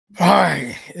All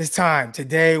right, it's time.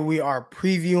 Today we are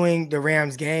previewing the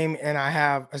Rams game, and I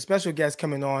have a special guest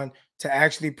coming on to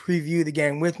actually preview the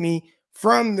game with me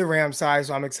from the Rams side.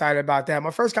 So I'm excited about that. My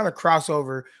first kind of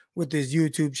crossover with this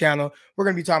YouTube channel. We're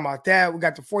going to be talking about that. We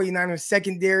got the 49ers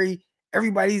secondary.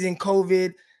 Everybody's in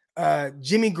COVID.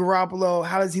 Jimmy Garoppolo,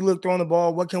 how does he look throwing the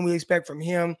ball? What can we expect from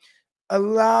him? A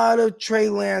lot of Trey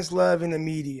Lance love in the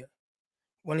media.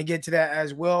 Want to get to that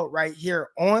as well right here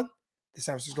on the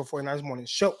San Francisco 49ers Morning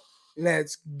Show.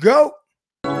 Let's go.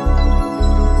 Intercepted.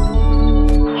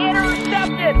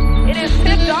 It is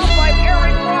picked off by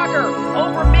Aaron Crocker.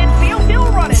 Over midfield.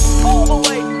 He'll run it all the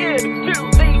way into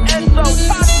the end zone.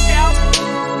 Touchdown.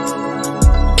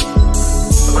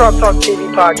 Cross Talk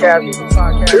TV podcast.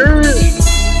 Peace.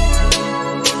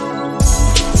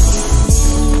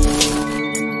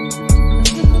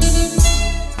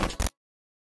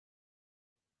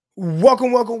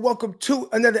 Welcome to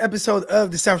another episode of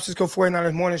the San Francisco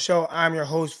 49ers Morning Show. I'm your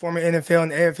host, former NFL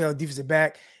and AFL defensive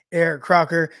back, Eric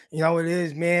Crocker. You know what it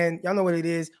is, man. Y'all know what it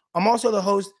is. I'm also the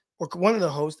host, or one of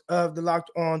the hosts, of the Locked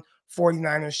On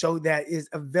 49ers show that is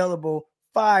available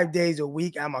 5 days a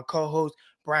week. I'm a co-host,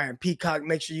 Brian Peacock.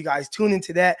 Make sure you guys tune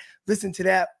into that. Listen to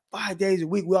that 5 days a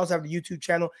week. We also have the YouTube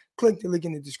channel. Click the link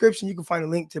in the description. You can find a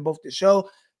link to both the show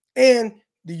and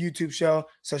the YouTube show.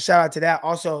 So shout out to that.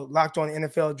 Also, Locked On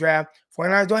NFL Draft.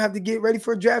 49ers don't have to get ready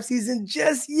for draft season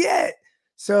just yet.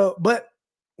 So, but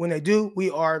when they do, we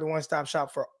are the one-stop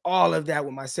shop for all of that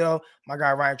with myself, my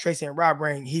guy Ryan Tracy, and Rob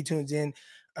Rain. He tunes in,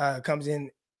 comes in,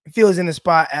 fills in the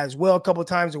spot as well a couple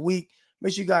times a week.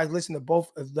 Make sure you guys listen to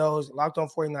both of those. Locked On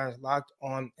 49ers, Locked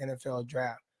On NFL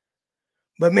Draft.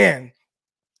 But man,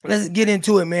 let's get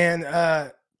into it, man.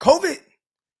 COVID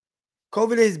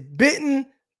has bitten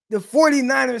the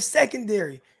 49ers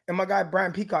secondary. And my guy,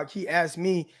 Brian Peacock, he asked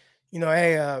me,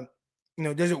 hey,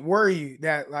 does it worry you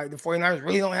that like the 49ers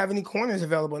really don't have any corners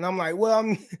available? And I'm like,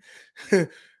 well,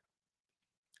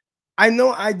 I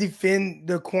know I defend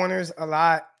the corners a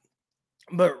lot,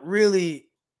 but really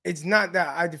it's not that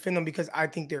I defend them because I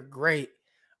think they're great.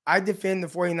 I defend the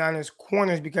 49ers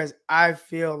corners because I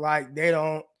feel like they're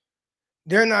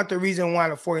not the reason why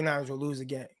the 49ers will lose a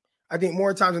game. I think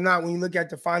more times than not, when you look at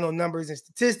the final numbers and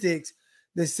statistics,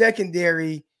 the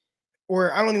secondary,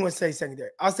 or I don't even want to say secondary,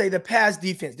 I'll say the pass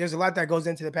defense. There's a lot that goes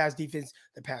into the pass defense,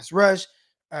 the pass rush,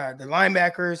 the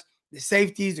linebackers, the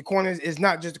safeties, the corners. It's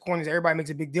not just the corners. Everybody makes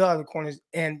a big deal out of the corners.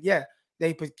 And yeah,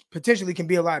 they potentially can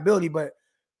be a liability, but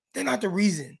they're not the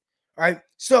reason, right?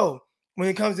 So when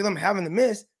it comes to them having to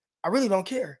miss, I really don't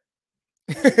care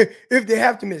if they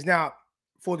have to miss. Now,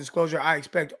 full disclosure, I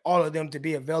expect all of them to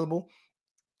be available.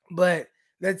 But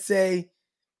let's say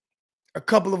a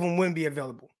couple of them wouldn't be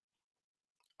available.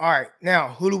 All right. Now,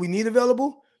 who do we need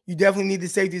available? You definitely need the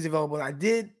safeties available. And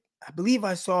I believe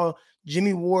I saw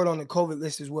Jimmy Ward on the COVID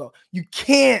list as well. You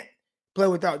can't play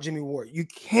without Jimmy Ward. You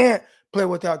can't play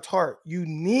without Tart. You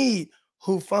need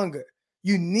Hufanga.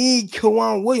 You need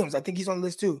Kwan Williams. I think he's on the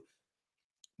list too.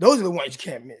 Those are the ones you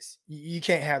can't miss. You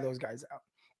can't have those guys out.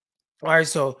 All right.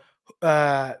 So,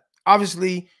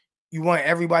 obviously, you want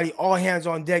everybody all hands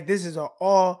on deck. This is an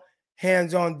all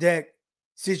hands on deck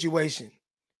situation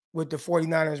with the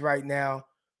 49ers right now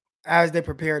as they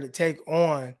prepare to take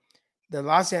on the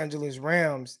Los Angeles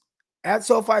Rams at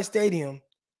SoFi Stadium.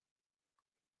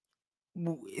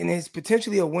 And it's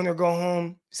potentially a win or go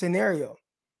home scenario.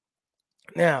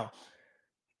 Now,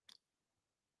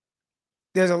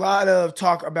 there's a lot of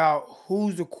talk about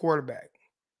who's the quarterback,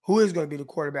 who is going to be the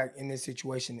quarterback in this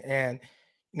situation. And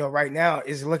right now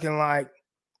it's looking like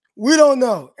we don't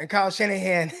know. And Kyle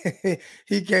Shanahan,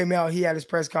 he came out. He had his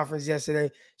press conference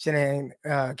yesterday. Shanahan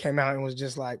came out and was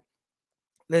just like,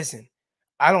 listen,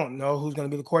 I don't know who's going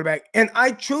to be the quarterback. And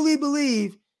I truly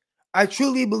believe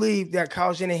that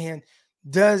Kyle Shanahan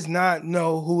does not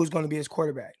know who is going to be his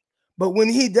quarterback. But when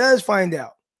he does find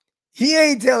out, he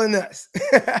ain't telling us.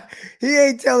 He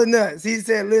ain't telling us. He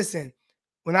said, listen,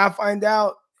 when I find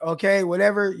out, okay,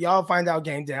 whatever, y'all find out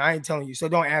game day. I ain't telling you, so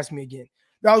don't ask me again.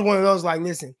 That was one of those like,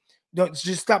 listen, don't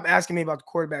just stop asking me about the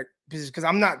quarterback position because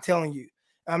I'm not telling you.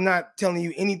 I'm not telling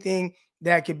you anything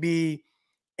that could be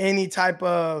any type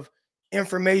of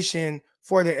information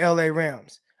for the LA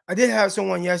Rams. I did have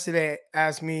someone yesterday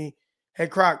ask me, hey,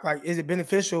 Croc, like, is it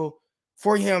beneficial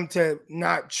for him to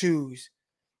not choose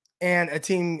and a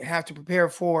team have to prepare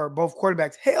for both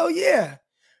quarterbacks? Hell yeah,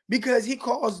 because he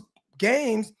calls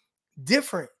games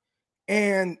different.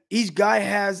 And each guy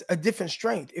has a different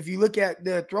strength. If you look at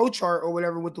the throw chart or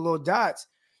whatever with the little dots,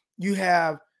 you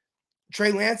have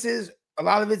Trey Lance's, a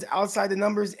lot of it's outside the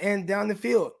numbers and down the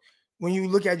field. When you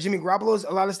look at Jimmy Garoppolo's,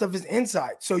 a lot of stuff is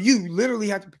inside. So you literally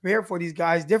have to prepare for these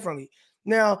guys differently.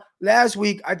 Now, last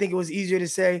week, I think it was easier to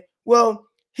say, well,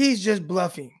 he's just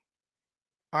bluffing.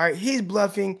 All right, he's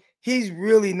bluffing. He's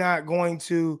really not going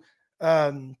to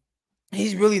play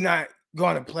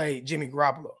Jimmy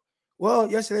Garoppolo. Well,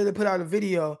 yesterday they put out a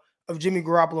video of Jimmy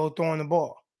Garoppolo throwing the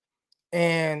ball.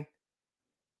 And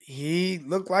he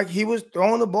looked like he was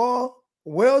throwing the ball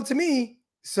well to me.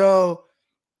 So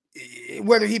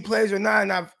whether he plays or not,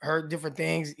 and I've heard different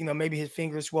things, maybe his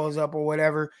finger swells up or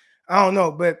whatever. I don't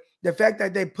know. But the fact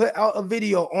that they put out a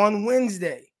video on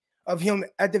Wednesday of him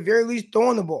at the very least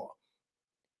throwing the ball,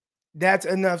 that's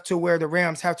enough to where the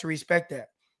Rams have to respect that.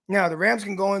 Now, the Rams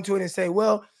can go into it and say,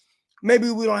 well, maybe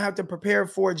we don't have to prepare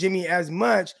for Jimmy as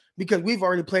much because we've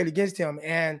already played against him.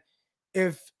 And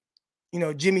if,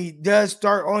 Jimmy does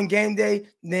start on game day,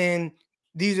 then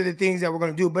these are the things that we're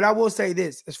going to do. But I will say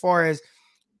this, as far as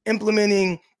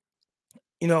implementing,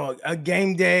 a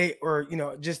game day or,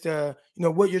 just,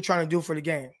 what you're trying to do for the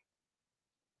game.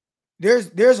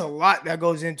 There's a lot that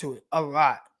goes into it, a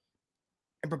lot.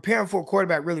 And preparing for a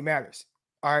quarterback really matters.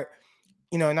 All right.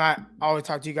 And I always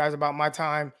talk to you guys about my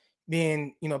time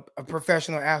being, a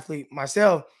professional athlete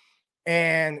myself.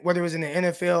 And whether it was in the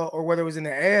NFL or whether it was in the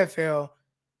AFL,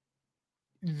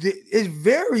 it's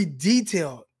very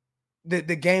detailed, the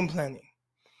game planning.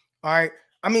 All right.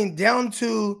 I mean, down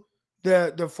to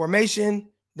the formation,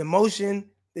 the motion,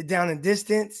 the down and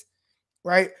distance,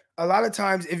 right? A lot of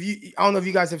times, I don't know if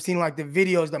you guys have seen like the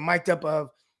videos that mic'd up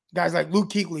of guys like Luke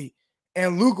Kuechly.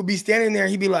 And Luke will be standing there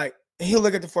and he'll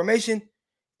look at the formation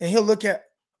and he'll look at,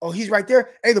 oh, he's right there.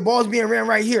 Hey, the ball's being ran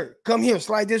right here. Come here,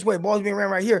 slide this way. Ball's being ran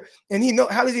right here. And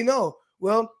how does he know?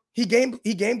 Well, he game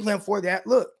planned for that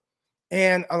look.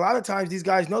 And a lot of times these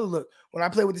guys know the look. When I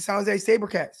played with the San Jose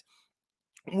SaberCats,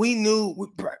 we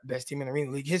knew best team in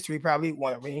Arena League history, probably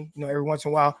won a ring, every once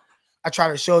in a while. I try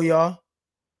to show y'all.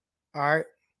 All right.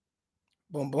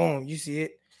 Boom, boom. You see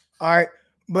it. All right.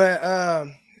 But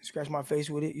scratch my face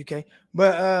with it, okay?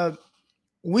 But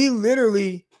we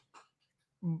literally,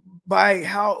 by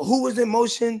who was in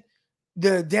motion,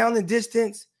 the down and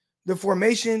distance, the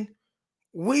formation,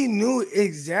 we knew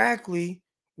exactly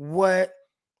what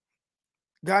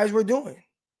guys were doing.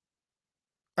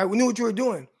 Right? We knew what you were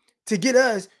doing. To get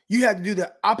us, you had to do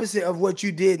the opposite of what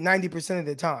you did 90% of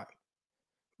the time.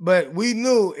 But we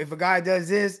knew if a guy does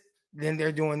this, then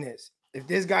they're doing this. If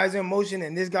this guy's in motion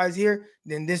and this guy's here,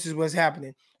 then this is what's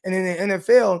happening. And in the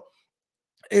NFL,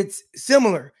 it's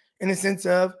similar in the sense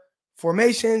of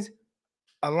formations,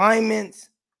 alignments.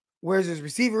 Where's his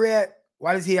receiver at?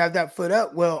 Why does he have that foot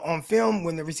up? Well, on film,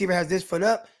 when the receiver has this foot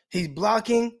up, he's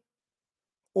blocking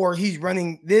or he's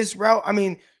running this route. I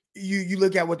mean, you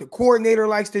look at what the coordinator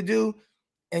likes to do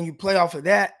and you play off of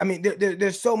that. I mean,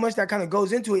 there's so much that kind of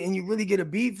goes into it and you really get a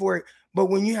beat for it. But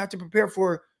when you have to prepare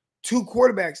for two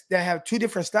quarterbacks that have two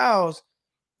different styles,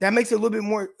 that makes it a little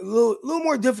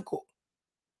more difficult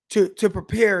to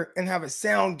prepare and have a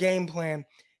sound game plan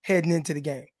heading into the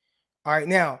game. All right,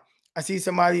 now I see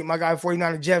somebody, my guy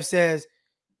 49er Jeff says,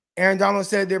 Aaron Donald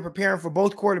said they're preparing for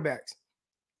both quarterbacks.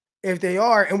 If they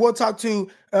are, and we'll talk to,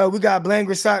 we got Blaine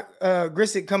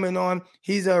Grisick coming on.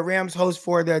 He's a Rams host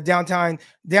for the Downtown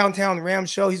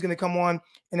Rams show. He's going to come on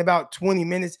in about 20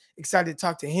 minutes. Excited to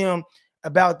talk to him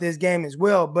about this game as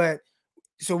well. But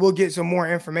so we'll get some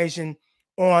more information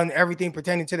on everything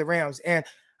pertaining to the Rams. And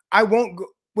I won't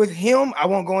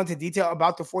go into detail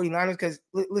about the 49ers because,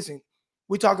 listen,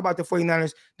 we talk about the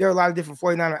 49ers. There are a lot of different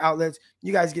 49er outlets.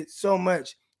 You guys get so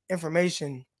much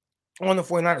information on the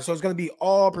 49ers. So it's going to be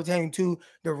all pertaining to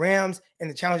the Rams and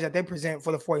the challenge that they present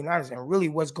for the 49ers and really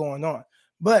what's going on.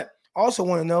 But I also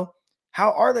want to know,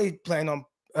 how are they planning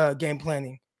on game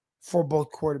planning for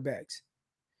both quarterbacks?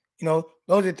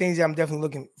 Those are things that I'm definitely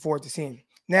looking forward to seeing.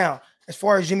 Now, as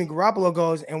far as Jimmy Garoppolo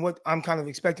goes and what I'm kind of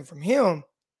expecting from him,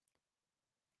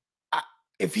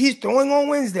 if he's throwing on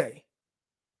Wednesday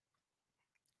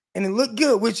and it looked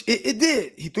good, which it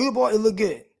did. He threw the ball, it looked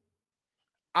good.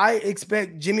 I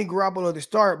expect Jimmy Garoppolo to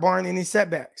start barring any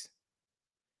setbacks.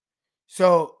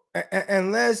 So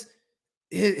unless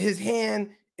his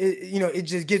hand, it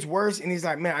just gets worse and he's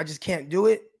like, man, I just can't do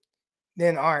it,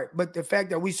 then all right. But the fact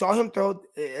that we saw him throw,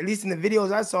 at least in the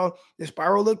videos I saw, the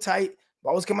spiral looked tight,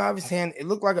 ball was coming out of his hand. It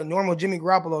looked like a normal Jimmy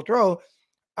Garoppolo throw.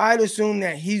 I'd assume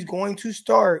that he's going to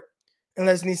start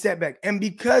unless any setback. And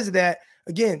because of that,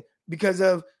 again, because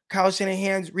of Kyle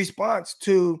Shanahan's response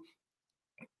to,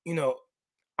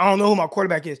 I don't know who my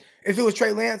quarterback is. If it was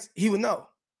Trey Lance, he would know.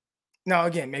 Now,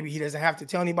 again, maybe he doesn't have to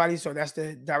tell anybody, so that's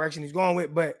the direction he's going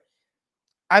with. But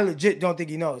I legit don't think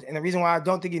he knows. And the reason why I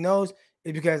don't think he knows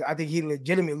is because I think he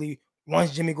legitimately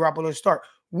wants Jimmy Garoppolo to start,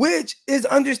 which is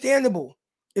understandable.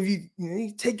 if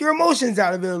you take your emotions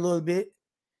out of it a little bit,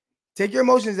 take your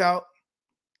emotions out,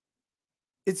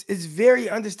 it's very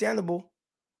understandable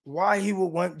why he would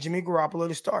want Jimmy Garoppolo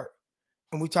to start.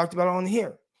 And we talked about it on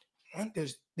here.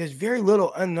 There's very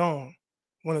little unknown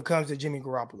when it comes to Jimmy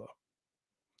Garoppolo.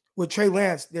 With Trey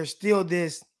Lance, there's still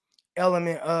this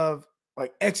element of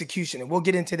like execution. And we'll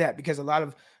get into that because a lot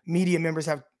of media members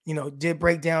have, did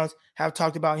breakdowns, have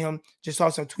talked about him. Just saw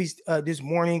some tweets this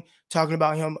morning talking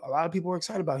about him. A lot of people are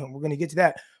excited about him. We're going to get to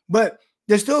that. But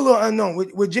there's still a little unknown.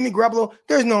 With Jimmy Garoppolo,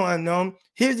 there's no unknown.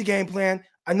 Here's the game plan.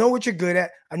 I know what you're good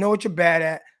at. I know what you're bad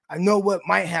at. I know what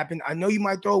might happen. I know you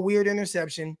might throw a weird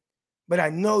interception, but I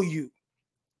know you.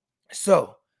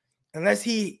 So unless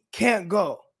he can't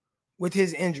go with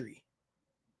his injury,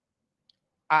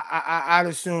 I'd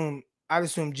assume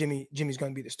Jimmy's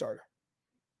going to be the starter.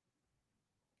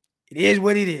 It is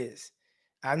what it is.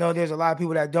 I know there's a lot of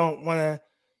people that don't want to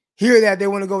hear that. They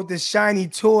want to go with this shiny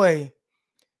toy,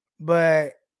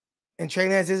 and Trey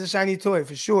Lance is a shiny toy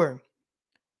for sure.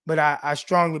 But I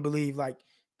strongly believe like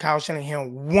Kyle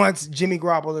Shanahan wants Jimmy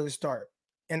Garoppolo to start.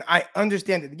 And I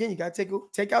understand it. Again, you got to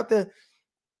take out the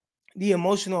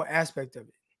emotional aspect of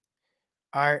it.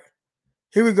 All right.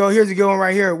 Here we go. Here's a good one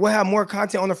right here. We'll have more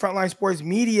content on the Frontline Sports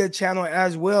Media channel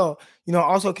as well.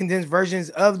 Also condensed versions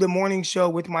of the morning show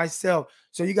with myself.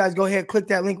 So you guys go ahead, click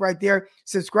that link right there.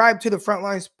 Subscribe to the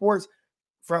Frontline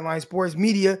Sports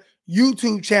Media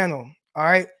YouTube channel. All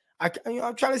right.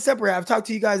 I'm trying to separate. I've talked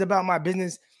to you guys about my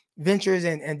business ventures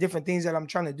and different things that I'm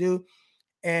trying to do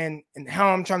and how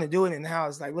I'm trying to do it and how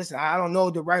it's like, listen, I don't know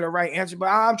the right answer, but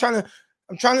I'm trying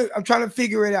to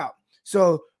figure it out.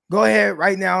 So go ahead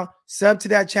right now, sub to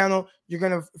that channel. You're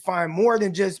going to find more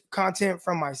than just content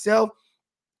from myself.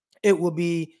 It will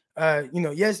be,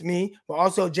 yes, me, but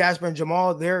also Jasper and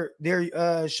Jamal. Their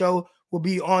show will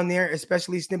be on there,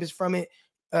 especially snippets from it.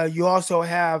 You also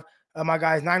have my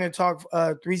guys, Niner Talk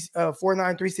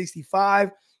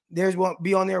 49365. There's one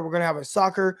be on there. We're going to have a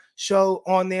soccer show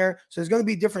on there. So there's going to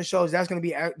be different shows. That's going to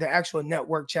be the actual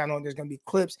network channel. There's going to be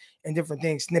clips and different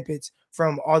things, snippets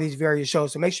from all these various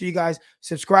shows. So make sure you guys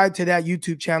subscribe to that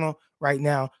YouTube channel right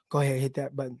now. Go ahead, hit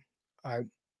that button. All right.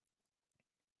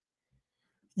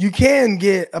 You can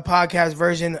get a podcast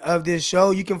version of this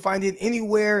show. You can find it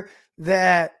anywhere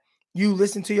that you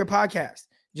listen to your podcast.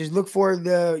 Just look for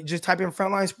just type in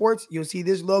Frontline Sports. You'll see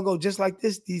this logo just like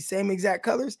this, these same exact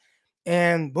colors.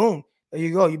 And boom, there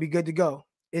you go. You'll be good to go.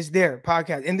 It's there,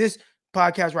 podcast. And this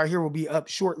podcast right here will be up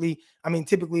shortly. I mean,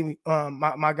 typically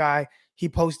my guy, he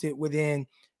posted within,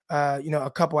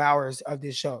 a couple hours of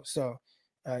this show. So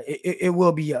it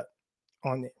will be up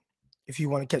on it if you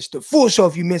want to catch the full show.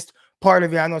 If you missed part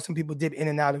of it, I know some people dip in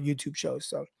and out of YouTube shows.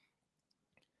 So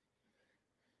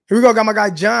here we go. Got my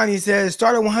guy John. He says,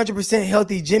 start a 100%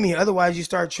 healthy Jimmy. Otherwise, you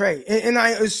start Trey. And I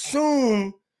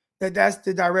assume that's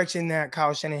the direction that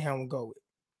Kyle Shanahan will go with.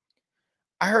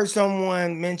 I heard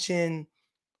someone mention,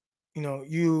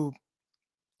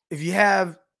 if you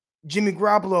have Jimmy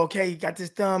Garoppolo, okay, you got this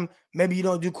thumb. Maybe you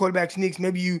don't do quarterback sneaks.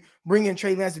 Maybe you bring in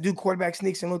Trey Lance to do quarterback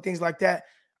sneaks and little things like that.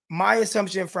 My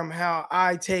assumption from how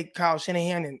I take Kyle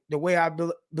Shanahan and the way I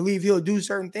believe he'll do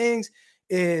certain things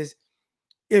is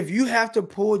if you have to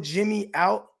pull Jimmy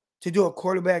out to do a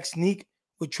quarterback sneak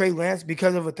with Trey Lance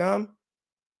because of a thumb,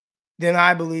 then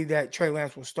I believe that Trey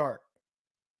Lance will start.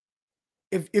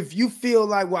 If you feel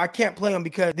like, well, I can't play him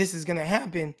because this is going to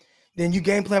happen, then you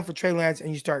game plan for Trey Lance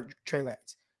and you start Trey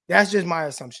Lance. That's just my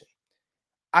assumption.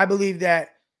 I believe that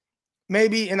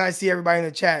maybe, and I see everybody in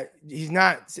the chat, he's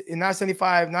not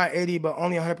 75, not 80, but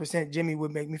only 100%. Jimmy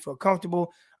would make me feel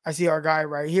comfortable. I see our guy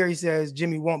right here. He says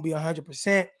Jimmy won't be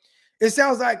 100%. It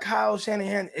sounds like Kyle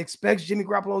Shanahan expects Jimmy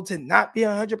Garoppolo to not be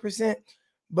 100%,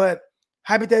 but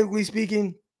hypothetically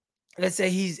speaking, let's say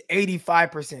he's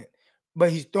 85%,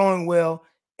 but he's throwing well,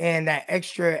 and that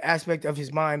extra aspect of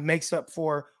his mind makes up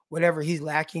for whatever he's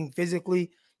lacking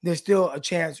physically. There's still a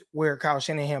chance where Kyle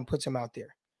Shanahan puts him out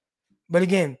there. But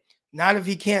again, not if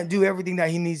he can't do everything that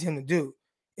he needs him to do.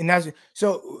 And that's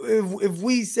so if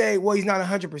we say, well, he's not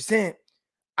 100%,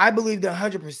 I believe the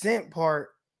 100% part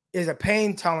is a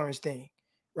pain tolerance thing,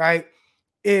 right?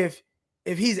 If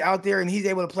he's out there and he's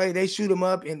able to play, they shoot him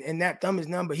up and that thumb is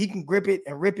numb, but he can grip it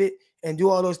and rip it and do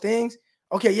all those things.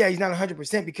 Okay, yeah, he's not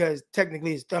 100% because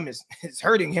technically his thumb is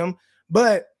hurting him,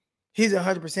 but he's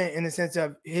 100% in the sense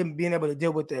of him being able to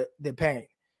deal with the pain.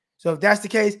 So if that's the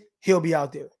case, he'll be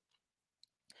out there.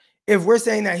 If we're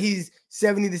saying that he's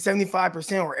 70 to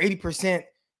 75% or 80%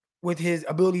 with his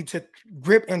ability to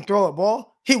grip and throw a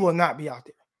ball, he will not be out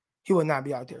there. He will not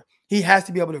be out there. He has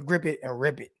to be able to grip it and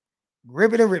rip it.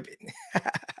 Grip it and rip it.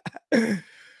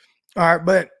 All right,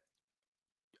 but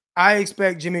I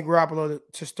expect Jimmy Garoppolo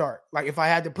to start. Like, if I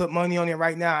had to put money on it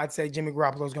right now, I'd say Jimmy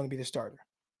Garoppolo is going to be the starter.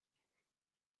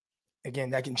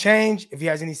 Again, that can change if he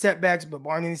has any setbacks, but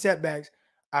barring any setbacks,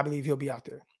 I believe he'll be out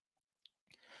there.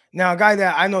 Now, a guy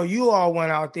that I know you all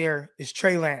want out there is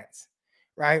Trey Lance,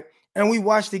 right? And we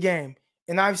watched the game,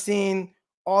 and I've seen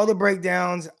all the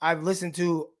breakdowns. I've listened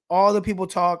to all the people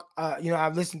talk.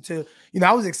 I've listened to,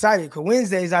 I was excited because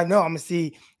Wednesdays, I know I'm going to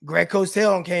see Greg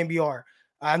Cosell on KNBR.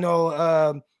 I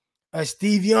know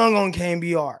Steve Young on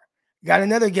KNBR. Got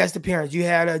another guest appearance. You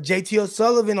had JT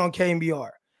O'Sullivan on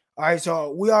KNBR. All right,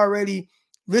 so we already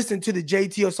listened to the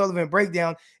JT O'Sullivan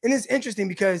breakdown, and it's interesting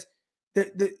because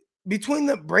between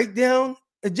the breakdown,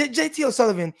 JT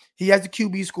O'Sullivan, he has the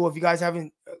QB School. If you guys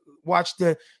haven't watched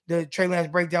the Trey Lance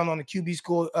breakdown on the QB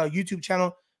School YouTube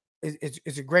channel,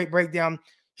 it's a great breakdown.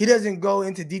 He doesn't go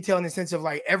into detail in the sense of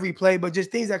like every play, but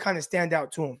just things that kind of stand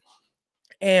out to him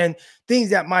and things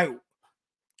that might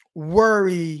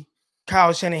worry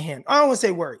Kyle Shanahan. I don't want to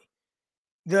say worry.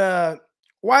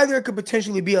 Why there could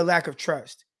potentially be a lack of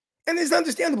trust. And it's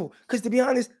understandable because, to be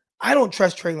honest, I don't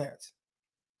trust Trey Lance.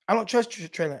 I don't trust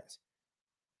Trey Lance.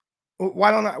 Why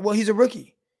don't I? Well, he's a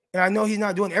rookie. And I know he's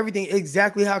not doing everything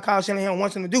exactly how Kyle Shanahan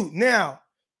wants him to do. Now,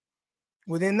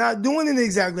 within not doing it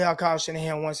exactly how Kyle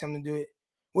Shanahan wants him to do it,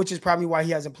 which is probably why he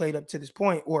hasn't played up to this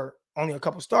point or only a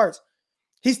couple starts,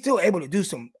 he's still able to do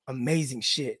some amazing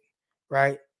shit,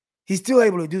 right? He's still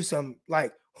able to do some,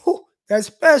 like, that's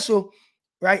special,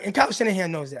 right? And Kyle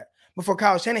Shanahan knows that. But for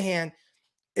Kyle Shanahan,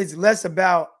 it's less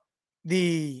about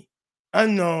the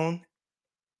unknown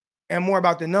and more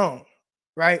about the known,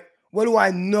 right? What do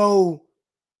I know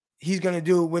he's going to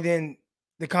do within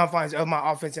the confines of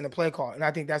my offense and the play call? And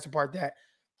I think that's the part that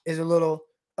is a little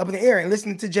up in the air. And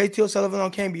listening to JT O'Sullivan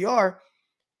on KNBR,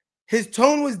 his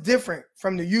tone was different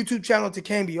from the YouTube channel to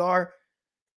KNBR.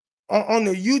 On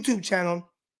the YouTube channel,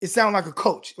 it sounded like a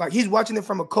coach. Like he's watching it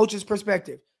from a coach's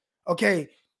perspective. Okay,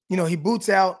 he boots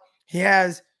out. He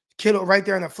has Kittle right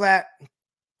there in the flat.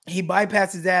 He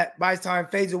bypasses that, buys time,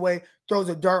 fades away, throws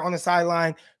a dart on the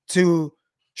sideline to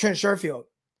Trent Sherfield.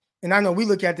 And I know we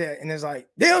look at that and it's like,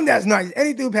 damn, that's nice.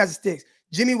 Anything past the sticks.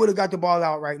 Jimmy would have got the ball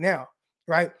out right now,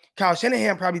 right? Kyle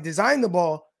Shanahan probably designed the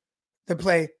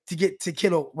play to get to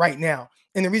Kittle right now.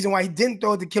 And the reason why he didn't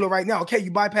throw it to Kittle right now, okay,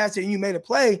 you bypassed it and you made a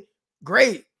play.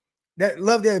 Great.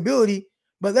 Love that ability.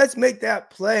 But let's make that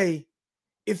play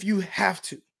if you have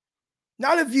to.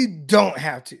 Not if you don't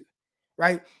have to,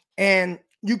 right? And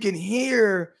you can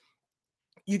hear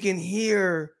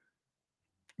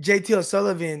JT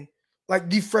O'Sullivan, like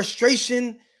the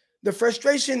frustration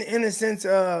in the sense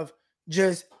of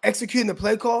just executing the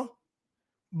play call,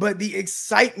 but the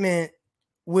excitement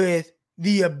with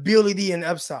the ability and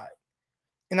upside.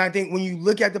 And I think when you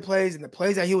look at the plays and the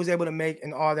plays that he was able to make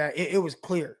and all that, it was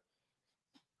clear.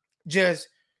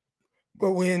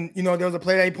 But when, there was a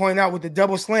play that he pointed out with the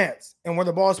double slants and where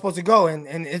the ball is supposed to go and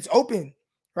it's open,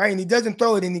 right? And he doesn't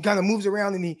throw it and he kind of moves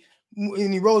around and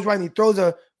he rolls right and he throws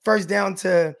a first down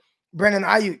to Brandon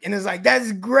Ayuk. And it's like,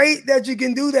 that's great that you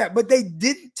can do that, but they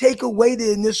didn't take away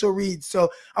the initial reads. So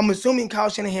I'm assuming Kyle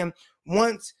Shanahan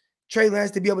wants Trey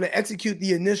Lance to be able to execute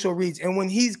the initial reads. And when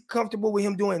he's comfortable with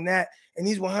him doing that and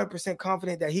he's 100%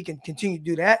 confident that he can continue to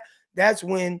do that, that's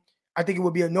when I think it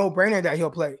would be a no-brainer that he'll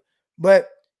play. But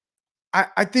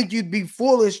I think you'd be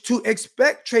foolish to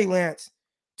expect Trey Lance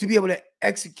to be able to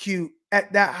execute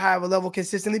at that high of a level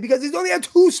consistently because he's only had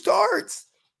 2 starts.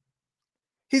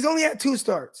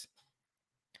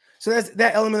 So that's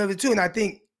that element of it too. And I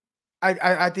think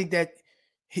that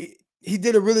he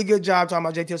did a really good job talking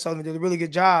about JT O'Sullivan, did a really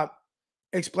good job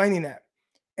explaining that.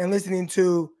 And listening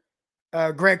to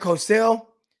Greg Cosell,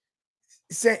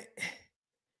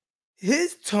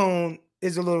 his tone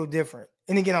is a little different.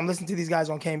 And again, I'm listening to these guys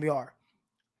on KNBR.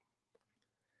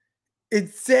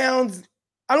 It sounds,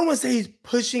 I don't want to say he's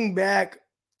pushing back.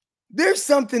 There's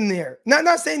something there.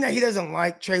 Not saying that he doesn't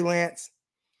like Trey Lance,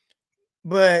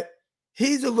 but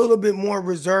he's a little bit more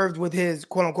reserved with his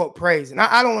quote unquote praise. And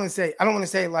I don't want to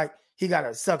say like he got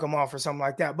to suck him off or something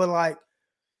like that, but like,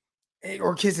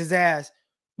 or kiss his ass.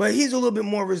 But he's a little bit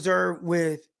more reserved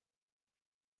with,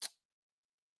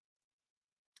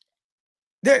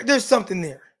 there's something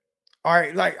there. All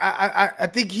right. Like I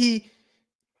think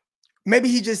maybe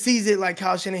he just sees it like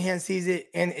Kyle Shanahan sees it.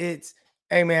 And it's,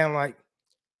 hey man, like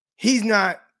he's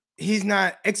not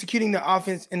executing the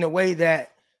offense in the way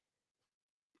that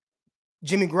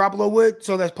Jimmy Garoppolo would.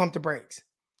 So let's pump the brakes.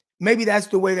 Maybe that's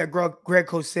the way that Greg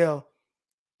Cosell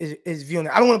is viewing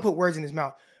it. I don't want to put words in his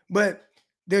mouth, but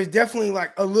there's definitely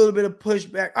like a little bit of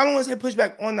pushback. I don't want to say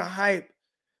pushback on the hype,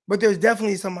 but there's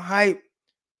definitely some hype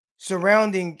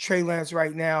surrounding Trey Lance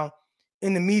right now.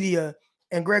 in the media,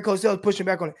 and Greg Cosell is pushing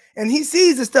back on it. And he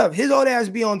sees the stuff. His old ass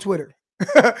be on Twitter.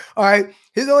 All right.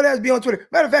 His old ass be on Twitter.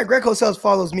 Matter of fact, Greg Cosell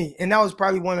follows me. And that was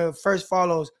probably one of the first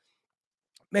follows.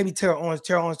 Maybe Terrell Owens.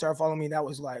 Terrell Owens started following me. That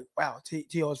was like, wow,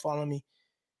 T.O. was following me.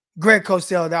 Greg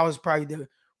Cosell, that was probably the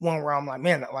one where I'm like,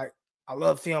 man, like, I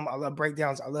love film. I love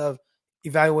breakdowns. I love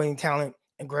evaluating talent.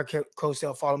 And Greg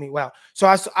Cosell followed me. Wow.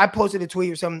 So I posted a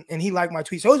tweet or something, and he liked my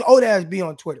tweet. So his old ass be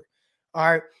on Twitter.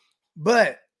 All right.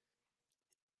 But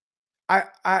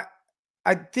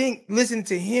I think listening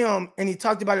to him, and he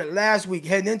talked about it last week,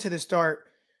 heading into the start,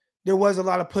 there was a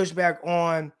lot of pushback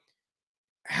on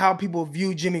how people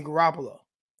view Jimmy Garoppolo.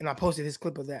 And I posted his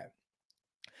clip of that.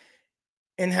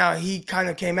 And how he kind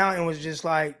of came out and was just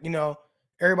like, you know,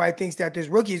 everybody thinks that this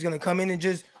rookie is going to come in and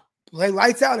just play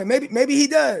lights out. And maybe he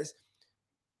does.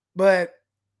 But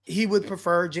he would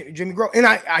prefer Jimmy Garoppolo. And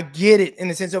I get it in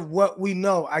the sense of what we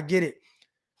know. I get it.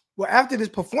 Well, after this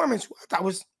performance, I thought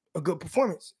was a good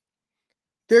performance.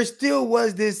 There still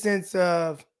was this sense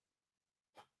of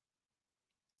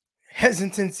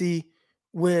hesitancy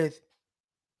with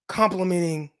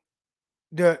complimenting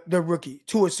the rookie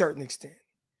to a certain extent.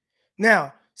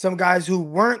 Now, some guys who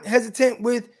weren't hesitant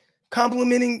with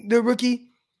complimenting the rookie,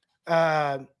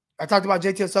 I talked about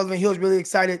JT Sullivan. He was really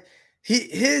excited.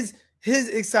 His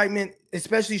excitement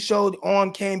especially showed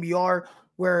on KNBR,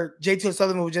 where JT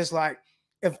Sullivan was just like,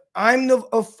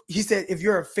 he said, if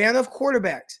you're a fan of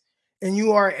quarterbacks and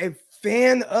you are a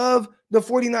fan of the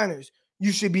 49ers,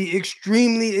 you should be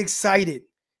extremely excited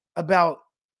about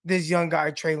this young guy,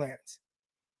 Trey Lance.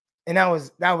 And that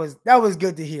was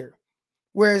good to hear.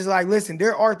 Whereas, like, listen,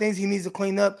 there are things he needs to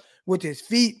clean up with his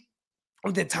feet,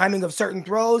 with the timing of certain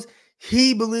throws.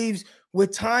 He believes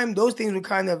with time, those things will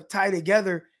kind of tie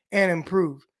together and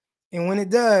improve. And when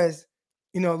it does,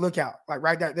 you know, look out. Like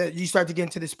right there, you start to get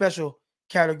into the special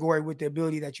category with the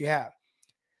ability that you have.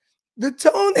 The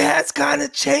tone has kind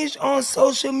of changed on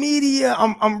social media.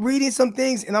 I'm reading some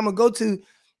things, and I'm going to go to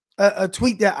a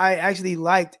tweet that I actually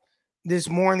liked this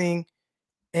morning.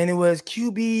 And it was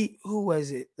QB. Who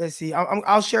was it? Let's see.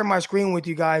 I'll share my screen with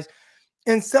you guys.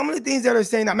 And some of the things that are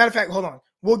saying, matter of fact, hold on.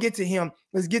 We'll get to him.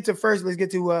 Let's get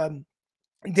to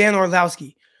Dan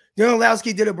Orlowski. Dan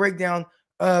Orlowski did a breakdown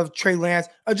of Trey Lance.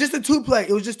 Just a two-play.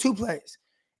 It was just two plays.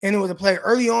 And it was a play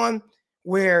early on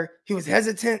where he was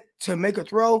hesitant to make a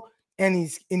throw, and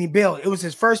he bailed. It was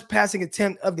his first passing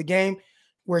attempt of the game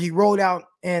where he rolled out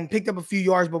and picked up a few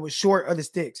yards but was short of the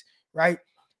sticks, right?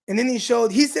 And then he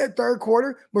said third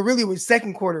quarter, but really it was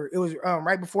second quarter. It was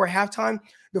right before halftime.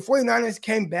 The 49ers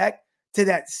came back to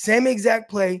that same exact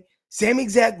play, same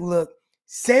exact look,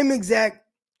 same exact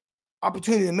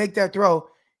opportunity to make that throw,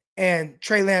 and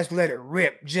Trey Lance let it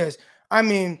rip. Just, I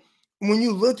mean, when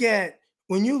you look at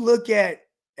Brandon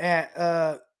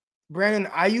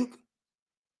Ayuk,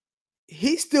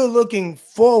 he's still looking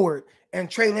forward, and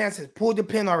Trey Lance has pulled the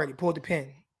pin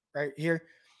right here.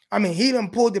 I mean, he done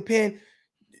pulled the pin.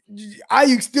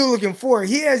 Ayuk still looking forward.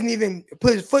 He hasn't even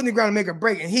put his foot in the ground to make a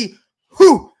break, and he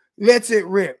lets it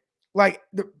rip. Like,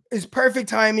 it's perfect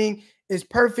timing. It's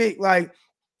perfect, like,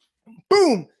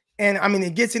 boom. And, I mean,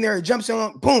 it gets in there, it jumps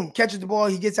on, boom, catches the ball,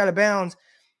 he gets out of bounds,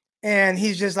 and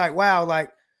he's just like, wow,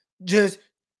 like, just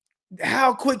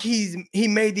how quick he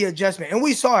made the adjustment. And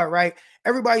we saw it, right?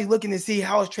 Everybody's looking to see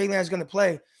how is Trey Lance going to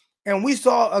play. And we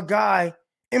saw a guy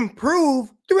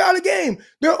improve throughout the game.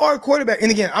 There are quarterbacks.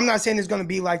 And again, I'm not saying it's going to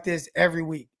be like this every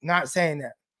week. Not saying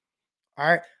that. All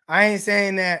right. I ain't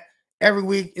saying that every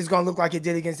week is going to look like it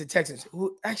did against the Texans.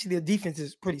 Who actually, the defense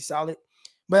is pretty solid.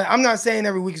 But I'm not saying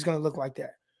every week is going to look like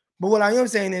that. But what I am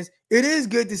saying is it is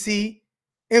good to see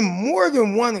in more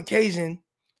than one occasion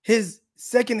his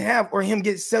second half or him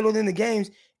get settled in the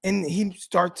games and he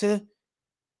start to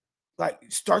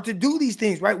do these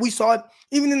things, right? We saw it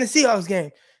even in the Seahawks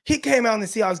game. He came out in the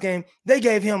Seahawks game. They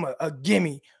gave him a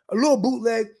gimme, a little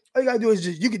bootleg. All you got to do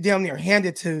is you could damn near hand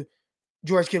it to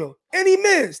George Kittle. And he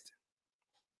missed.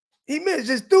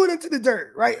 Just threw it into the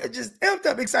dirt, right? It just amped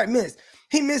up, excited, missed.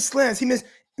 He missed slants. He missed.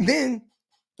 Then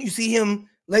you see him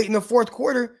late in the fourth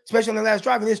quarter, especially on the last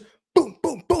drive, and it's boom,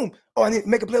 boom, boom. Oh, I need to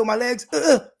make a play with my legs.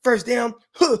 First down,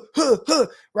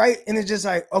 right? And it's just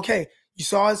like, okay, you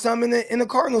saw some in the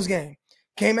Cardinals game.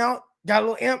 Came out, got a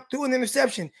little amp, threw an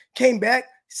interception, came back,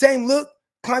 same look,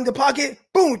 climbed the pocket,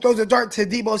 boom, throws a dart to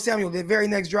Deebo Samuel the very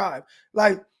next drive.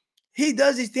 Like, he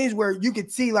does these things where you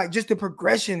could see like just the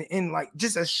progression in like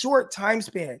just a short time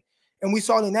span. And we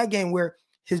saw it in that game where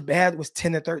his bad was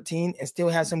 10-13 and still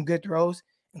had some good throws,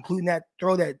 including that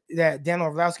throw that Dan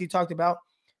Orlowski talked about.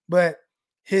 But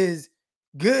his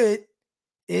good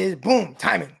is boom,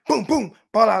 timing, boom, boom,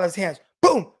 ball out of his hands,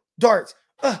 boom, darts,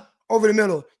 over the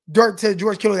middle, dirt to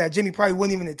George Kittle that Jimmy probably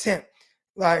wouldn't even attempt.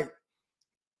 Like,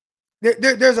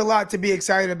 there's a lot to be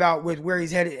excited about with where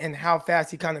he's headed and how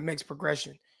fast he kind of makes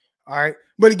progression. All right.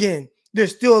 But again,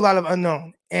 there's still a lot of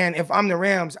unknown. And if I'm the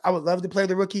Rams, I would love to play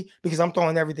the rookie because I'm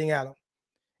throwing everything at him.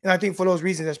 And I think for those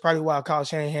reasons, that's probably why Kyle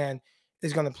Shanahan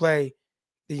is going to play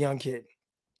the young kid.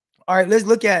 All right, let's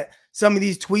look at some of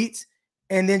these tweets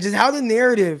and then just how the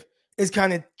narrative is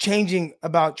kind of changing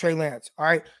about Trey Lance. All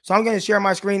right, so I'm going to share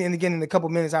my screen. And again, in a couple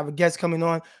minutes, I have a guest coming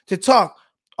on to talk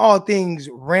all things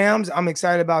Rams. I'm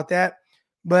excited about that.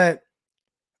 But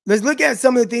let's look at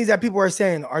some of the things that people are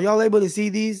saying. Are y'all able to see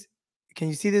these? Can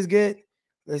you see this good?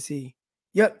 Let's see.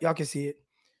 Yep, y'all can see it.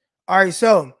 All right,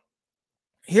 so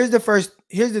here's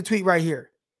the tweet right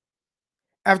here.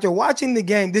 After watching the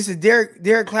game, this is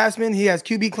Derek Classman. He has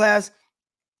QB class.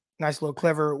 Nice little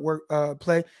clever work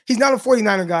play. He's not a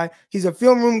 49er guy. He's a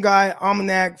film room guy,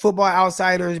 Almanac, Football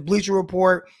Outsiders, Bleacher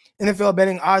Report, NFL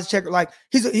betting, odds checker. Like,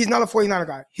 he's not a 49er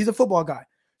guy. He's a football guy.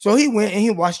 So he went and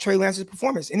he watched Trey Lance's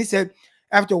performance. And he said,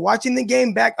 after watching the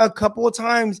game back a couple of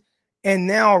times and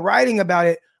now writing about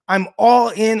it, I'm all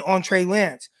in on Trey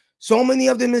Lance. So many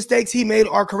of the mistakes he made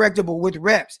are correctable with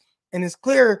reps. And it's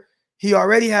clear he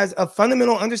already has a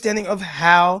fundamental understanding of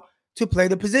how to play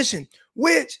the position,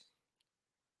 which,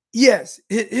 yes,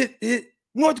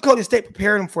 North Dakota State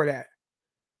prepared him for that.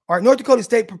 All right, North Dakota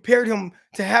State prepared him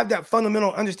to have that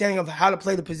fundamental understanding of how to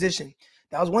play the position.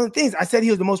 That was one of the things. I said he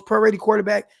was the most pro-ready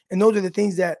quarterback, and those are the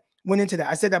things that went into that.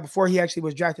 I said that before he actually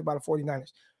was drafted by the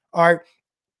 49ers. All right.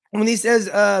 When he says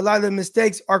a lot of the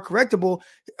mistakes are correctable,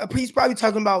 he's probably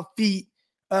talking about feet,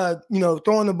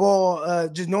 throwing the ball,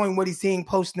 just knowing what he's seeing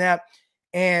post-snap.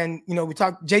 And,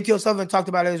 JT O'Sullivan talked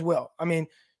about it as well. I mean,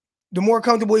 the more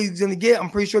comfortable he's going to get, I'm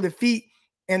pretty sure the feet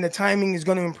and the timing is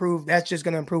going to improve. That's just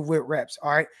going to improve with reps,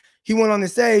 all right? He went on to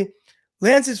say,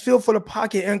 Lance's feel for the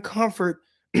pocket and comfort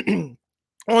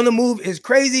on the move is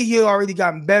crazy. He already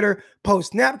gotten better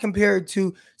post-snap compared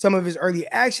to some of his early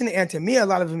action. And to me, a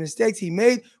lot of the mistakes he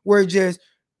made were just,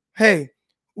 hey,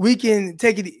 we can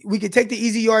take the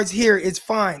easy yards here. It's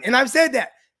fine. And I've said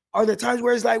that. Are there times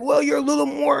where it's like, well, you're a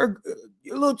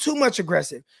little too much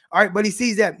aggressive. All right. But he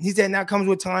sees that. He said that comes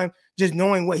with time, just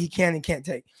knowing what he can and can't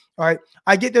take. All right.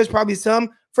 I get there's probably some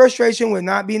frustration with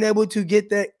not being able to get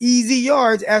the easy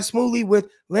yards as smoothly with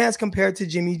Lance compared to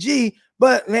Jimmy G.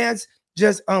 But Lance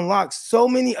just unlocks so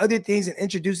many other things and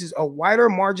introduces a wider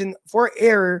margin for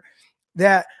error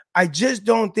that I just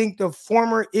don't think the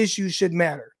former issues should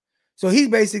matter. So he's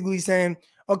basically saying,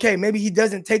 okay, maybe he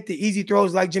doesn't take the easy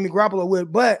throws like Jimmy Garoppolo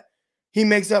would, but he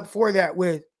makes up for that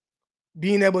with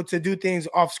being able to do things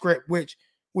off script, which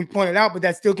we pointed out, but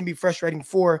that still can be frustrating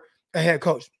for a head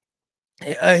coach.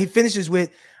 He finishes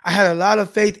with, I had a lot of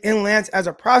faith in Lance as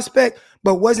a prospect,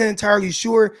 but wasn't entirely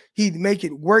sure he'd make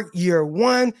it work year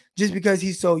one just because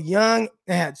he's so young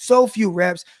and had so few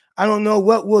reps. I don't know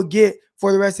what we'll get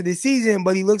for the rest of the season,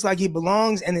 but he looks like he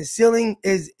belongs and his ceiling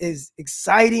is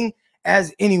exciting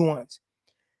as anyone's.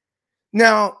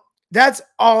 Now, that's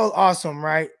all awesome,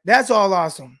 right? That's all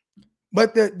awesome.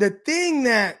 But the thing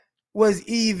that was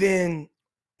even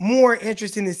more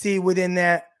interesting to see within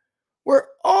that were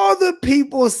all the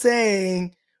people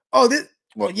saying, oh,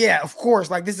 of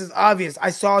course, like, this is obvious. I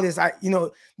saw this,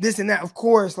 this and that, of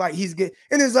course, like, he's good.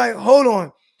 And it's like, hold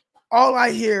on. All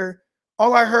I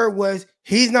heard was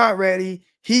he's not ready.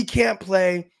 He can't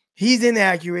play. He's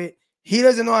inaccurate. He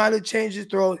doesn't know how to change his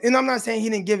throws. And I'm not saying he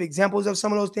didn't give examples of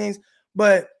some of those things,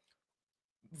 but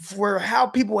for how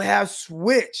people have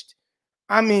switched,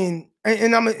 I mean,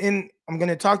 and I'm going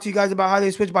to talk to you guys about how they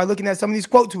switch by looking at some of these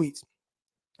quote tweets.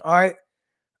 All right.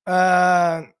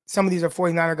 Some of these are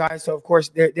 49er guys, so of course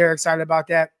they're excited about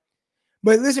that.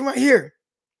 But listen right here.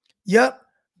 Yep.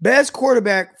 Best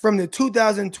quarterback from the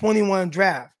 2021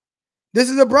 draft. This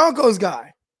is a Broncos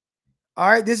guy. All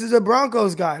right. This is a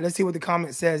Broncos guy. Let's see what the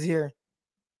comment says here.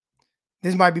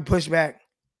 This might be pushed back.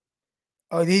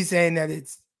 Oh, he's saying that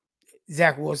it's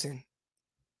Zach Wilson.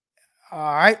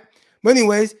 All right. But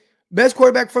anyways, best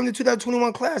quarterback from the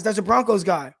 2021 class. That's a Broncos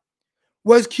guy.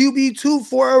 Was QB2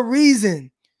 for a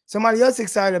reason. Somebody else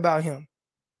excited about him.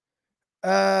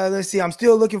 Let's see. I'm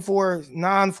still looking for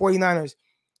non-49ers.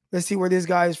 Let's see where this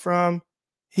guy is from.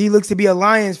 He looks to be a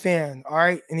Lions fan. All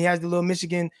right. And he has the little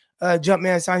Michigan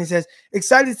Jumpman sign. He says,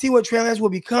 excited to see what Trey Lance will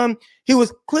become. He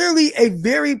was clearly a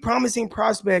very promising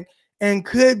prospect and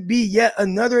could be yet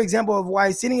another example of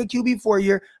why sitting a QB for a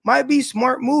year might be a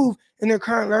smart move in the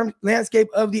current landscape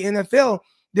of the NFL.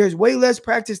 There's way less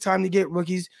practice time to get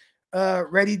rookies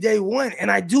ready day one. And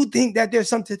I do think that there's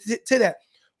something to that.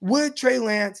 Would Trey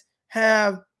Lance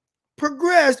have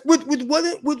progressed with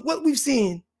what we've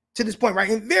seen to this point, right?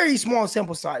 In very small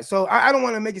sample size. So I don't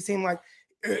want to make it seem like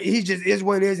he just is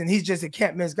what it is and he's just a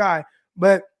can't miss guy.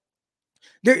 But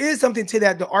there is something to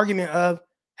that, the argument of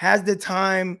has the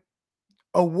time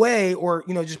away or,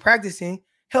 just practicing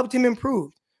helped him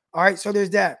improve. All right. So there's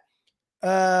that.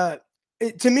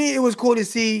 To me, it was cool to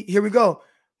see. Here we go.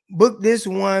 Book this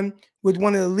one with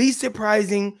one of the least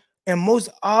surprising and most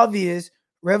obvious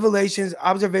observations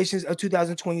of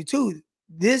 2022.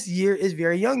 This year is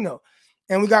very young, though.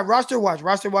 And we got Roster Watch.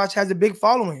 Roster Watch has a big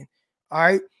following. All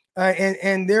right.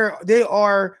 And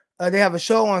they have a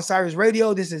show on Sirius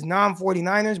Radio. This is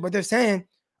non-49ers, but they're saying,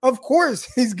 of course,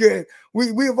 he's good.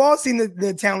 We have all seen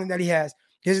the talent that he has.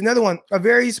 Here's another one. A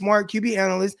very smart QB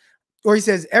analyst, or he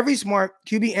says, every smart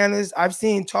QB analyst I've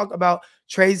seen talk about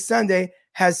Trey Sunday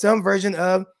has some version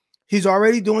of he's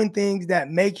already doing things that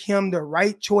make him the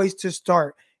right choice to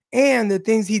start. And the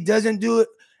things he doesn't do it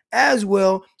as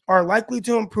well are likely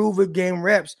to improve with game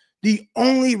reps. The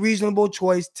only reasonable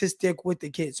choice to stick with the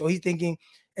kid. So he's thinking,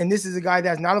 and this is a guy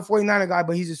that's not a 49er guy,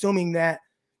 but he's assuming that,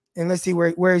 and let's see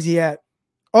where is he at?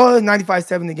 Oh,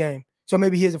 95.7 the game. So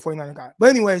maybe he is a 49er guy. But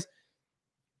anyways,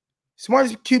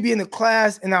 smartest QB in the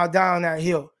class, and now down that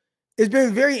hill. It's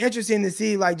been very interesting to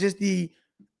see like just the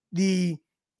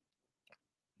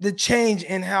change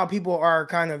in how people are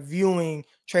kind of viewing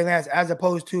Trey Lance as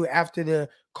opposed to after the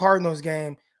Cardinals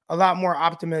game. A lot more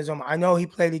optimism. I know he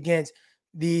played against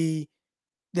the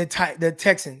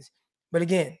Texans, but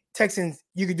again, Texans,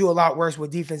 you could do a lot worse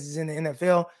with defenses in the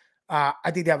NFL. I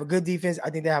think they have a good defense. I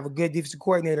think they have a good defensive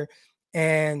coordinator,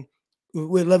 and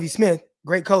with Lovie Smith,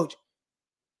 great coach.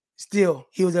 Still,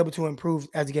 he was able to improve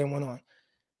as the game went on.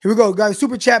 Here we go, guys.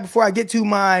 Super chat before I get to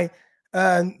my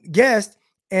guest,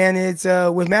 and it's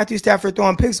with Matthew Stafford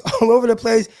throwing picks all over the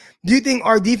place. Do you think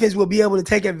our defense will be able to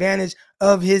take advantage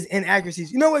of his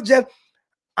inaccuracies? You know what, Jeff?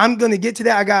 I'm going to get to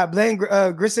that. I got Blaine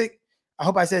Grisick. I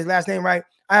hope I said his last name right.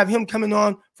 I have him coming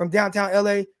on from downtown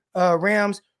LA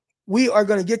Rams. We are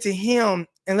going to get to him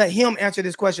and let him answer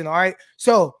this question, all right?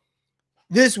 So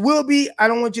this will be, I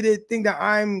don't want you to think that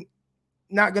I'm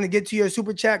not going to get to your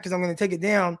super chat because I'm going to take it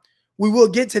down. We will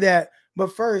get to that.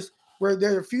 But first,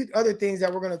 there are a few other things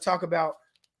that we're going to talk about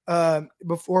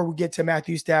before we get to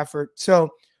Matthew Stafford.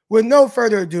 So with no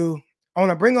further ado, I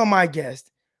want to bring on my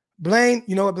guest, Blaine.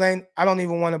 You know what, Blaine? I don't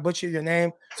even want to butcher your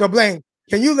name. So Blaine,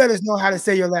 can you let us know how to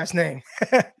say your last name?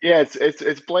 Yeah,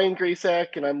 it's Blaine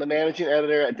Grisick, and I'm the managing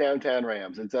editor at Downtown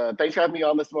Rams. And thanks for having me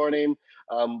on this morning.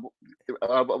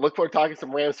 I look forward to talking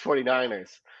some Rams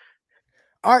 49ers.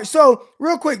 All right, so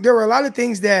real quick, there were a lot of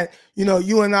things that,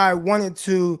 you and I wanted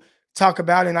to talk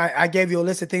about, and I gave you a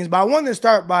list of things, but I wanted to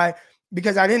start by,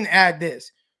 because I didn't add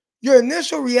this, your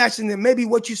initial reaction to maybe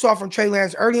what you saw from Trey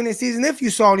Lance early in the season, if you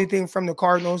saw anything from the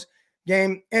Cardinals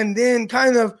game, and then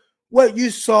kind of what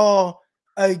you saw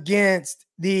against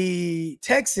the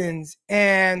Texans,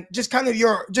 and just kind of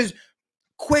your just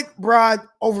quick, broad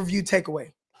overview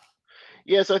takeaway.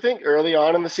 Yeah, so I think early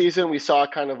on in the season, we saw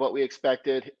kind of what we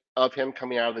expected of him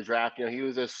coming out of the draft. He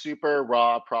was a super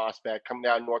raw prospect coming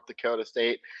out of North Dakota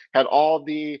State, had all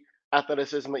the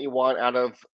athleticism that you want out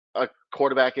of a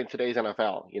quarterback in today's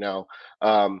NFL,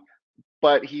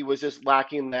 but he was just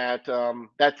lacking that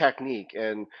technique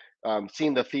and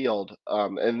seeing the field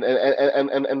and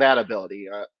that ability.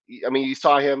 You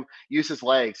saw him use his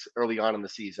legs early on in the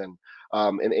season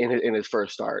in his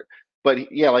first start.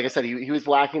 But yeah, like I said, he was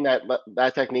lacking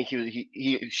that technique.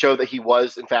 He showed that he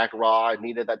was in fact raw and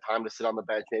needed that time to sit on the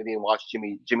bench maybe and watch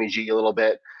Jimmy G a little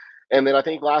bit. And then I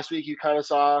think last week you kind of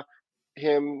saw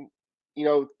him,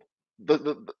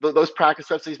 those practice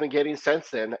reps he's been getting since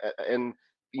then, and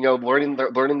learning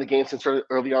the game since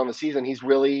early on in the season. He's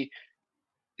really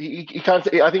he kind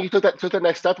of, I think he took that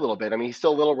next step a little bit. He's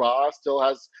still a little raw, still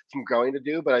has some growing to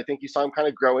do, but I think you saw him kind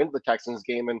of grow into the Texans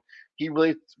game, and he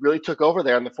really took over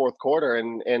there in the fourth quarter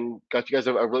and got you guys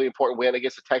a really important win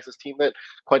against a Texas team that,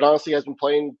 quite honestly, has been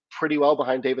playing pretty well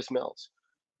behind Davis Mills.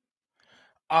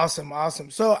 Awesome.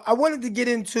 So I wanted to get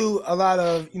into a lot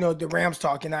of, the Rams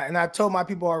talk, and I told my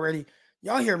people already,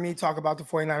 y'all hear me talk about the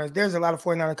 49ers. There's a lot of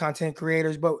 49er content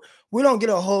creators, but we don't get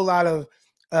a whole lot of,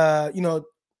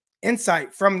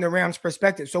 insight from the Rams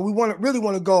perspective. So we really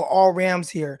want to go all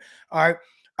Rams here. All right.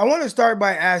 I want to start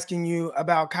by asking you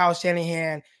about Kyle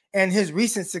Shanahan and his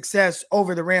recent success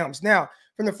over the Rams. Now,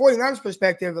 from the 49ers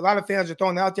perspective, a lot of fans are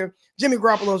throwing out there, Jimmy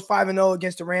Garoppolo's 5-0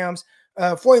 against the Rams.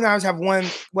 49ers have won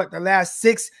the last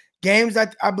 6 games,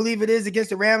 I believe it is,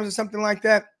 against the Rams or something like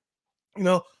that.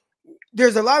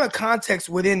 There's a lot of context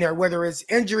within there, whether it's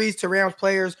injuries to Rams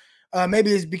players,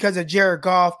 maybe it's because of Jared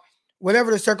Goff.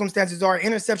 whatever the circumstances are,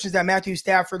 interceptions that Matthew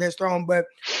Stafford has thrown. But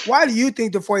why do you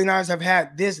think the 49ers have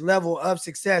had this level of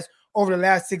success over the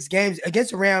last 6 games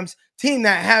against the Rams team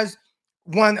that has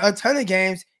won a ton of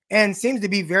games and seems to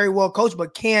be very well coached,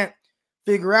 but can't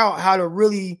figure out how to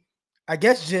really, I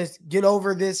guess, just get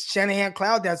over this Shanahan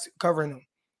cloud that's covering them?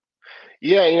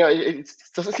 Yeah, it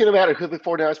doesn't seem to matter who the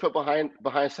 49ers put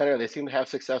behind center. They seem to have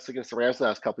success against the Rams the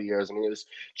last couple of years. I mean, it was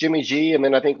Jimmy G, and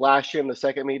then I think last year in the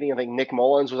second meeting, I think Nick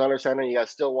Mullins was under center, and you guys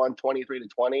still won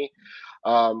 23-20.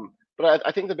 But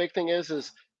I think the big thing is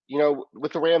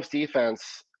with the Rams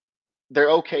defense,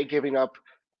 they're okay giving up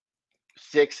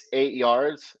 6-8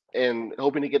 yards and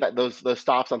hoping to get those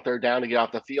stops on third down to get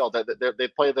off the field. They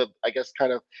play the, I guess,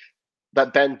 kind of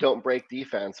that bend don't break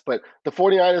defense. But the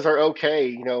 49ers are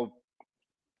okay,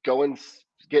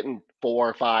 getting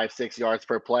 4, 5, 6 yards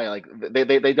per play. Like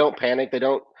they don't panic. They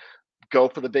don't go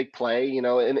for the big play. In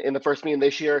the first meeting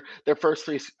this year, their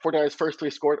 49ers first three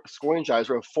scoring drives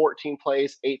were 14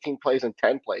 plays, 18 plays, and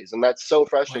 10 plays. And that's so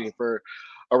frustrating for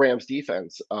a Rams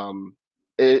defense.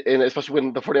 And especially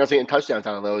when the 49ers getting touchdowns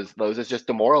out of those, it's just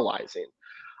demoralizing.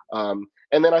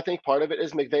 And then I think part of it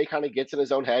is McVay kind of gets in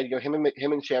his own head. Him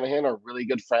and Shanahan are really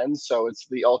good friends. So it's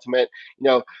the ultimate,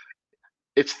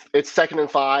 it's 2nd and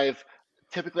 5.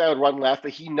 Typically I would run left,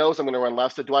 but he knows I'm going to run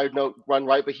left. So do I run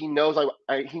right? But he knows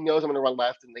he knows I'm going to run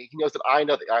left, and he knows that I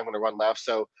know that I'm going to run left.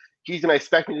 So he's going to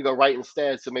expect me to go right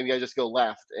instead. So maybe I just go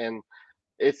left. And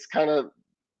it's kind of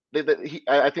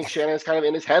I think Shanahan's kind of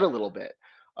in his head a little bit.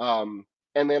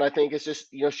 And then I think it's just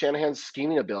Shanahan's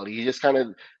scheming ability. He just kind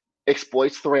of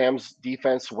exploits the Rams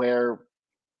defense where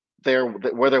they're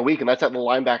weak, and that's at the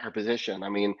linebacker position. I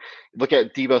mean, look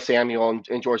at Deebo Samuel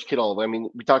and George Kittle. I mean,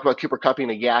 we talked about Cooper Kupp being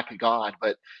a yak god,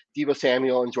 but Deebo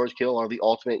Samuel and George Kittle are the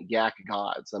ultimate yak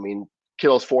gods. I mean,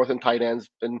 Kittle's 4th in tight ends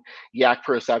and yak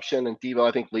per reception, and Deebo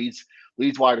I think leads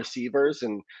wide receivers.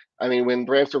 And I mean, when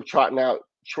the Rams are trotting out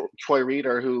Troy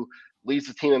Reeder, who leads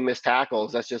the team in missed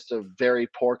tackles, that's just a very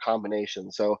poor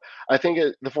combination. So I think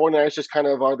the 49ers just kind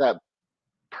of are that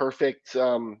perfect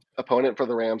opponent for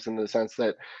the Rams in the sense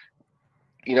that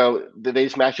they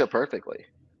just match up perfectly.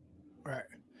 Right.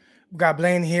 We got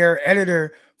Blaine here,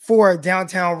 editor for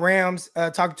Downtown Rams,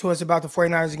 talking to us about the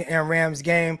 49ers and Rams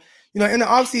game. In the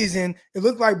offseason, it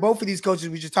looked like both of these coaches,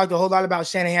 we just talked a whole lot about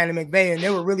Shanahan and McVay, and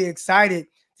they were really excited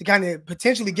to kind of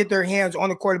potentially get their hands on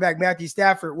the quarterback, Matthew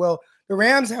Stafford. Well, the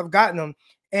Rams have gotten him,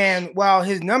 and while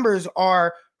his numbers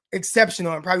are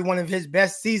exceptional and probably one of his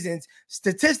best seasons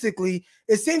statistically,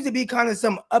 it seems to be kind of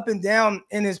some up and down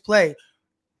in his play.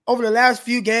 Over the last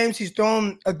few games, he's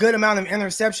thrown a good amount of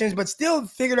interceptions, but still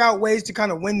figured out ways to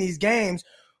kind of win these games.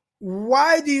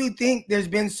 Why do you think there's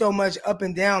been so much up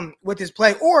and down with his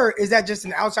play? Or is that just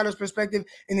an outsider's perspective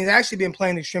and he's actually been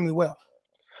playing extremely well?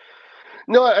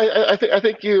 No, I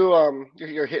think you're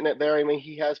hitting it there. I mean,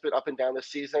 he has been up and down this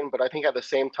season, but I think at the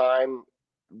same time,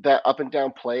 that up and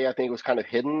down play, I think, was kind of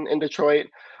hidden in Detroit.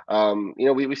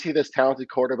 We see this talented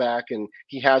quarterback, and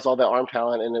he has all that arm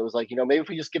talent, and it was like, maybe if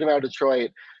we just get him out of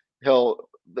Detroit,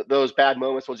 those bad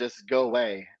moments will just go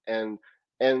away. And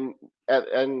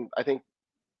I think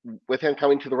with him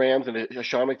coming to the Rams and a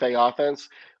Sean McVay offense,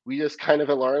 we just kind of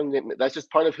learned that that's just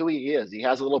part of who he is. He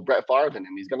has a little Brett Favre in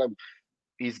him.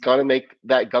 He's gonna make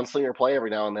that gunslinger play every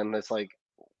now and then. It's like,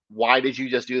 why did you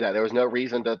just do that? There was no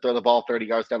reason to throw the ball 30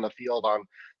 yards down the field on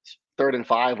 3rd and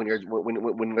 5 when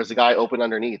there's a guy open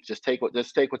underneath. Just take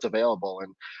what's available.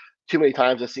 And too many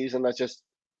times this season, that just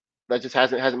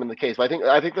hasn't been the case. But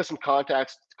I think there's some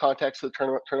context to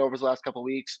the turnovers the last couple of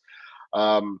weeks.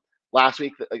 Last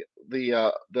week,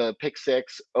 the pick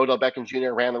 6, Odell Beckham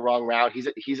Jr. ran the wrong route.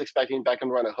 He's expecting Beckham to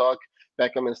run a hook.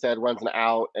 Beckham instead runs an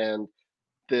out, and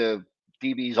the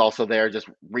DB's also there, just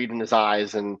reading his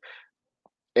eyes and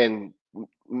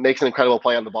makes an incredible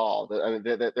play on the ball. I mean,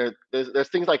 there's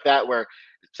things like that where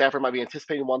Stafford might be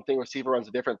anticipating one thing, receiver runs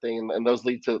a different thing, and those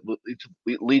lead to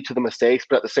the mistakes.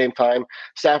 But at the same time,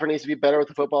 Stafford needs to be better with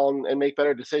the football and make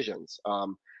better decisions.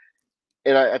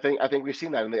 And I think we've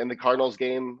seen that in the Cardinals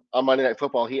game on Monday Night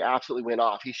Football. He absolutely went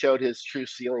off. He showed his true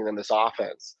ceiling in this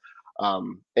offense.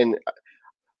 And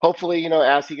hopefully,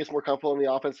 as he gets more comfortable in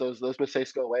the offense, those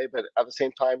mistakes go away. But at the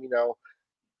same time,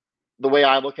 the way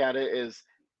I look at it is,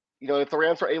 if the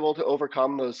Rams are able to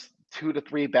overcome those 2 to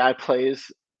 3 bad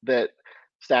plays that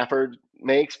Stafford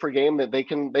makes per game, that they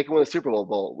can win a Super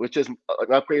Bowl, which is an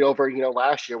upgrade over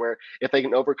last year, where if they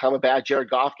can overcome a bad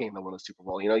Jared Goff game, they'll win a Super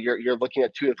Bowl. You're looking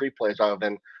at 2 to 3 plays rather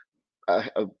than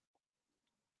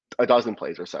a dozen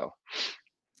plays or so.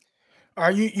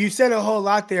 You said a whole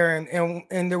lot there,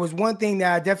 and there was one thing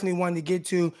that I definitely wanted to get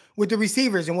to with the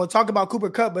receivers, and we'll talk about Cooper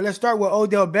Kupp, but let's start with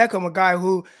Odell Beckham, a guy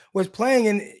who was playing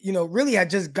and really had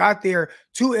just got there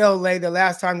to LA the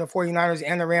last time the 49ers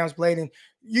and the Rams played. And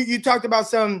you talked about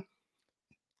some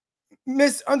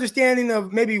misunderstanding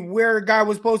of maybe where a guy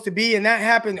was supposed to be, and that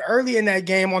happened early in that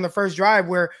game on the first drive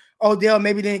where Odell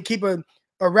maybe didn't keep a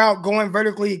route going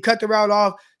vertically. He cut the route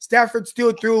off. Stafford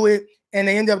still threw it, and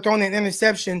they ended up throwing an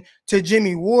interception to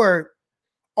Jimmy Ward.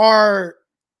 Are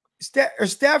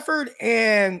Stafford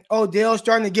and Odell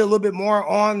starting to get a little bit more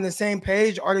on the same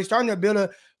page? Are they starting to build a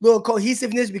little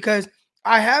cohesiveness? Because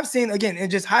I have seen, again, in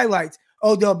just highlights,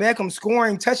 Odell Beckham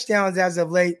scoring touchdowns as of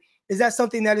late. Is that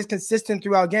something that is consistent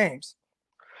throughout games?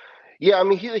 Yeah, I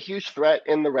mean, he's a huge threat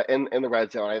in the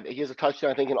red zone. He has a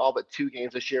touchdown, I think, in all but 2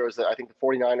 games this year. It was I think the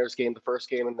 49ers game, the first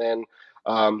game, and then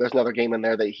there's another game in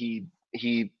there that he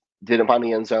didn't find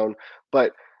the end zone.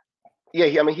 But yeah,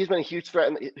 he's been a huge threat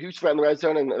in the red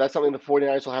zone, and that's something the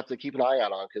 49ers will have to keep an eye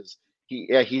out on, because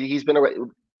he's been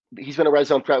a red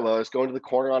zone threat, whether it's going to the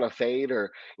corner on a fade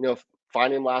or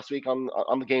finding him last week on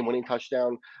the game-winning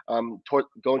touchdown,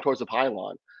 going towards the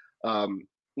pylon.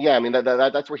 Yeah, I mean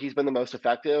that's where he's been the most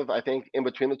effective. I think in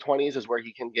between the 20s is where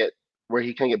he can get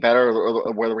better,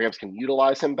 or where the Rams can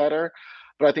utilize him better.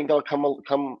 But I think that'll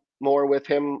come more with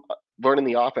him learning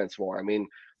the offense more. I mean,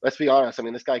 let's be honest. I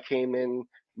mean, this guy came in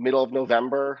middle of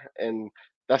November, and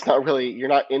that's not really, you're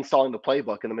not installing the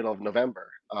playbook in the middle of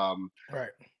November.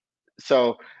 Right.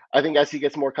 So I think as he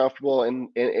gets more comfortable in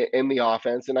the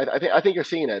offense, and I think you're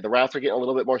seeing it. The routes are getting a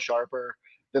little bit more sharper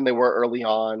than they were early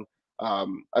on. I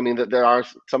mean, there are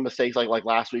some mistakes like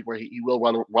last week where he will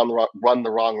run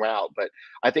the wrong route, but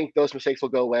I think those mistakes will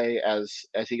go away as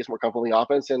he gets more comfortable in the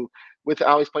offense. And with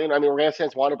how he's playing, I mean, Rams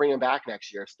fans want to bring him back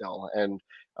next year still, and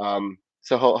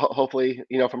so hopefully,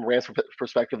 from a Rams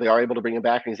perspective, they are able to bring him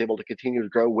back, and he's able to continue to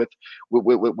grow with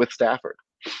Stafford.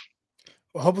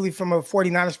 Well, hopefully, from a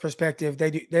 49ers perspective,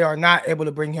 they are not able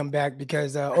to bring him back,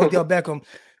 because Odell Beckham,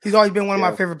 he's always been one of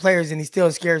my favorite players, and he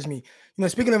still scares me.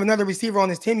 Speaking of another receiver on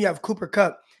this team, you have Cooper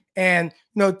Kupp. And,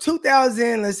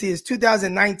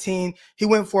 2019, he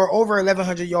went for over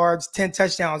 1,100 yards, 10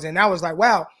 touchdowns. And I was like,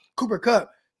 wow, Cooper Kupp,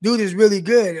 dude is really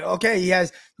good. Okay, he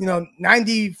has,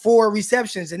 94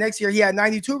 receptions. The next year, he had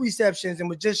 92 receptions and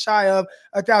was just shy of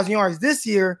 1,000 yards. This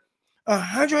year,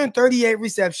 138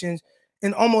 receptions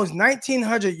and almost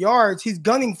 1,900 yards. He's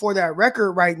gunning for that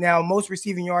record right now, most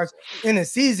receiving yards in a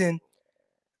season.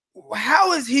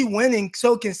 How is he winning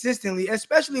so consistently,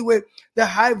 especially with the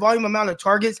high volume amount of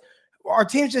targets? Are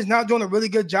teams just not doing a really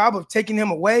good job of taking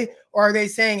him away? Or are they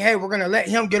saying, hey, we're going to let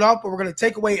him get off, but we're going to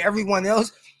take away everyone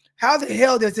else? How the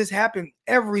hell does this happen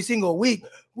every single week,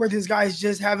 where this guy is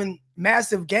just having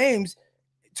massive games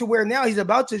to where now he's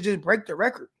about to just break the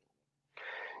record?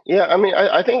 Yeah, I mean,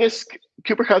 I think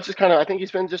Cooper Kupp's just I think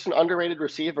he's been just an underrated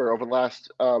receiver over the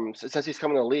last since he's come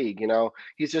in the league.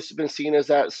 He's just been seen as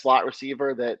that slot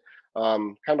receiver that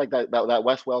kind of like that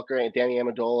Wes Welker and Danny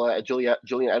Amendola, Julian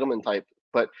Edelman type.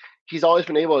 But he's always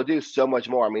been able to do so much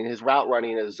more. I mean, his route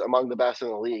running is among the best in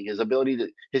the league.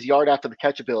 His yard after the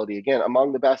catch ability, again,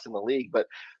 among the best in the league. But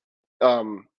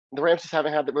the Rams just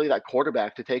haven't had really that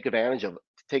quarterback to take advantage of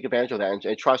that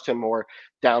and trust him more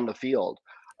down the field.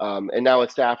 And now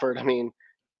it's Stafford. I mean,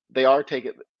 they are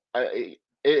taking.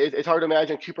 It's hard to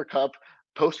imagine Cooper Kupp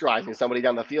posterizing somebody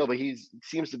down the field, but he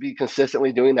seems to be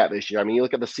consistently doing that this year. I mean, you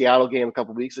look at the Seattle game a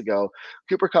couple of weeks ago.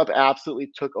 Cooper Kupp absolutely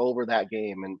took over that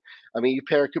game, and I mean, you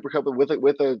pair Cooper Kupp with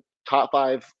a top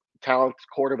 5 talent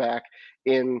quarterback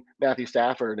in Matthew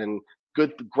Stafford, and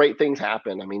great things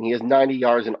happen. I mean, he has 90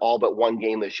 yards in all but one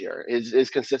game this year. His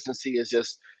consistency is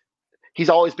just. He's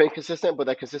always been consistent, but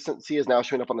that consistency is now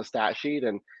showing up on the stat sheet,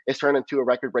 and it's turned into a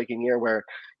record-breaking year where,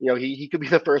 he could be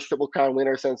the first Triple Crown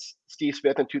winner since Steve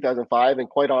Smith in 2005. And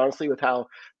quite honestly, with how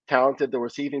talented the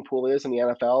receiving pool is in the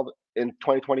NFL in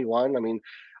 2021, I mean,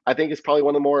 I think it's probably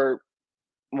one of the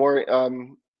more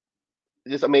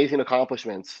just amazing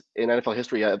accomplishments in NFL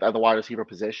history at the wide receiver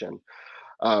position.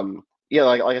 Yeah,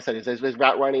 like I said, his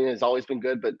route running has always been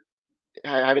good, but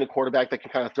having a quarterback that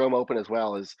can kind of throw him open as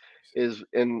well is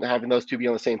and having those two be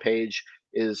on the same page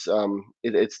is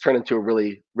it's turned into a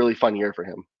really, really fun year for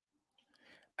him.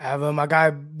 I have my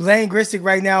guy Blaine Gristick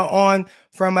right now on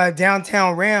from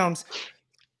Downtown Rams.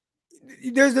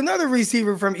 There's another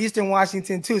receiver from Eastern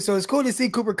Washington too, so it's cool to see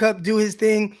Cooper Kupp do his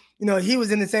thing. He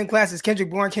was in the same class as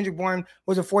Kendrick Bourne. Kendrick Bourne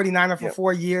was a 49er for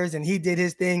 4 years, and he did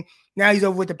his thing. Now he's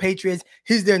over with the Patriots.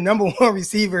 He's their number 1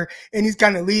 receiver, and he's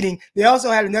kind of leading. They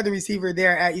also had another receiver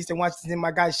there at Eastern Washington,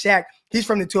 my guy Shaq. He's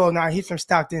from the 209. He's from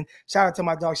Stockton. Shout out to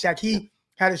my dog Shaq. He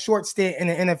had a short stint in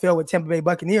the NFL with Tampa Bay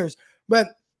Buccaneers. But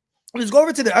let's go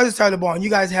over to the other side of the ball, and you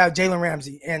guys have Jalen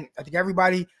Ramsey, and I think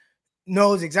everybody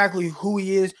knows exactly who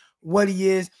he is, what he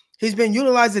is. He's been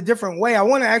utilized a different way. I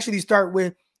want to actually start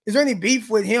with, is there any beef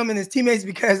with him and his teammates?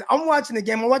 Because I'm watching the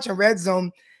game, I'm watching Red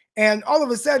Zone, and all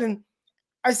of a sudden,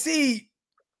 I see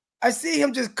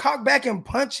him just cock back and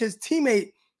punch his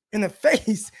teammate in the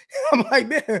face. I'm like,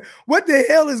 man, what the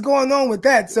hell is going on with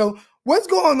that? So what's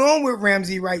going on with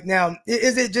Ramsey right now?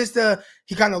 Is it just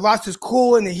he kind of lost his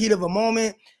cool in the heat of a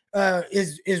moment?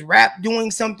 Is Rap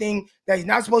doing something that he's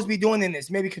not supposed to be doing in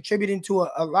this? Maybe contributing to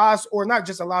a loss, or not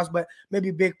just a loss, but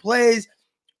maybe big plays.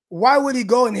 Why would he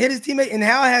go and hit his teammate? And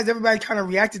how has everybody kind of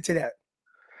reacted to that?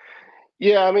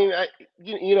 Yeah, I mean,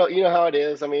 you know how it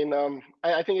is. I mean,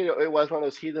 I think it was one of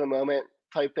those heat of the moment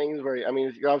type things where, I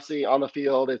mean, you're obviously on the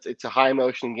field. It's a high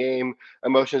emotion game.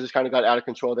 Emotions just kind of got out of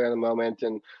control there in the moment.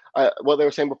 And what they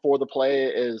were saying before the play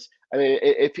is, I mean,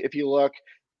 if you look,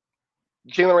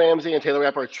 Jalen Ramsey and Taylor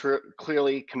Rapp are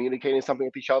clearly communicating something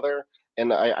with each other,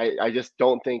 and I just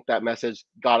don't think that message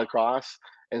got across.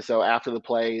 And so after the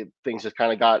play, things just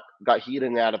kind of got heated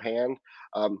and out of hand.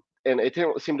 And it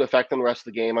didn't seem to affect them the rest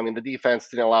of the game. I mean, the defense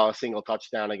didn't allow a single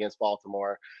touchdown against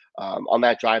Baltimore. On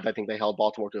that drive, I think they held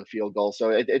Baltimore to a field goal.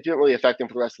 So it didn't really affect them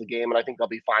for the rest of the game. And I think they'll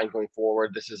be fine going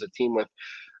forward. This is a team with,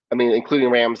 I mean, including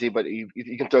Ramsey, but you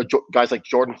can throw guys like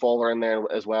Jordan Fuller in there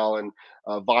as well, and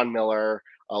Von Miller,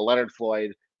 Leonard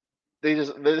Floyd. This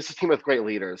is a team with great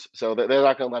leaders. So they're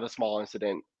not going to let a small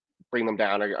incident bring them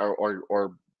down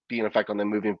or be an effect on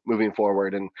them moving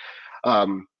forward.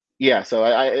 And yeah, so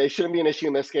it shouldn't be an issue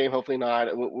in this game. Hopefully not.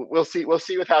 We'll see. We'll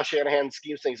see with how Shanahan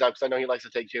schemes things up, because I know he likes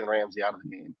to take Jalen Ramsey out of the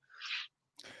game.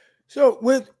 So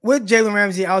with Jalen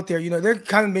Ramsey out there, they're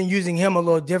kind of been using him a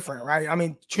little different, right? I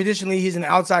mean, traditionally he's an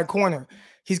outside corner.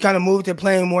 He's kind of moved to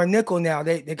playing more nickel now.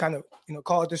 They kind of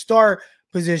call it the star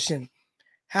position.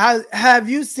 Have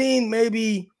you seen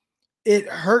maybe it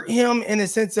hurt him in the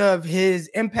sense of his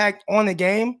impact on the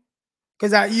game?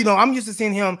 Because I'm used to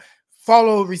seeing him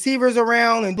follow receivers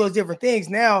around and those different things.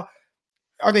 Now,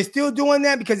 are they still doing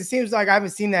that? Because it seems like I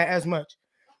haven't seen that as much.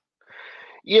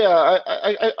 Yeah,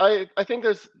 I think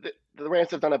the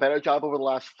Rams have done a better job over the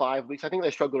last 5 weeks. I think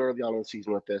they struggled early on in the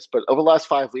season with this, but over the last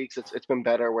 5 weeks, it's been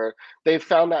better, where they've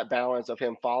found that balance of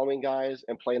him following guys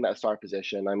and playing that star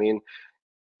position. I mean,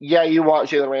 yeah, you want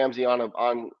Jalen Ramsey on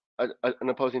an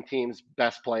opposing team's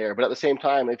best player, but at the same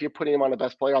time, if you're putting him on the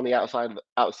best player on the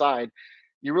outside,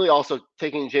 you're really also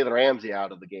taking Jalen Ramsey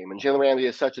out of the game. And Jalen Ramsey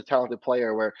is such a talented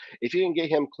player, where if you can get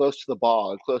him close to the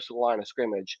ball and close to the line of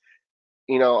scrimmage,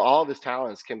 all of his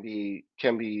talents can be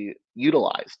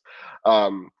utilized.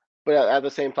 But at the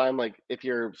same time, like, if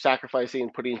you're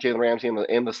sacrificing putting Jalen Ramsey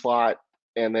in the slot,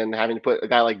 and then having to put a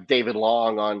guy like David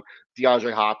Long on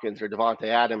DeAndre Hopkins or Devontae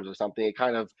Adams or something, it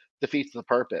kind of defeats the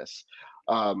purpose.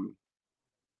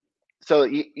 So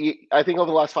I think over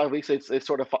the last 5 weeks, they've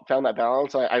sort of found that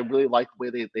balance. I really like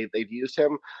the way they've used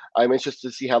him. I'm interested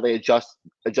to see how they adjust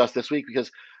this week, because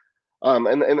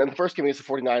and the first game against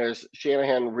the 49ers,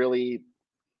 Shanahan really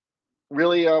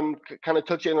kind of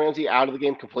took Jalen Ramsey out of the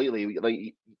game completely,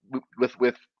 like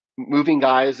with moving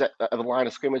guys at the line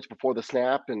of scrimmage before the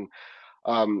snap, and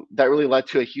that really led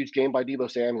to a huge game by Deebo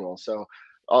Samuel. So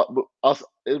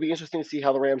it'll be interesting to see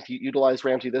how the Rams utilize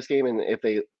Ramsey this game, and if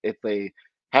they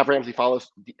have Ramsey follow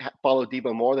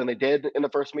Deebo more than they did in the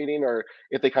first meeting, or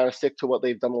if they kind of stick to what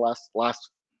they've done the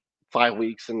last 5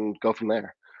 weeks and go from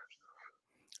there.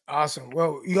 Awesome.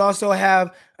 Well, you also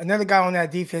have another guy on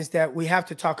that defense that we have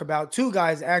to talk about. Two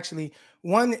guys, actually.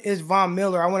 One is Von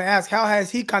Miller. I want to ask, how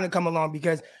has he kind of come along?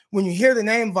 Because when you hear the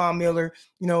name Von Miller,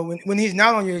 when he's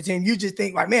not on your team, you just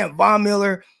think like, man, Von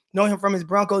Miller, know him from his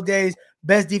Bronco days,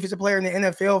 best defensive player in the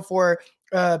NFL for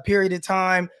a period of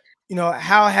time.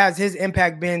 How has his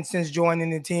impact been since joining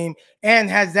the team? And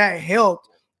has that helped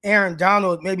Aaron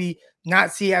Donald maybe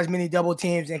not see as many double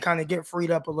teams and kind of get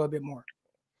freed up a little bit more?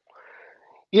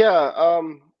 Yeah,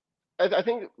 I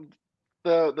think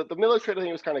the Miller trade, I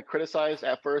think, was kind of criticized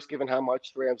at first, given how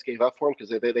much the Rams gave up for him, because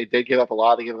they did give up a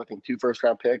lot. They gave up, I think, 2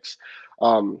 first-round picks,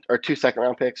 or 2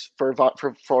 second-round picks for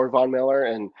Von Miller,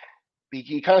 and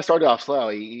he kind of started off slow.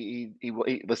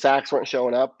 The sacks weren't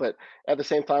showing up, but at the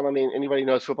same time, I mean, anybody who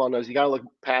knows football knows you got to look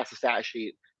past the stat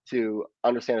sheet to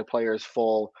understand a player's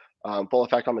full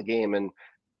effect on the game. And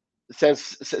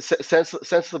since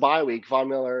the bye week, Von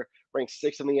Miller ranked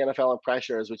 6th in the NFL in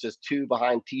pressures, which is 2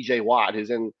 behind T.J. Watt, who's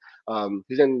in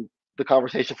the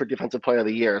conversation for Defensive Player of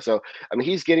the Year. So, I mean,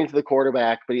 he's getting to the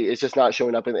quarterback, but it's just not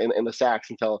showing up in the sacks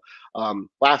until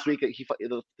last week.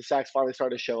 The sacks finally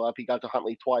started to show up. He got to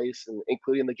Huntley twice, and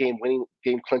including the game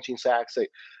clinching sack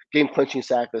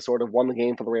that sort of won the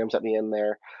game for the Rams at the end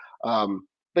there.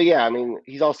 but yeah, I mean,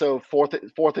 he's also fourth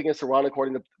against the run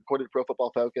according to Pro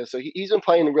Football Focus. So he's been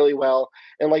playing really well,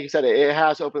 and like you said, it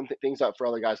has opened things up for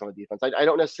other guys on the defense. I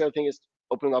don't necessarily think it's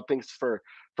opening up things for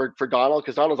Donald,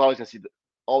 because Donald's always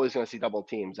going to see double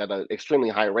teams at an extremely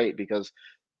high rate, because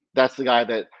that's the guy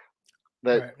that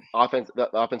Right.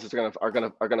 offenses are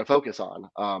gonna focus on.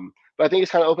 But I think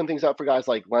it's kind of opened things up for guys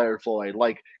like Leonard Floyd,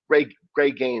 like Greg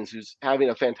Gaines, who's having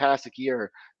a fantastic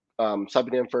year,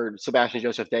 subbing in for Sebastian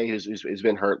Joseph Day, who's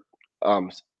been hurt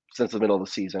since the middle of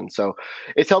the season. So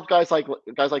it's helped guys like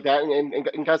that,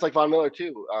 and guys like Von Miller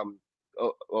too,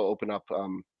 open up,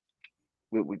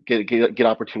 get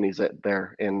opportunities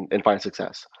there and find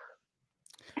success.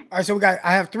 All right, so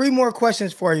I have 3 more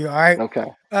questions for you. All right. Okay.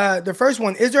 The first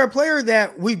one, is there a player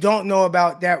that we don't know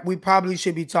about that we probably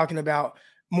should be talking about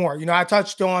more? You know, I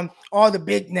touched on all the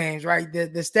big names, right?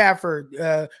 The Stafford,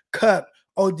 Kupp,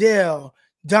 Odell,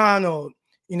 Donald,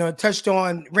 you know, touched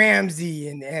on Ramsey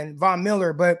and Von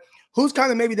Miller, but who's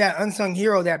kind of maybe that unsung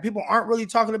hero that people aren't really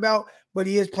talking about, but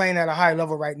he is playing at a high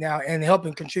level right now and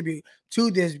helping contribute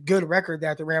to this good record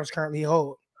that the Rams currently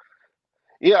hold?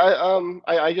 Yeah,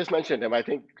 I just mentioned him. I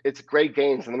think it's Greg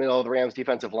Gaines in the middle of the Rams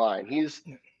defensive line. He's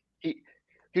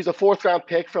a 4th-round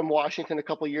pick from Washington a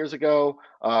couple of years ago.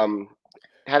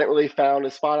 Hadn't really found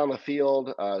his spot on the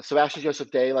field. Sebastian Joseph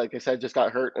Day, like I said, just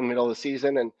got hurt in the middle of the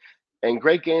season, and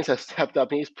Greg Gaines has stepped up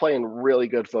and he's playing really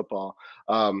good football.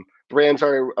 The Rams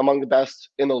are among the best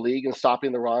in the league in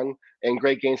stopping the run, and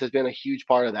Greg Gaines has been a huge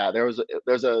part of that.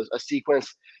 There's a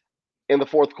sequence in the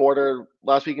 4th quarter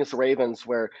last week against the Ravens,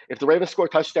 where if the Ravens score a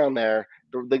touchdown there,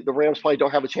 the Rams probably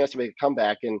don't have a chance to make a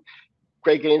comeback. And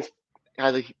Greg Gaines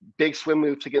has a big swim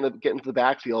move to get into the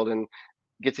backfield and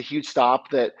gets a huge stop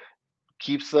that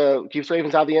keeps the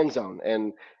Ravens out of the end zone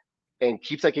and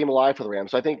keeps that game alive for the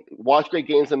Rams. So I think watch Greg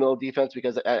Gaines in the middle of defense,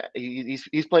 because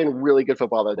he's playing really good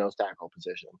football at the nose tackle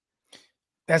position.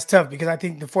 That's tough, because I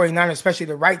think the 49ers, especially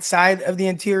the right side of the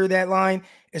interior of that line,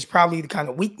 is probably the kind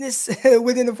of weakness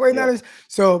within the 49ers. Yeah.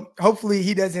 So hopefully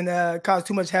he doesn't cause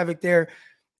too much havoc there.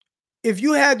 If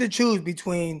you had to choose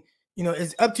between, you know,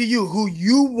 it's up to you who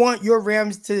you want your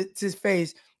Rams to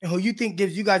face and who you think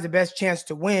gives you guys the best chance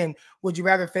to win, would you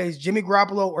rather face Jimmy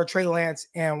Garoppolo or Trey Lance,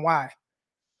 and why?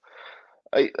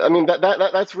 I mean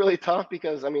that's really tough,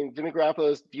 because I mean Jimmy Garoppolo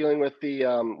is dealing with the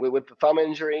thumb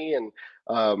injury, and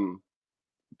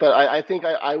but I think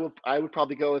I would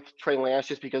probably go with Trey Lance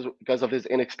just because of his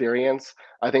inexperience.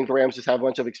 I think the Rams just have a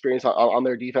bunch of experience on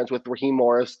their defense with Raheem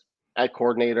Morris at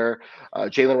coordinator,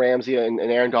 Jalen Ramsey and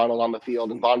Aaron Donald on the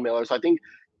field, and Von Miller. So I think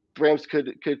the Rams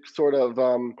could sort of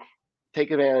take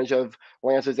advantage of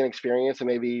Lance's inexperience and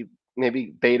maybe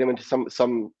bait him into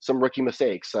some rookie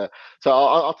mistakes. So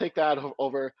I'll take that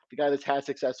over the guy that's had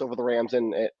success over the Rams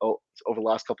and over the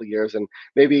last couple of years, and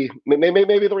maybe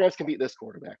the Rams can beat this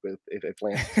quarterback if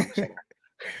Lance is under center.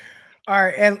 All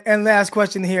right, and last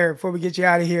question here before we get you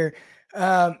out of here,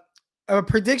 a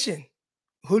prediction: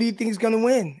 who do you think is going to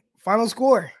win? Final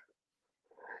score?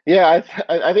 Yeah,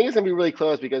 I think it's going to be really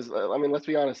close, because I mean, let's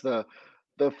be honest, the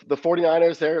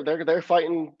 49ers, they're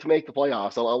fighting to make the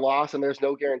playoffs. A loss, and there's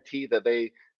no guarantee that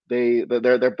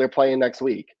they're playing next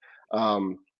week.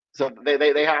 So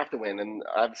they have to win, and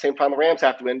at the same time, the Rams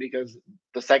have to win, because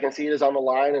the 2nd seed is on the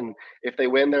line, and if they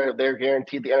win, they're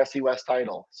guaranteed the NFC West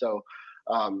title. So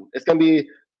it's going to be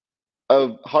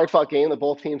a hard-fought game that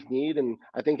both teams need, and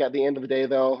I think at the end of the day,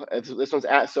 though, this one's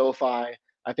at SoFi.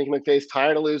 I think McVay's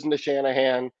tired of losing to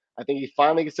Shanahan. I think he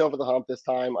finally gets over the hump this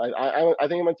time. I think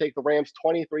I'm going to take the Rams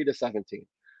 23-17.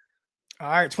 All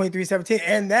right, 23-17.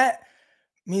 And that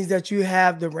means that you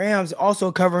have the Rams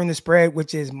also covering the spread,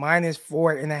 which is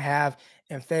 -4.5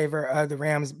 in favor of the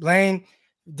Rams. Blaine,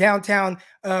 downtown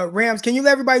Rams, can you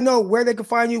let everybody know where they can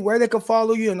find you, where they can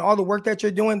follow you, and all the work that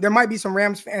you're doing? There might be some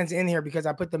Rams fans in here because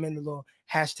I put them in the little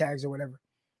hashtags or whatever.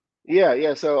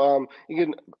 Yeah. So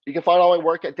you can find all my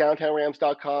work at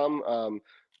downtownrams.com.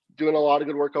 Doing a lot of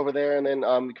good work over there, and then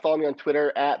you can follow me on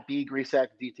Twitter at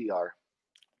 @bgresakdtr.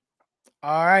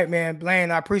 All right, man. Blaine,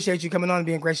 I appreciate you coming on and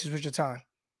being gracious with your time.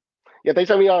 Yeah, thanks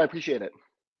for having me on. I appreciate it.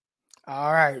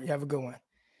 All right, you have a good one.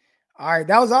 All right,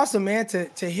 that was awesome, man,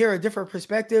 to hear a different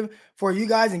perspective for you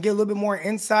guys and get a little bit more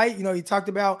insight. You know, you talked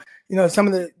about, you know, some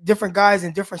of the different guys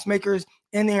and difference makers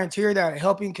in their interior that are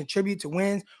helping contribute to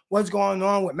wins. What's going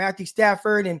on with Matthew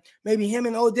Stafford and maybe him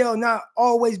and Odell not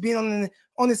always being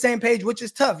on the same page, which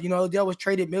is tough. You know, Odell was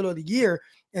traded middle of the year,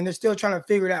 and they're still trying to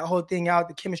figure that whole thing out,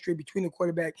 the chemistry between the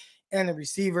quarterback and the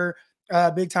receiver.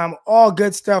 Big time. All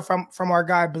good stuff from our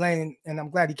guy, Blaine, and I'm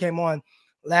glad he came on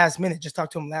last minute. Just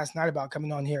talked to him last night about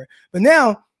coming on here. But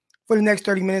now, for the next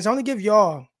 30 minutes, I want to give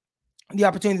y'all the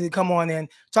opportunity to come on and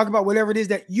talk about whatever it is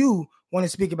that you want to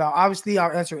speak about. Obviously,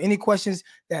 I'll answer any questions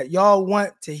that y'all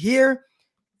want to hear.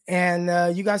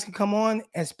 And you guys can come on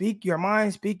and speak your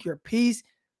mind, speak your piece.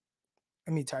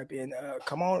 Let me type in,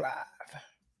 come on live.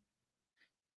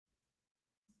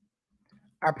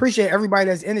 I appreciate everybody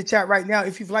that's in the chat right now.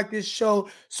 If you've liked this show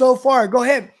so far, go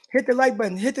ahead, hit the like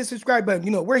button, hit the subscribe button.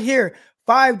 You know, we're here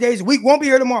 5 days a week. Won't be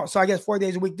here tomorrow. So I guess 4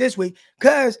 days a week this week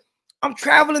because I'm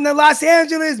traveling to Los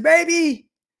Angeles, baby.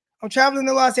 I'm traveling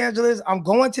to Los Angeles. I'm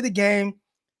going to the game. You know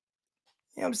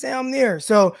what I'm saying? I'm there.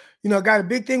 So, you know, got a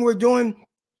big thing we're doing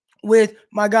with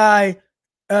my guy,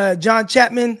 John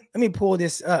Chapman. Let me pull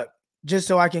this up just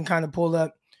so I can kind of pull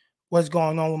up what's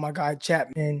going on with my guy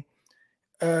Chapman.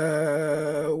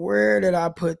 Where did I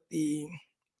put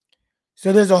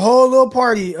so there's a whole little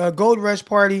party, a Gold Rush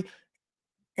party.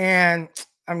 And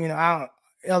I mean,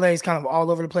 LA is kind of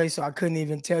all over the place, so I couldn't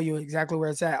even tell you exactly where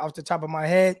it's at off the top of my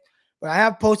head. But I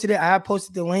have posted it. I have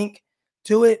posted the link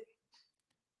to it.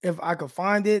 If I could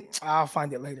find it, I'll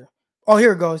find it later. Oh,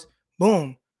 here it goes.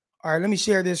 Boom. All right, let me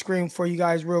share this screen for you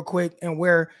guys real quick and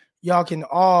where y'all can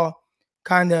all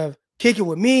kind of kick it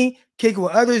with me, kick it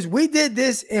with others. We did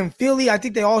this in Philly. I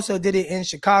think they also did it in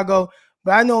Chicago.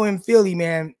 But I know in Philly,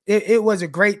 man, it was a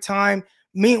great time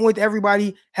meeting with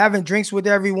everybody, having drinks with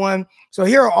everyone. So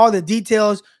here are all the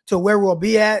details to where we'll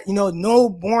be at. You know, no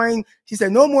boring. He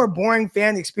said no more boring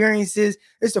fan experiences.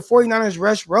 It's the 49ers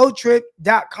Rush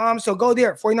Roadtrip.com. So go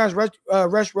there, 49ers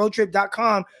Rush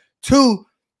Roadtrip.com to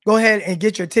go ahead and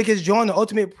get your tickets. Join the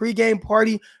ultimate pregame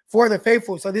party for the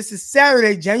faithful. So this is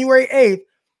Saturday, January 8th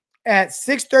at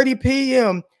 6:30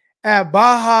 p.m. at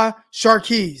Baja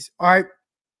Sharkees. All right.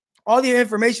 All the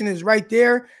information is right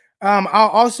there. I'll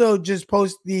also just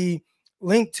post the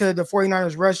link to the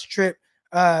 49ers Rush Trip,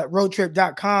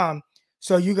 roadtrip.com,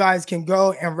 so you guys can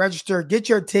go and register. Get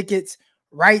your tickets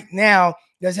right now.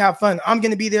 Let's have fun. I'm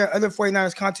going to be there. Other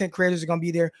 49ers content creators are going to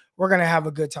be there. We're going to have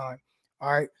a good time.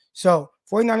 All right. So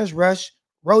 49ers Rush,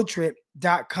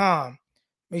 roadtrip.com.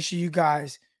 Make sure you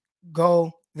guys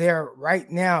go there right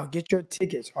now. Get your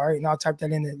tickets. All right. And I'll type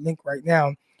that in the link right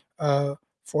now.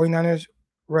 49ers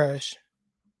Rush,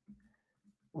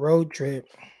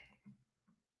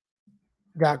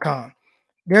 roadtrip.com.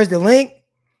 There's the link.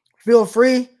 Feel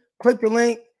free. Click the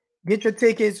link. Get your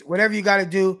tickets. Whatever you got to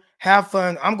do. Have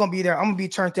fun. I'm going to be there. I'm going to be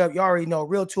turned up. You already know.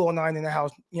 Real 209 in the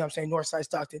house. You know what I'm saying? Northside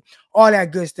Stockton. All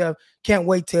that good stuff. Can't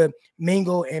wait to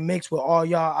mingle and mix with all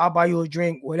y'all. I'll buy you a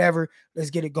drink. Whatever. Let's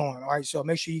get it going. All right. So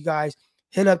make sure you guys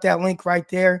hit up that link right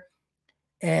there.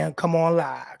 And come on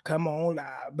live. Come on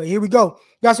live. But here we go.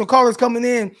 Got some callers coming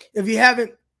in. If you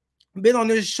haven't been on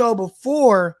this show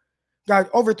before, got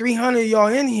over 300 of y'all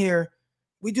in here.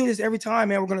 We do this every time,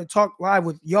 man. We're going to talk live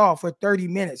with y'all for 30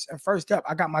 minutes. And first up,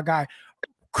 I got my guy,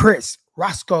 Chris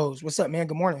Roscoe's. What's up, man?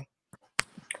 Good morning.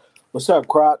 What's up,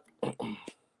 Croc?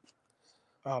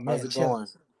 Oh, man. How's it going?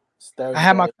 I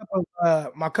had my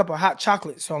cup of hot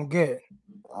chocolate, so I'm good.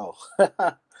 Oh,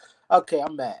 okay.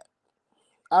 I'm mad.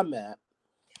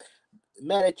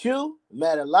 Mad at you.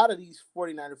 Mad at a lot of these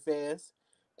 49er fans.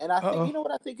 And I think, you know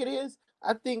what I think it is?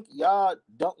 I think y'all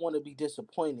don't want to be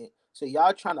disappointed. So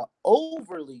y'all trying to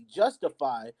overly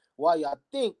justify why y'all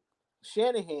think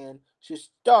Shanahan should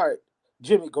start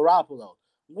Jimmy Garoppolo.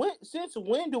 Since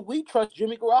when do we trust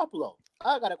Jimmy Garoppolo?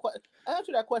 I got a question.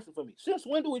 Answer that question for me. Since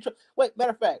when do we trust? Wait,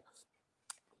 matter of fact,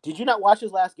 did you not watch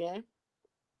his last game?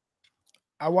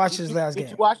 I watched his last game.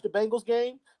 Did you watch the Bengals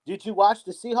game? Did you watch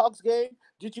the Seahawks game?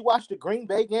 Did you watch the Green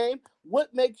Bay game?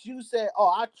 What makes you say, oh,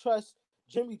 I trust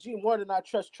Jimmy G more than I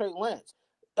trust Trey Lance?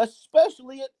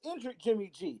 Especially an injured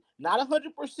Jimmy G. Not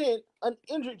 100%, an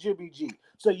injured Jimmy G.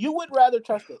 So you would rather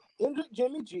trust an injured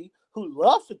Jimmy G who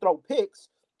loves to throw picks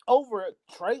over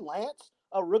Trey Lance,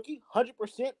 a rookie,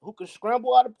 100%, who can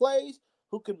scramble out of plays,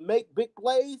 who can make big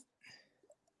plays?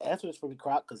 Answer this for me,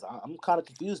 Croc, because I'm kind of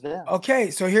confused now.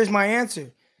 Okay, so here's my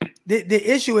answer.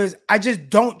 The issue is I just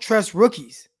don't trust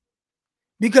rookies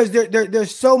because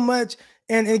there's so much.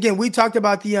 And again, we talked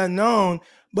about the unknown,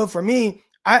 but for me,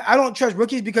 I don't trust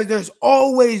rookies because there's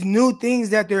always new things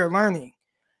that they're learning.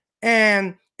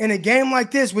 And in a game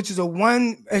like this, which is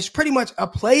it's pretty much a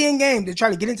play-in game to try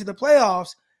to get into the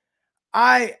playoffs,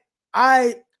 I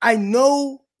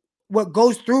know what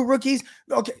goes through rookies.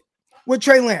 Okay, with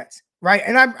Trey Lance, right?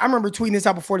 And I remember tweeting this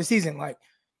out before the season, like,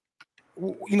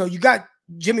 you know, you got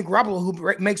Jimmy Garoppolo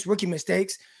who makes rookie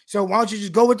mistakes, so why don't you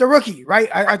just go with the rookie, right?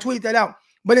 I tweeted that out.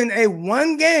 But in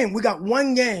we got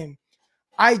one game,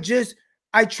 I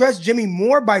trust Jimmy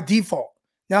more by default.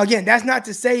 Now, again, that's not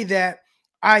to say that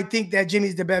I think that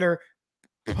Jimmy's the better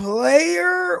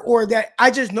player or that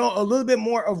I just know a little bit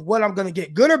more of what I'm going to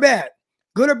get, good or bad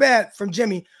from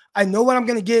Jimmy. I know what I'm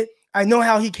going to get. I know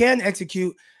how he can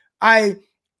execute.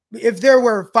 If there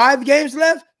were 5 games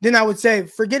left, then I would say,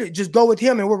 forget it. Just go with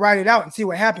him and we'll ride it out and see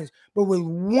what happens. But with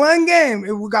one game,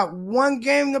 if we got one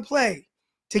game to play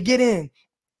to get in,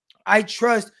 I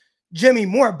trust Jimmy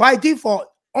more by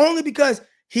default, only because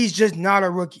he's just not a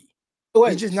rookie.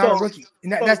 He's just not a rookie.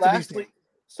 And that's the biggest thing.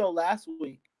 So last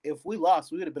week, if we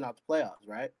lost, we would have been out the playoffs,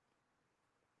 right?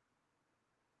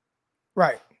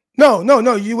 Right. No,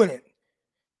 you wouldn't.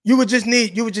 You would just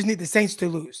need the Saints to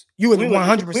lose. You would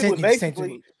 100% need the Saints to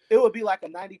lose. It would be like a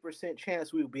 90%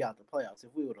 chance we would be out the playoffs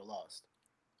if we would have lost.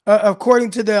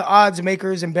 According to the odds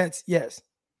makers and bets, yes.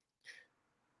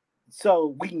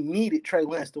 So we needed Trey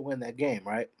Lance to win that game,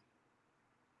 right?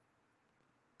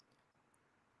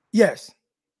 Yes.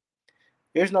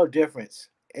 There's no difference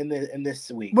in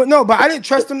this week. But I didn't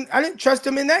trust him. I didn't trust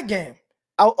him in that game.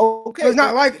 Oh, okay. So it's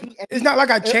not like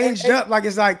I changed up. Like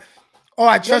it's like, oh,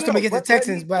 I trust him against the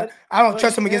Texans, but I don't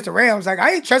trust him against the Rams. Like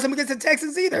I ain't trust him against the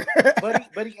Texans either.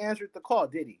 but he answered the call,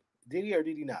 did he? Did he or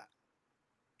did he not?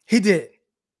 He did.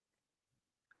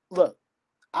 Look,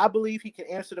 I believe he can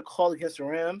answer the call against the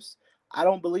Rams. I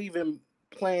don't believe in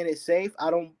playing it safe.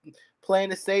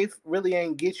 Playing it safe really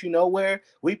ain't get you nowhere.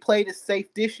 We played it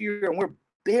safe this year, and we're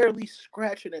barely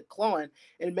scratching and clawing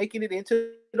and making it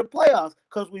into the playoffs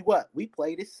because we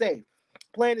played it safe.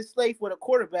 Playing it safe with a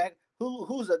quarterback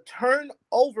who's a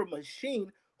turnover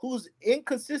machine, who's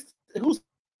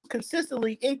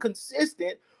consistently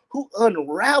inconsistent, who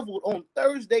unraveled on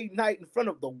Thursday night in front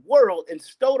of the world and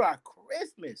stole our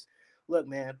Christmas. Look,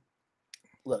 man.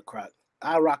 Look, Croc.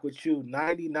 I rock with you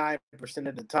 99%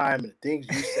 of the time and the things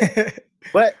you say.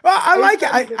 But I like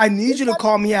it. I need you to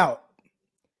call me out.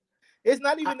 It's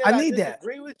not even that I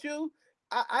disagree with you.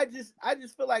 I just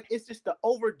feel like it's just the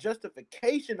over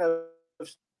justification of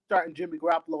starting Jimmy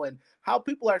Garoppolo and how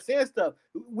people are saying stuff.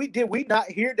 Did we not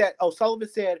hear that O'Sullivan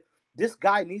said this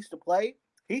guy needs to play?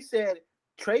 He said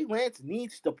Trey Lance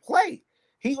needs to play.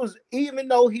 He was, even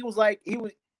though he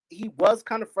was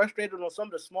kind of frustrated on some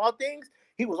of the small things,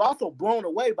 he was also blown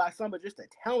away by some of just the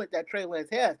talent that Trey Lance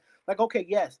has. Like, okay,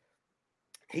 yes,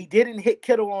 he didn't hit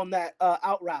Kittle on that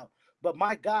out route, but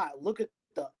my God, look at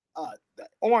the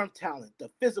arm talent, the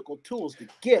physical tools, the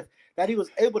gift that he was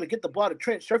able to get the ball to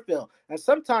Trent Sherfield. And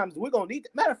sometimes we're going to need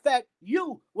 – matter of fact,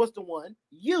 you was the one.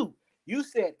 You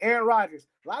said Aaron Rodgers,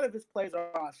 a lot of his plays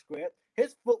are off script.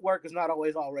 His footwork is not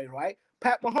always right.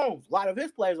 Pat Mahomes, a lot of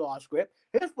his plays are off script.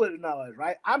 His foot is not always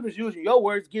right. I'm just using your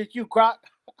words against you, Croc.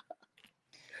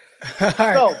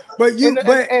 So, what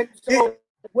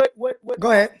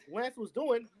go ahead. Lance was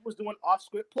doing off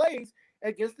script plays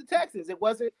against the Texans. It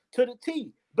wasn't to the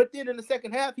T. But then in the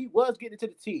second half, he was getting to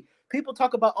the T. People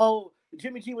talk about,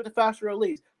 Jimmy G with the faster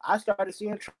release. I started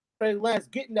seeing Trey Lance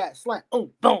getting that slant.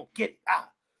 Boom, get it.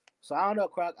 So I don't know,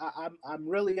 Croc. I'm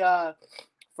really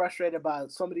frustrated by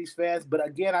some of these fans. But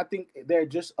again, I think they're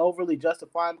just overly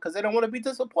justifying because they don't want to be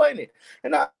disappointed.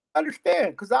 And I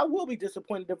understand, because I will be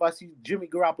disappointed if I see Jimmy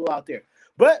Garoppolo out there.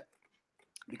 But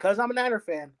because I'm a Niner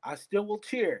fan, I still will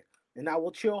cheer, and I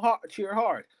will cheer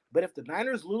hard. But if the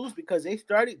Niners lose because they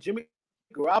started Jimmy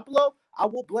Garoppolo, I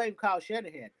will blame Kyle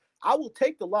Shanahan. I will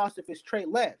take the loss if it's Trey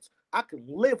Lance. I can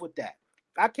live with that.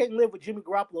 I can't live with Jimmy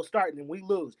Garoppolo starting and we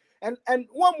lose. And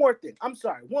one more thing.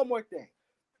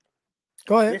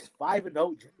 Go ahead. This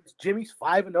 5-0. Jimmy's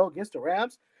 5-0 against the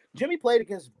Rams. Jimmy played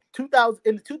against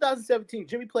 2017.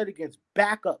 Jimmy played against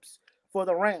backups for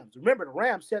the Rams. Remember, the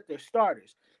Rams set their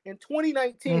starters. In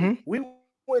 2019, we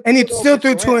went and he still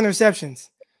threw 2 interceptions.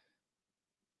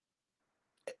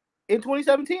 In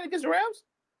 2017 against the Rams?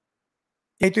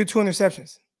 He threw 2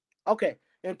 interceptions. Okay.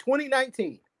 In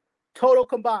 2019, total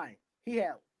combined, he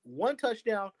had 1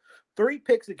 touchdown, 3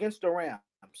 picks against the Rams.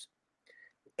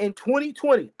 In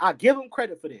 2020, I give him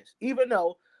credit for this, even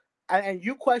though, and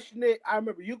you questioned it. I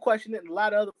remember you questioned it, and a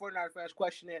lot of other 49er fans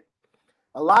questioned it.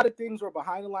 A lot of things were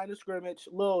behind the line of scrimmage,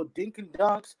 little dink and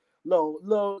dunks,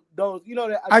 little those,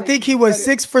 that. I think he was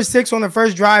 6 for 6 on the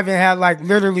first drive and had like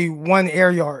literally 1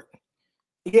 air yard.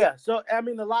 Yeah, so I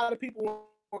mean, a lot of people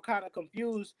were kind of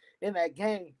confused in that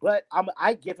game, but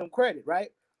I give him credit,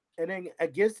 right? And then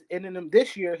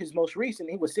this year, his most recent,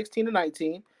 he was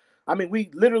 16-19. I mean,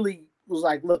 we literally was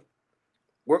like, look,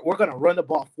 we're gonna run the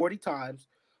ball 40 times.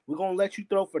 We're gonna let you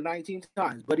throw for 19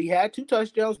 times. But he had 2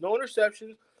 touchdowns, no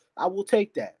interceptions. I will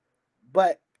take that.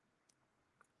 But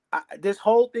this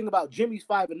whole thing about Jimmy's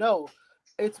 5-0,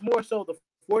 it's more so the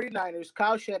 49ers,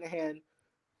 Kyle Shanahan,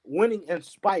 winning in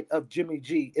spite of Jimmy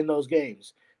G in those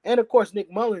games. And, of course,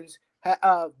 Nick Mullins,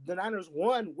 the Niners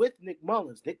won with Nick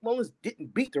Mullins. Nick Mullins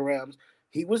didn't beat the Rams.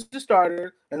 He was the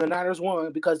starter, and the Niners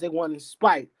won because they won in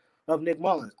spite of Nick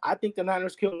Mullins. I think the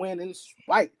Niners can win in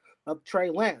spite of Trey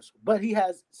Lance, but he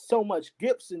has so much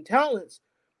gifts and talents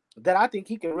that I think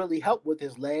he can really help with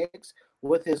his legs,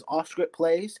 with his off-script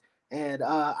plays, and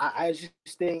I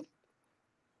just think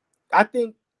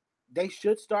they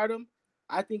should start him.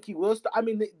 I think he will start. I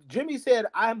mean, Jimmy said,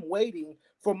 "I'm waiting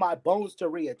for my bones to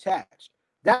reattach."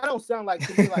 That don't sound like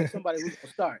to me like somebody who's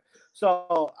gonna start.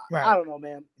 So Right. I don't know,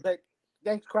 man. But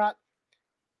thanks, Croc.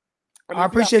 I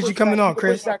appreciate you coming on,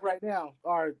 Chris. Back right now,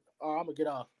 or I'm gonna get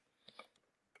off.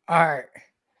 All right.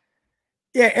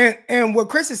 Yeah, and what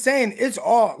Chris is saying, it's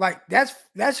all like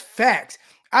that's facts.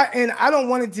 I don't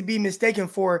want it to be mistaken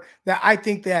for that. I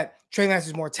think that Trey Lance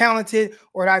is more talented,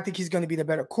 or that I think he's going to be the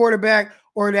better quarterback,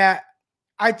 or that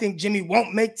I think Jimmy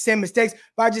won't make the same mistakes.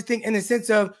 But I just think in the sense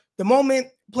of the moment,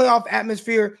 playoff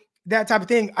atmosphere, that type of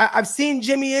thing. I've seen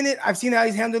Jimmy in it. I've seen how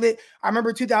he's handled it. I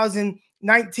remember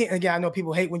 2019. Again, I know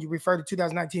people hate when you refer to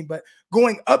 2019, but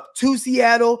going up to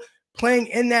Seattle, playing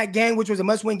in that game, which was a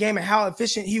must-win game, and how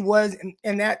efficient he was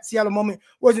in that Seattle moment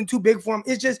wasn't too big for him.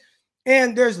 It's just,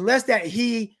 and there's less that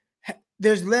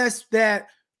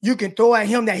you can throw at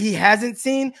him that he hasn't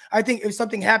seen. I think if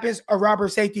something happens, a robber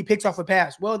safety picks off a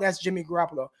pass. Well, that's Jimmy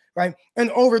Garoppolo, right?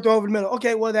 An overthrow over the middle.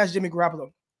 Okay, well, that's Jimmy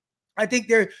Garoppolo. I think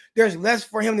there's less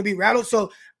for him to be rattled.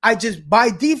 So I just, by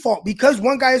default, because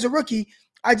one guy is a rookie,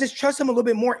 I just trust him a little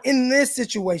bit more in this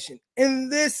situation.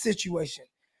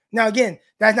 Now, again,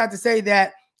 that's not to say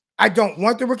that I don't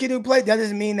want the rookie to play. That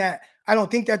doesn't mean that I don't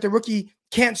think that the rookie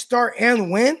can't start and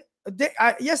win.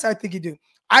 Yes, I think you do.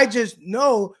 I just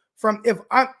know we'll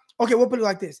put it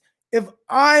like this. If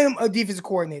I'm a defensive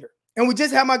coordinator, and we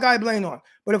just have my guy Blaine on,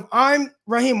 but if I'm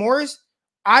Raheem Morris,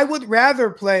 I would rather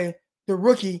play the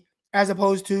rookie as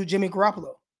opposed to Jimmy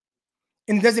Garoppolo.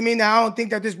 And it doesn't mean that I don't think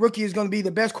that this rookie is going to be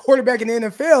the best quarterback in the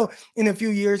NFL in a few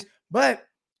years, but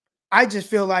I just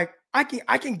feel like I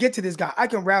can get to this guy. I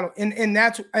can rattle.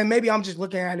 And maybe I'm just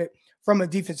looking at it from a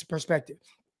defensive perspective.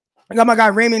 I got my guy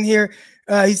Raymond here.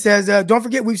 He says, don't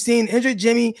forget, we've seen injured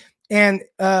Jimmy, and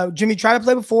Jimmy tried to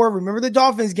play before. Remember the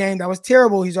Dolphins game? That was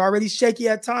terrible. He's already shaky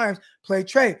at times. Play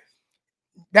Trey.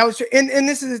 That was, and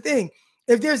this is the thing.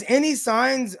 If there's any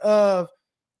signs of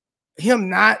him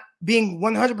not being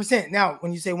 100%, now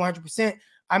when you say 100%,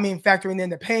 I mean factoring in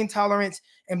the pain tolerance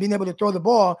and being able to throw the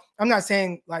ball. I'm not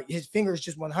saying like his finger is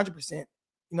just 100%,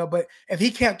 but if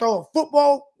he can't throw a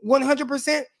football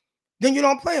 100%, then you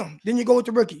don't play him. Then you go with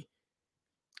the rookie.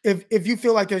 If you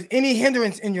feel like there's any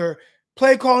hindrance in your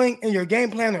play calling, in your game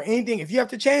plan, or anything, if you have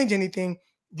to change anything,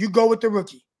 you go with the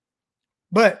rookie.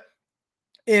 But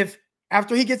if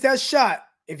after he gets that shot,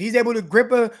 if he's able to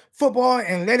grip a football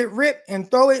and let it rip and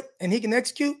throw it and he can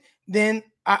execute, then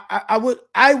I would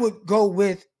go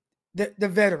with the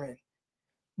veteran.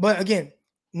 But again,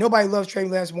 nobody loves Trey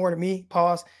Lance more than me.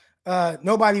 Pause.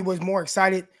 Nobody was more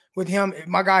excited with him.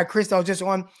 My guy Chris that was just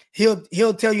on,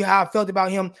 he'll tell you how I felt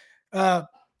about him.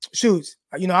 Shoes.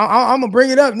 I'm gonna bring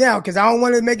it up now because I don't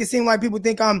want to make it seem like people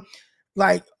think I'm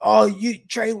like, oh, you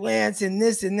Trey Lance and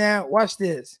this and that. Watch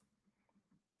this.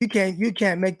 You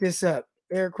can't make this up.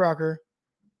 Eric Crocker,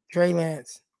 Trey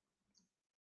Lance.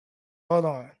 Hold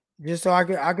on. Just so I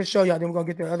can show y'all. Then we're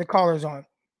gonna get the other callers on.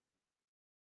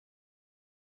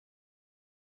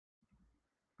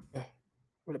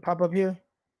 Will it pop up here?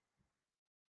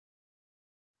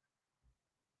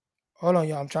 Hold on,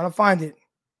 y'all. I'm trying to find it.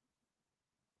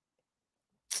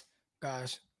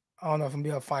 Gosh, I don't know if I'm gonna be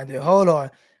able to find it. Hold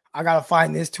on. I gotta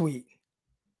find this tweet.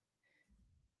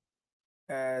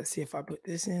 See if I put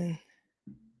this in.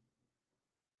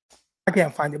 I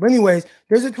can't find it. But anyways,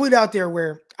 there's a tweet out there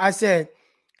where I said,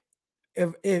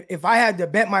 if I had to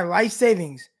bet my life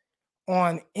savings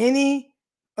on any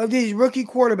of these rookie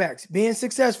quarterbacks being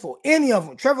successful, any of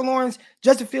them, Trevor Lawrence,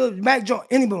 Justin Fields, Mac Jones,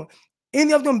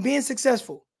 any of them being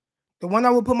successful, the one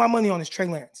I would put my money on is Trey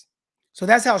Lance. So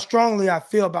that's how strongly I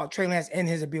feel about Trey Lance and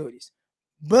his abilities.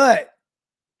 But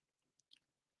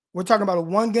we're talking about a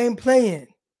one-game play-in.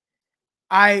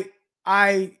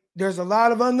 There's a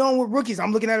lot of unknown with rookies.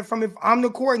 I'm looking at it from if I'm the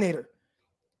coordinator.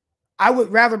 I would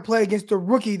rather play against the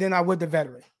rookie than I would the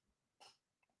veteran.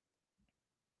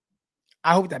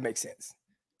 I hope that makes sense.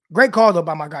 Great call, though,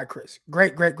 by my guy, Chris.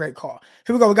 Great call.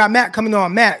 Here we go. We got Matt coming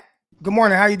on. Matt, good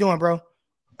morning. How you doing, bro?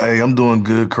 Hey, I'm doing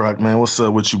good, Croc, man. What's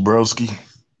up with you, broski?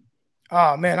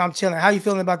 Oh, man, I'm chilling. How you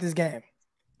feeling about this game?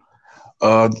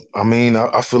 I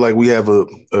feel like we have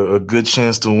a good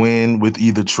chance to win with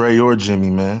either Trey or Jimmy,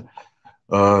 man.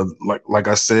 Like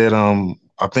I said, I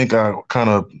think I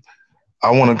want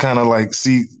to kind of like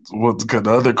see what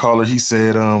the other caller, he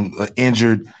said,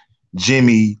 injured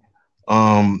Jimmy.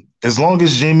 As long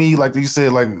as Jimmy, like you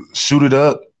said, like shoot it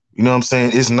up, you know what I'm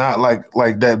saying? It's not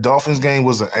like that Dolphins game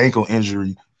was an ankle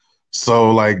injury.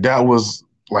 So like that was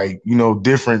like,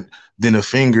 different than a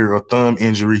finger or thumb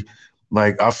injury.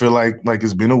 Like I feel like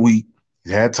it's been a week.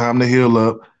 He had time to heal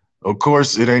up. Of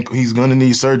course, he's gonna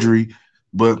need surgery,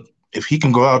 but if he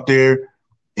can go out there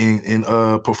and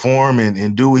perform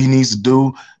and do what he needs to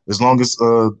do, as long as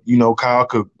Kyle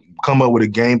could come up with a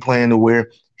game plan to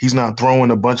where he's not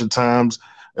throwing a bunch of times,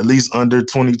 at least under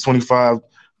 20, 25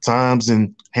 times,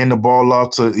 and hand the ball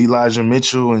off to Elijah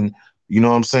Mitchell. And you know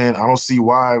what I'm saying? I don't see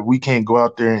why we can't go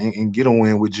out there and get a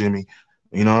win with Jimmy.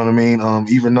 You know what I mean?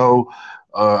 Even though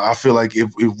I feel like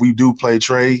if we do play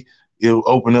Trey, it'll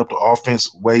open up the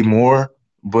offense way more.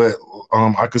 But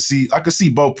I could see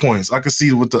both points. I could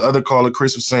see what the other caller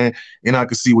Chris was saying, and I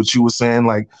could see what you were saying.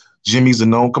 Like Jimmy's a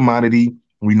known commodity.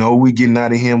 We know we getting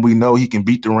out of him. We know he can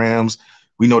beat the Rams.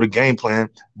 We know the game plan,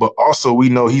 but also we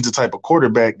know he's the type of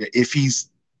quarterback that if he's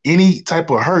any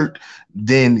type of hurt,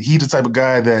 then he's the type of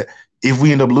guy that if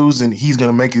we end up losing, he's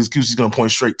gonna make his excuse. He's gonna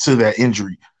point straight to that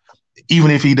injury, even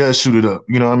if he does shoot it up.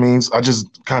 You know what I mean? So I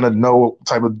just kind of know what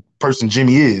type of person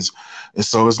Jimmy is, and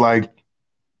so it's like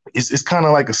it's kind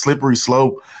of like a slippery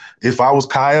slope. If I was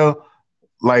Kyle,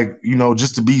 like,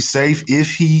 just to be safe,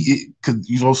 if he could,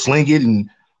 sling it and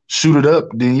shoot it up,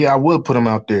 then yeah, I would put him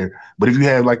out there. But if you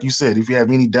have, like you said, if you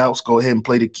have any doubts, go ahead and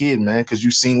play the kid, man, because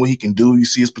you've seen what he can do. You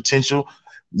see his potential.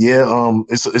 Yeah,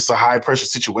 it's a high pressure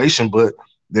situation, but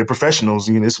they're professionals.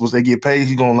 It's what they get paid.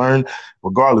 He's gonna learn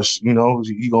regardless. He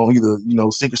gonna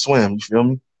either sink or swim. You feel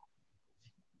me?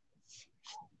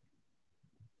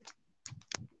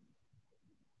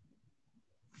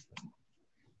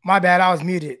 My bad, I was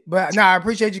muted. But I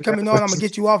appreciate you coming on. I'm gonna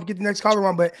get you off, get the next caller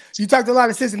on. But you talked a lot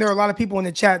of sense, and there were a lot of people in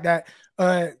the chat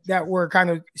that were kind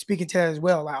of speaking to that as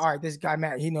well. Like, all right, this guy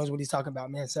Matt, he knows what he's talking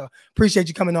about, man. So appreciate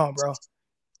you coming on, bro.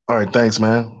 All right, thanks,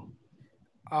 man.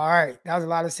 All right, that was a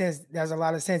lot of sense. That's a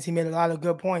lot of sense. He made a lot of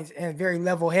good points and very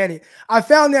level-headed. I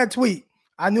found that tweet.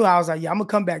 I knew I was like, yeah, I'm gonna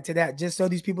come back to that just so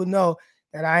these people know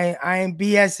that I ain't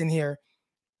BSing here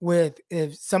with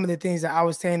if some of the things that I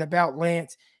was saying about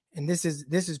Lance. And this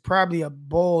is probably a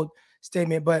bold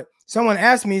statement, but someone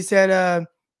asked me, he said,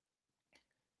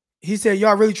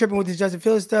 y'all really tripping with this Justin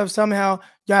Fields stuff. Somehow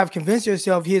y'all have convinced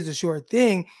yourself he is a sure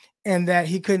thing and that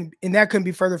that couldn't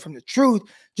be further from the truth.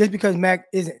 Just because Mac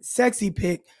isn't sexy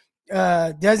pick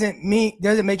doesn't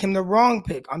make him the wrong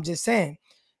pick. I'm just saying.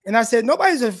 And I said,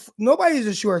 nobody's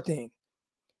a sure thing.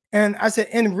 And I said,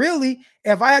 and really,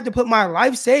 if I had to put my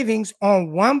life savings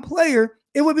on one player,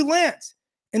 it would be Lance.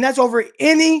 And that's over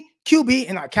any QB,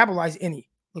 and I capitalize any.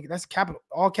 Look, that's capital,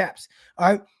 all caps.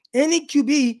 All right. Any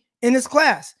QB in this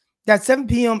class. That's 7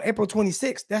 p.m. April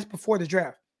 26th. That's before the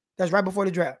draft. That's right before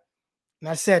the draft. And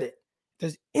I said it. If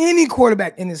there's any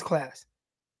quarterback in this class,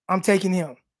 I'm taking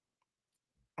him.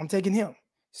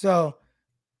 So,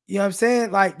 you know what I'm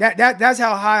saying? Like that's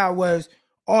how high I was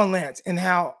on Lance and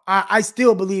how I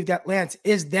still believe that Lance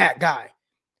is that guy.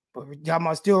 But we're talking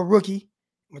about still a rookie.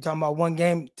 We're talking about one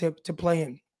game to play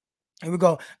in. Here we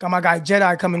go. Got my guy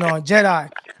Jedi coming on.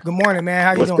 Jedi, good morning, man.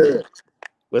 How you doing? Good?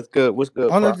 What's good? What's good?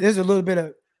 There's a little bit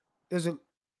of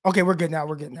okay, we're good now.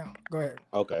 Go ahead.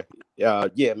 Okay.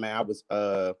 Yeah, man.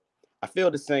 I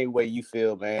feel the same way you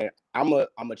feel, man. I'm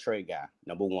a trade guy.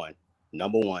 Number one.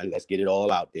 Let's get it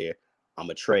all out there. I'm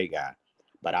a trade guy.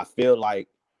 But I feel like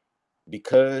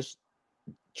because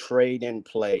Trey didn't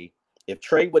play, if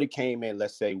Trey would have came in,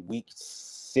 let's say week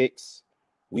 6,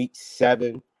 week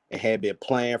 7, and had been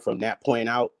playing from that point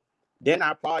out, then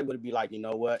I probably would be like, you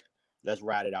know what? Let's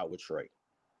ride it out with Trey.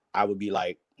 I would be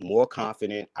like more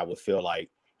confident. I would feel like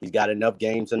he's got enough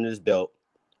games under his belt.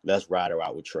 Let's ride her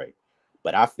out with Trey.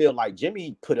 But I feel like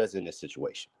Jimmy put us in this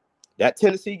situation. That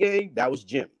Tennessee game, that was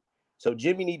Jimmy. So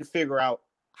Jimmy need to figure out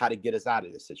how to get us out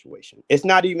of this situation. It's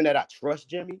not even that I trust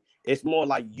Jimmy. It's more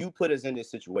like you put us in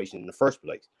this situation in the first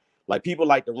place. Like people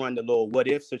like to run the little what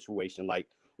if situation. Like,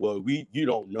 well, you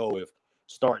don't know if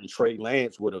starting Trey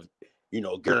Lance would have,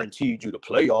 guaranteed you the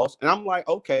playoffs. And I'm like,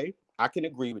 okay, I can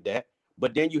agree with that.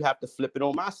 But then you have to flip it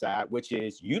on my side, which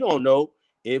is you don't know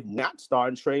if not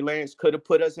starting Trey Lance could have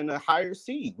put us in a higher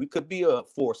seed. We could be a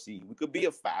 4 seed. We could be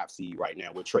a 5 seed right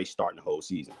now with Trey starting the whole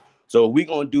season. So if we're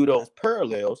going to do those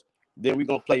parallels, then we're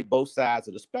going to play both sides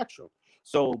of the spectrum.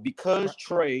 So because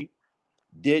Trey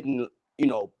didn't,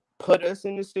 put us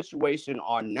in this situation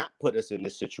or not put us in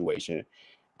this situation,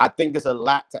 I think it's a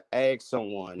lot to ask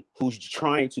someone who's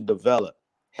trying to develop,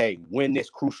 hey, win this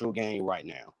crucial game right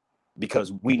now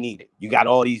because we need it. You got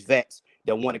all these vets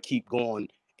that want to keep going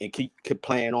and keep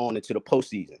playing on into the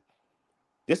postseason.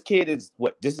 This kid is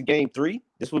this is game 3?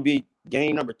 This would be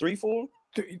game number 3 for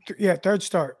him? Yeah, third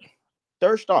start.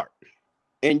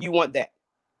 And you want that?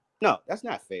 No, that's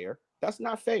not fair.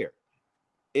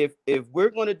 if we're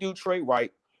gonna do Trey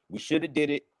right, we should have did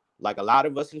it like a lot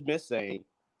of us has been saying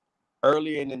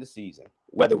earlier in the season,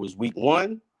 whether it was week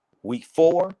 1, week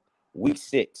 4, week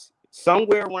 6,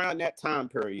 somewhere around that time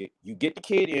period. You get the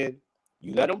kid in,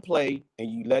 you let him play, and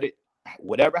you let it.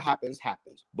 Whatever happens,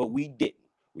 happens. But we didn't.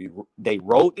 They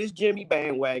rode this Jimmy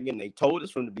bandwagon. They told us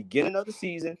from the beginning of the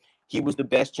season he was the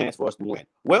best chance for us to win.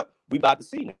 Well, we about to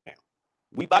see now.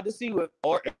 We about to see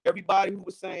or everybody who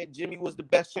was saying Jimmy was the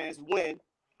best chance to win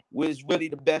was really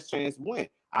the best chance to win.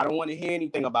 I don't want to hear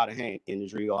anything about a hand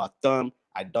injury or a thumb.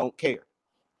 I don't care.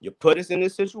 You put us in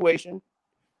this situation.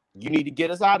 You need to get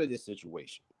us out of this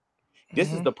situation.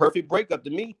 This is the perfect breakup to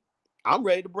me. I'm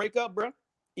ready to break up, bro.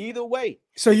 Either way.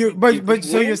 So you're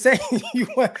you're saying you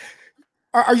want?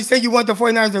 Are you saying you want the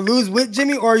 49ers to lose with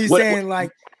Jimmy, or are you saying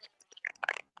like?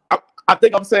 I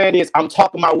think I'm saying is I'm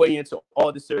talking my way into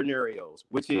all the scenarios,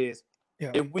 which is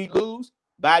if we lose,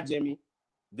 bye Jimmy.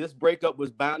 This breakup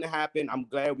was bound to happen. I'm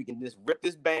glad we can just rip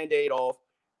this Band-Aid off.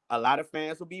 A lot of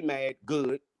fans will be mad.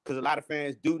 Good, because a lot of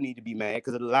fans do need to be mad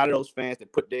because a lot of those fans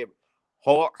that put their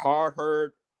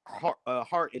heart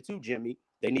into Jimmy,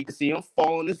 they need to see him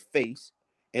fall on his face.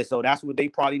 And so that's what they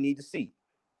probably need to see.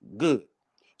 Good.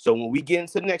 So when we get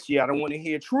into next year, I don't want to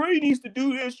hear Trey needs to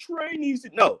do this. Trey needs to.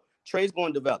 No, Trey's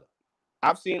going to develop.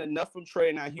 I've seen enough from Trey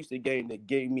in that Houston game that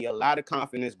gave me a lot of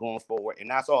confidence going forward. And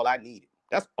that's all I needed.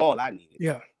 That's all I needed.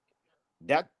 Yeah.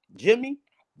 That Jimmy,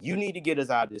 you need to get us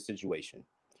out of this situation.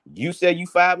 You said you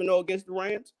 5-0 against the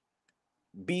Rams.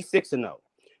 Be 6-0.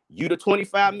 You the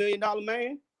 $25 million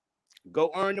man. Go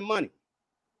earn the money.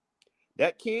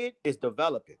 That kid is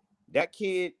developing. That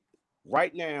kid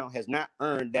right now has not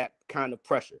earned that kind of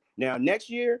pressure. Now, next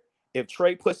year, if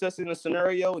Trey puts us in a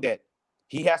scenario that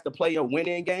he has to play a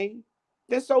winning game,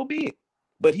 then so be it.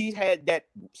 But he's had that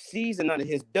season under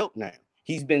his belt now.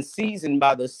 He's been seasoned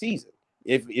by the season,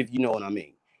 if you know what I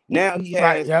mean. Now he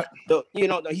has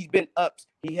he's been ups.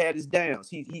 He had his downs.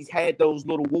 He's had those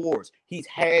little wars. He's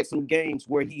had some games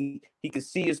where he can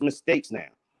see his mistakes now.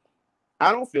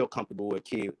 I don't feel comfortable with a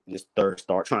kid in his third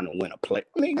start trying to win a play.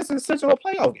 I mean, this is essentially a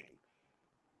playoff game.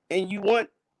 And you want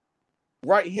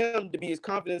him to be as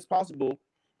confident as possible.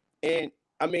 And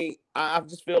I mean, I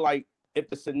just feel like if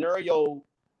the scenario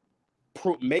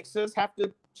makes us have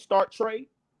to start Trey,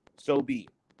 so be it.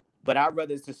 But I'd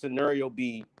rather the scenario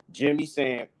be Jimmy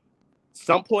saying,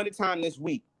 some point in time this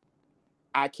week,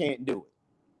 I can't do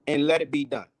it. And let it be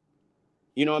done.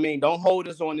 You know what I mean? Don't hold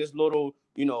us on this little,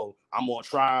 I'm going to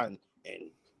try and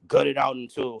gut it out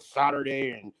until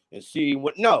Saturday and see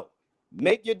what. No.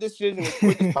 Make your decision as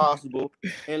quick as possible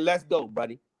and let's go,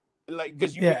 buddy. Like,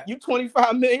 because you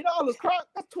 $25 million, Croc.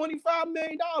 That's $25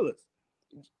 million.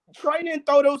 Trey didn't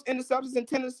throw those interceptions in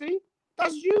Tennessee.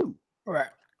 That's you. All right.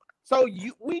 So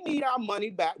we need our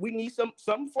money back. We need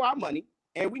something for our money,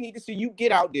 and we need to see you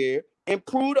get out there and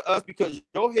prove to us because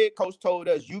your head coach told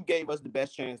us you gave us the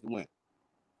best chance to win.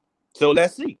 So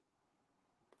let's see.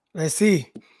 Let's see.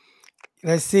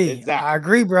 Exactly. I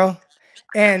agree, bro.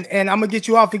 And I'm gonna get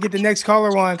you off and get the next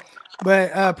caller on,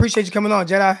 but appreciate you coming on,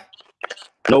 Jedi.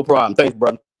 No problem. Thanks,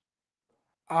 brother.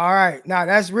 All right, now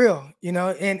that's real,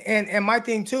 and my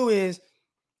thing too is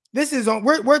this is on.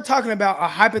 We're talking about a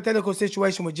hypothetical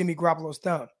situation with Jimmy Garoppolo's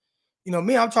thumb.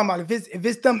 I'm talking about if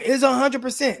his thumb is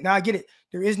 100%. Now I get it,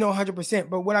 there is no 100%,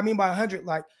 but what I mean by 100,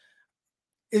 like,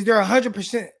 is there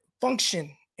 100%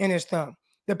 function in his thumb?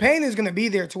 The pain is gonna be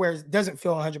there to where it doesn't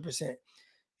feel 100%.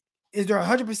 Is there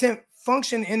 100%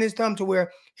 function in his thumb to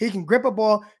where he can grip a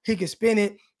ball, he can spin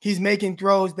it, he's making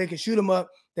throws, they can shoot him up,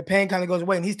 the pain kind of goes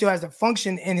away, and he still has the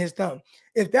function in his thumb?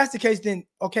 If that's the case, then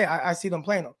okay, I see them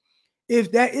playing him.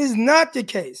 If that is not the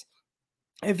case,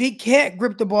 if he can't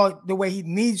grip the ball the way he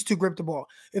needs to grip the ball,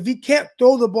 if he can't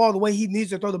throw the ball the way he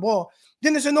needs to throw the ball,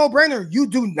 then it's a no-brainer. You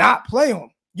do not play him.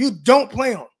 You don't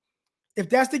play him. If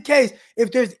that's the case,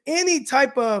 if there's any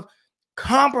type of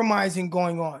compromising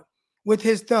going on with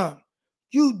his thumb,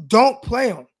 you don't play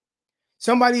him.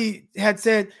 Somebody had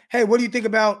said, hey, what do you think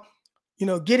about,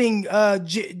 getting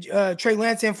Trey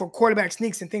Lance in for quarterback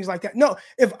sneaks and things like that? No,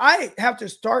 if I have to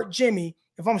start Jimmy,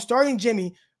 if I'm starting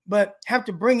Jimmy, but have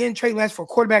to bring in Trey Lance for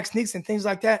quarterback sneaks and things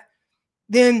like that,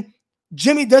 then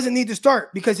Jimmy doesn't need to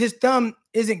start because his thumb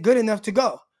isn't good enough to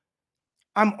go.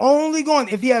 I'm only going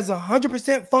if he has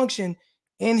 100% function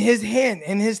in his hand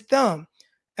and his thumb.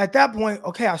 At that point,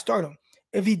 okay, I start him.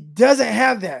 If he doesn't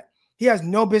have that, he has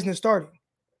no business starting.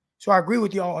 So I agree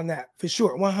with y'all on that for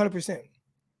sure, 100%.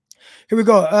 Here we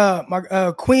go.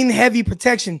 My Queen Heavy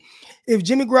Protection. If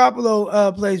Jimmy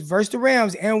Garoppolo plays versus the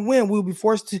Rams and win, we'll be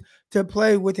forced to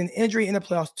play with an injury in the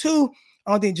playoffs too.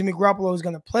 I don't think Jimmy Garoppolo is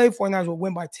going to play. 49ers will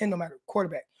win by 10 no matter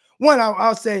quarterback. One,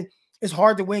 I'll say it's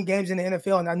hard to win games in the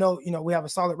NFL. And I know, we have a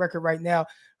solid record right now.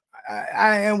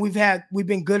 And we've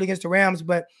been good against the Rams,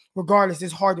 but regardless,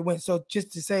 it's hard to win. So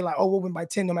just to say like, oh, we'll win by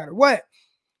 10 no matter what,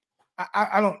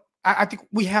 I think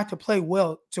we have to play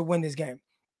well to win this game.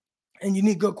 And you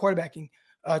need good quarterbacking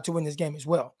to win this game as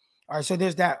well. All right, so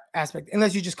there's that aspect.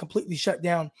 Unless you just completely shut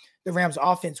down the Rams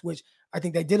offense, which I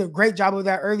think they did a great job of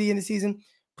that early in the season.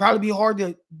 Probably be hard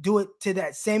to do it to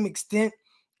that same extent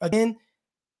again,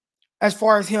 as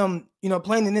far as him,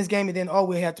 playing in this game and then,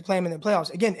 we have to play him in the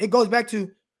playoffs. Again, it goes back to,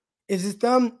 is his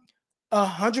thumb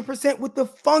 100% with the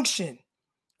function?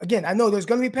 Again, I know there's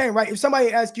going to be pain, right? If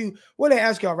somebody asks you, what they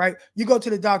ask y'all, right? You go to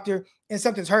the doctor and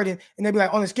something's hurting, and they be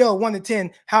like, on a scale of 1 to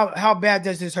 10, how bad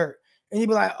does this hurt? And you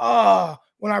be like,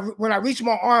 when I reach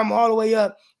my arm all the way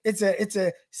up, it's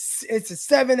a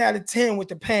 7 out of 10 with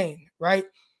the pain, right?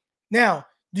 Now,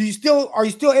 are you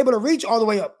still able to reach all the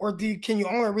way up, or can you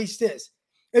only reach this?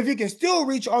 If you can still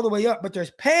reach all the way up, but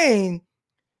there's pain,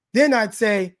 then I'd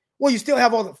say, well, you still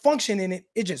have all the function in it.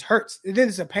 It just hurts. Then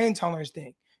it's a pain tolerance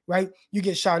thing, right? You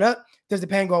get shot up, does the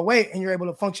pain go away, and you're able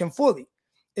to function fully?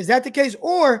 Is that the case?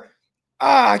 Or,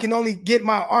 I can only get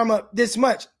my arm up this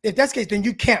much. If that's the case, then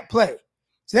you can't play.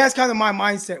 So that's kind of my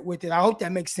mindset with it. I hope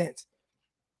that makes sense.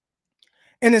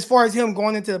 And as far as him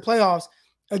going into the playoffs,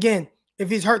 again, if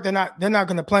he's hurt, they're not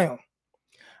going to play him.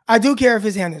 I do care if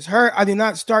his hand is hurt. I do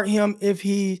not start him if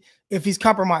he's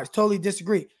compromised. Totally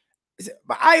disagree.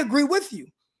 But I agree with you.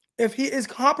 If he is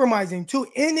compromising to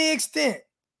any extent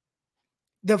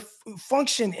the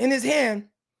function in his hand,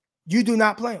 you do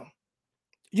not play him.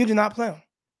 You do not play him.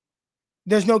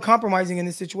 There's no compromising in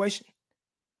this situation.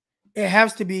 It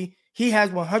has to be he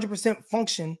has 100%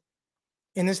 function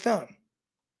in his thumb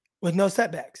with no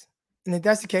setbacks. And if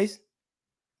that's the case,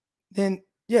 then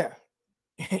yeah,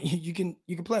 you can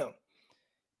play him.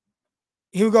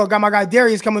 Here we go. Got my guy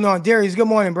Darius coming on. Darius, good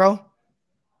morning, bro.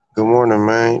 Good morning,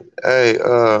 man. Hey,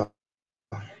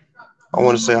 I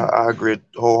want to say I agree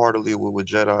wholeheartedly with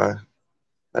Jedi,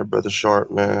 that brother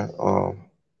Sharp, man.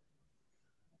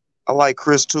 I like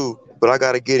Chris too, but I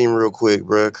gotta get him real quick,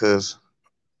 bro, because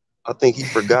I think he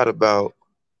forgot about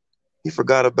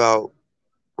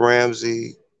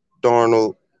Ramsey,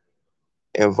 Darnold,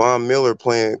 and Von Miller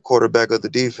playing quarterback of the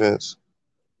defense.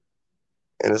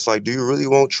 And it's like, do you really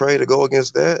want Trey to go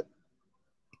against that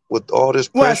with all this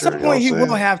pressure? Well, at some point he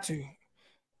will have to.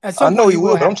 I know he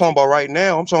will, but I'm talking about right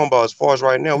now. I'm talking about as far as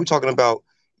right now. We're talking about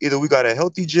either we got a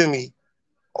healthy Jimmy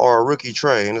or a rookie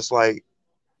Trey. And it's like,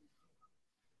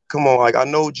 come on, like I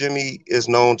know Jimmy is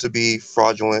known to be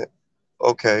fraudulent.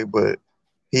 Okay, but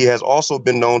he has also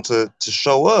been known to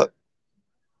show up.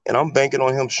 And I'm banking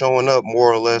on him showing up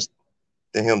more or less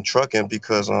than him trucking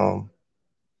because,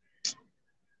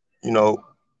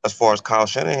 as far as Kyle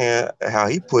Shanahan, how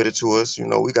he put it to us,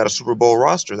 we got a Super Bowl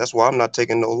roster. That's why I'm not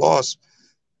taking no loss.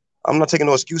 I'm not taking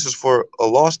no excuses for a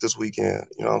loss this weekend.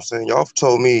 You know what I'm saying? Y'all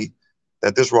told me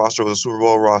that this roster was a Super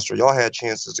Bowl roster. Y'all had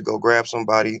chances to go grab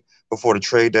somebody before the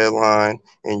trade deadline,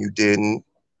 and you didn't.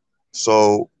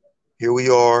 So here we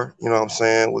are, you know what I'm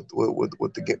saying, with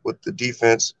the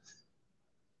defense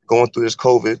going through this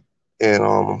COVID, and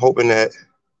I'm hoping that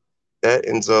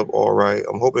ends up all right.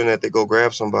 I'm hoping that they go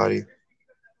grab somebody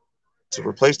to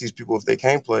replace these people if they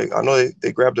can't play. I know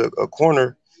they grabbed a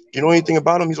corner. Do you know anything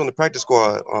about him? He's on the practice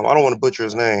squad. I don't want to butcher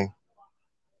his name,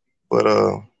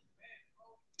 but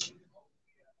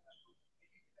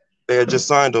they had just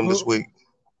signed him this week.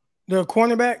 The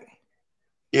cornerback?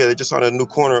 Yeah, they just signed a new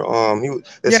corner. He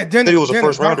was a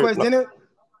first rounder.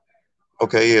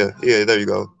 Okay, yeah, there you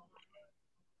go.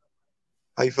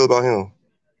 How you feel about him?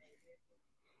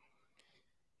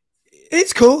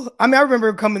 It's cool. I mean, I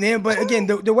remember coming in, but again,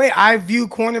 the way I view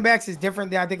cornerbacks is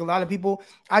different than I think a lot of people.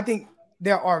 I think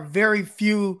there are very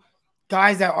few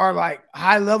guys that are like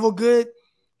high level good,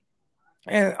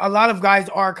 and a lot of guys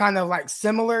are kind of like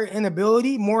similar in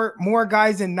ability, more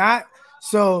guys than not.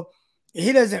 So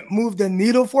he doesn't move the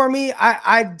needle for me.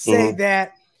 I'd say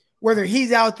that whether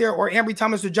he's out there or Ambry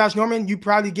Thomas or Josh Norman, you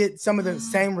probably get some of the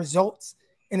same results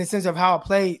in the sense of how a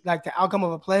play, like the outcome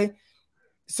of a play.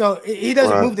 So he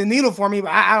doesn't move the needle for me,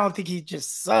 but I don't think he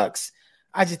just sucks.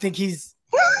 I just think he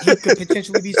could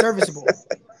potentially be serviceable.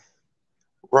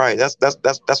 Right. That's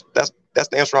the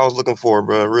answer I was looking for,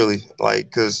 bro. Really, like,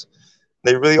 because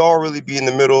they really are really be in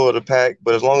the middle of the pack.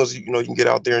 But as long as you can get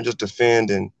out there and just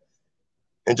defend and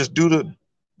just do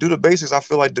the basics, I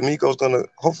feel like D'Amico's gonna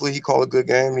hopefully he call a good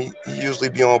game. He usually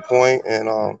be on point,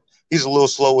 and he's a little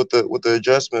slow with the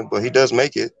adjustment, but he does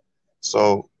make it.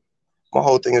 So my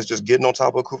whole thing is just getting on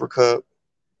top of Cooper Kupp,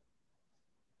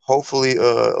 hopefully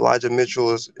Elijah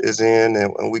Mitchell is in,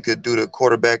 and we could do the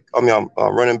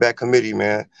running back committee,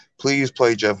 man. Please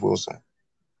play Jeff Wilson.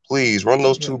 Please run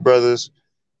those two brothers.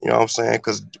 You know what I'm saying?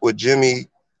 Because with Jimmy,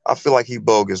 I feel like he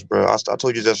bogus, bro. I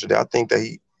told you yesterday. I think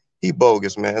that he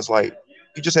bogus, man. It's like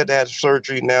he just had to have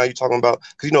surgery. Now you're talking about,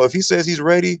 because if he says he's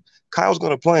ready, Kyle's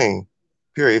gonna play him.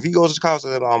 Period. If he goes to Kyle and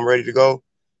says, I'm ready to go,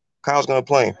 Kyle's gonna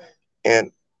play him.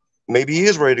 And maybe he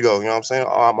is ready to go. You know what I'm saying?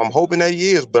 I'm hoping that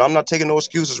he is, but I'm not taking no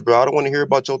excuses, bro. I don't want to hear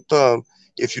about your thumb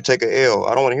if you take an L.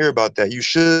 I don't want to hear about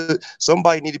that.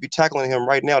 Somebody need to be tackling him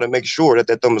right now to make sure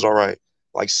that thumb is all right.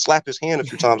 Like slap his hand a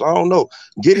few times. I don't know.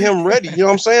 Get him ready. You know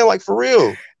what I'm saying? Like for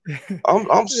real.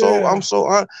 Because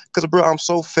bro, I'm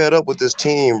so fed up with this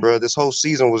team, bro. This whole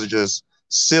season was just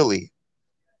silly.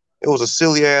 It was a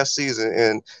silly ass season,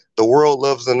 and the world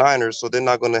loves the Niners, so they're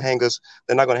not going to hang us.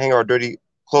 They're not going to hang our dirty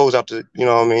clothes out to,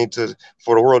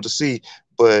 for the world to see.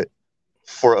 But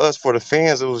for us, for the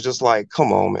fans, it was just like,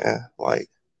 come on, man. Like,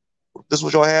 this is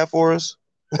what y'all have for us?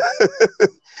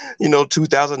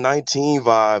 2019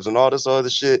 vibes and all this other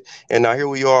shit. And now here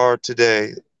we are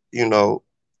today,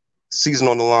 season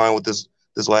on the line with this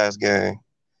last game.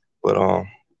 But,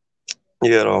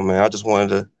 yeah, though, man, I just wanted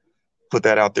to put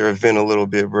that out there and vent a little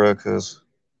bit, bro, because,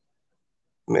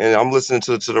 man, I'm listening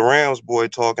to the Rams boy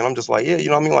talk, and I'm just like, yeah, you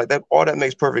know what I mean? Like, all that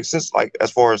makes perfect sense, like, as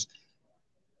far as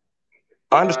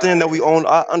I understand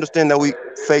that we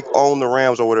fake own the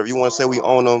Rams or whatever. You want to say we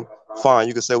own them, fine,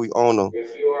 you can say we own them.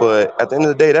 But at the end of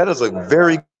the day, that is a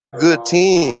very good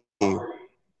team,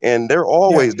 and they're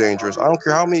always dangerous. I don't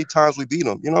care how many times we beat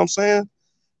them. You know what I'm saying?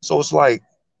 So it's like,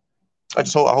 I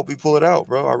hope we pull it out,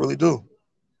 bro. I really do.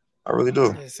 I really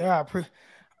do. Yes, sir.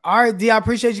 All right, D, I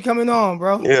appreciate you coming on,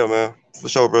 bro. Yeah, man. For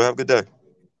sure, bro. Have a good day.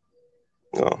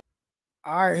 All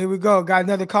right, here we go. Got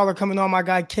another caller coming on, my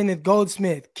guy, Kenneth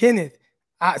Goldsmith. Kenneth,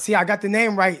 I got the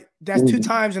name right. That's 2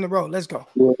 times in a row. Let's go.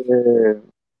 Yeah.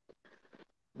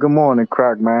 Good morning,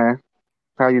 Crack, man.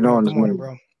 How you doing this morning,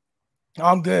 bro?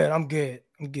 I'm good.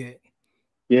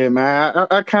 Yeah, man.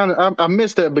 I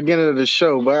missed that beginning of the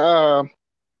show, but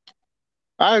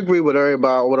I agree with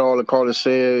everybody, what all the callers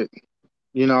said.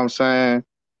 You know what I'm saying?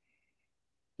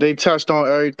 They touched on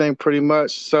everything pretty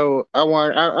much. So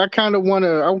I kind of want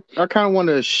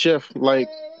to shift like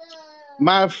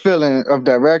my feeling of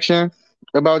direction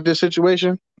about this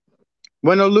situation.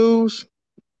 Win or lose,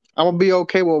 I'm gonna be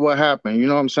okay with what happened. You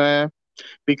know what I'm saying?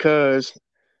 Because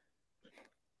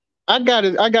I got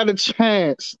a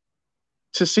chance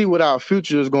to see what our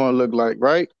future is going to look like,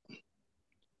 right?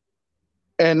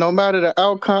 And no matter the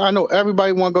outcome, I know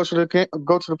everybody want to go to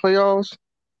the playoffs.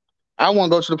 I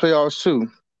want to go to the playoffs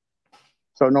too.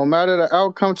 So no matter the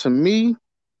outcome to me,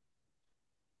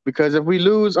 because if we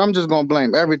lose, I'm just gonna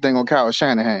blame everything on Kyle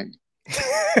Shanahan.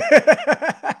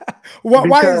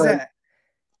 Why is that?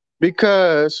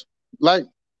 Because like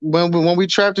when we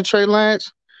drafted Trey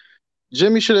Lance,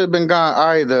 Jimmy should have been gone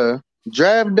either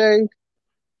draft day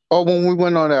or when we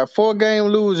went on that 4-game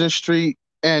losing streak,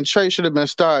 and Trey should have been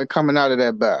started coming out of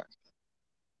that back.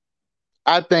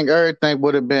 I think everything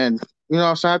would have been, you know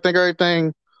what I'm saying? I think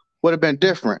everything would have been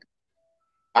different.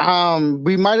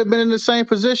 We might have been in the same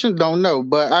position, don't know,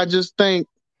 but I just think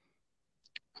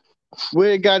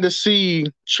we got to see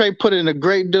Trey put in a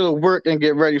great deal of work and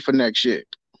get ready for next year.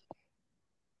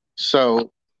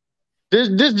 So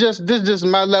this just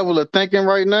my level of thinking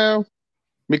right now,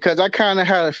 because I kind of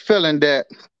had a feeling that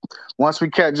once we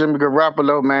catch Jimmy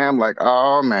Garoppolo, man, I'm like,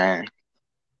 oh man,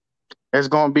 it's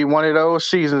gonna be one of those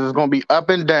seasons. It's gonna be up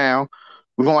and down.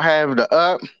 We're gonna have the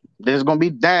up, then it's gonna be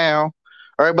down.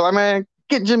 All right, but like, man,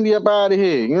 get Jimmy up out of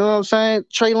here. You know what I'm saying?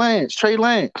 Trey Lance.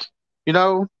 You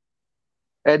know,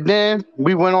 and then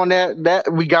we went on that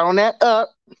we got on that up.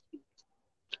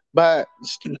 But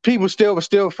people were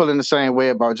still feeling the same way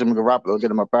about Jimmy Garoppolo,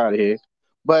 get him up out of here.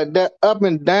 But that up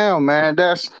and down, man,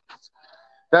 that's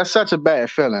such a bad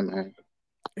feeling, man.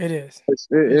 It is.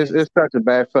 It's such a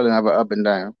bad feeling of an up and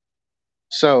down.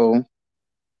 So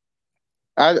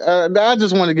I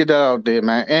just want to get that out there,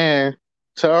 man. And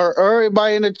to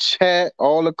everybody in the chat,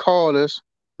 all the callers,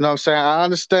 you know what I'm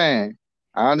saying?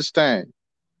 I understand.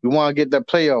 We want to get that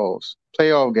playoff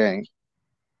game.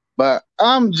 But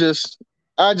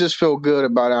I just feel good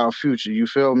about our future. You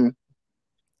feel me?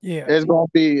 Yeah. It's gonna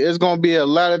be a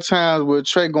lot of times where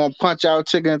Trey gonna punch our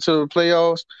ticket into the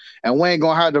playoffs, and we ain't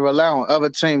gonna have to rely on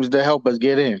other teams to help us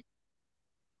get in.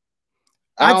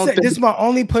 I'd say this is my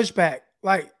only pushback.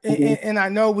 Like, and I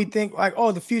know we think like,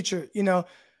 oh, the future. You know,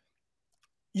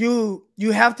 you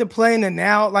have to play in the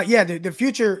now. Like, yeah, the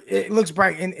future, it looks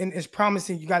bright and it's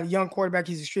promising. You got a young quarterback.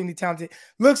 He's extremely talented.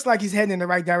 Looks like he's heading in the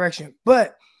right direction.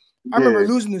 But I remember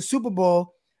losing the Super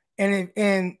Bowl, and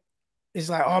it's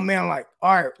like, oh man, like,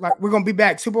 all right, like we're gonna be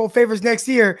back Super Bowl favorites next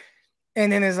year. And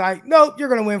then it's like, nope, you're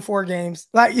gonna win 4 games.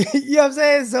 Like, you know what I'm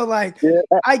saying? So, like,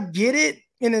 I get it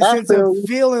in the sense of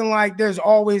feeling like there's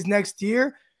always next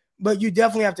year, but you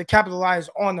definitely have to capitalize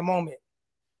on the moment.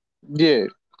 Yeah.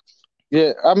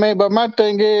 I mean, but my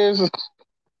thing is,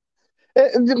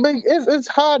 it's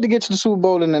hard to get to the Super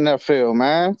Bowl in the NFL,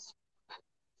 man.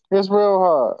 It's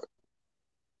real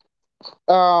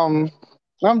hard.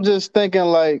 I'm just thinking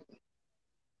like,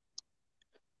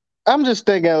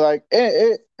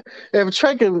 if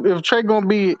Trey gonna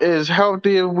be as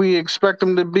healthy as we expect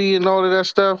him to be and all of that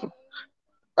stuff,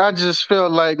 I just feel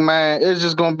like, man, it's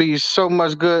just gonna be so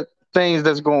much good things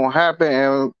that's gonna happen,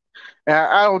 and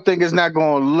I don't think it's not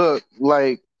gonna look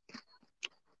like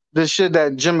the shit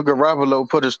that Jimmy Garoppolo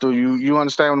put us through. You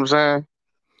understand what I'm saying?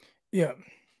 Yeah.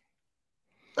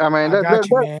 I mean,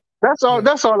 that's all. Yeah. That's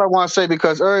all I want to say,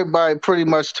 because everybody pretty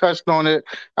much touched on it.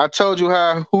 I told you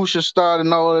who should start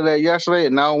and all of that yesterday,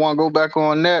 and I don't want to go back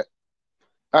on that.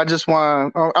 I'm just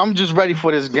ready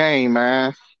for this game,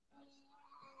 man.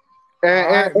 All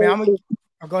right, man.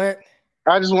 Go ahead.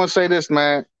 I just want to say this,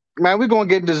 man. Man, we're gonna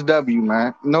get this W,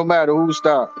 man. No matter who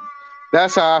starts.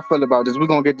 That's how I feel about this. We're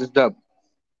gonna get this W.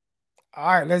 All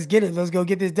right, let's get it. Let's go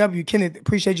get this W. Kenneth,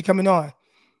 appreciate you coming on.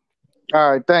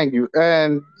 All right, thank you.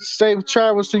 And safe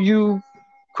travels to you,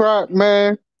 Croc,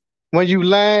 man. When you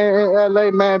land in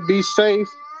LA, man, be safe.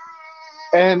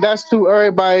 And that's to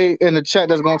everybody in the chat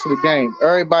that's going to the game.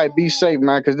 Everybody be safe,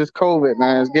 man, because this COVID,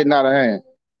 man, is getting out of hand.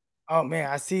 Oh, man,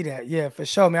 I see that. Yeah, for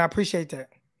sure, man. I appreciate that.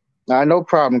 No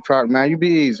problem, Croc, man. You be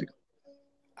easy.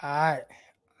 All right.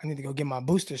 I need to go get my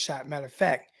booster shot, matter of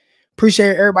fact.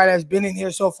 Appreciate everybody that's been in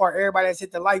here so far. Everybody that's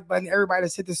hit the like button. Everybody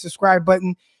that's hit the subscribe button.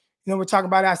 You know, we're talking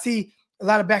about it. I see a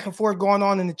lot of back and forth going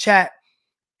on in the chat.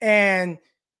 And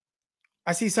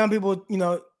I see some people, you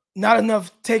know, not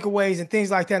enough takeaways and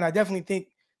things like that. And I definitely think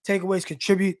takeaways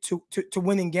contribute to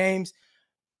winning games.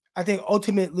 I think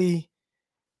ultimately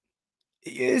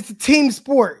it's a team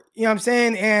sport. You know what I'm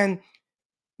saying?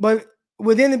 But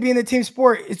within it being a team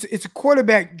sport, it's a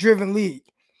quarterback-driven league.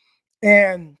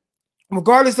 And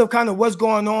regardless of kind of what's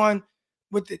going on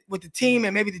with the team,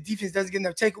 and maybe the defense doesn't get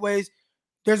enough takeaways,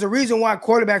 there's a reason why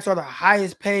quarterbacks are the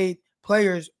highest paid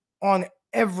players on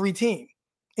every team.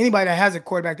 Anybody that has a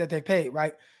quarterback that they pay,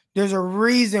 right? There's a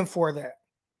reason for that.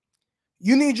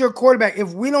 You need your quarterback.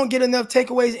 If we don't get enough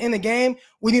takeaways in the game,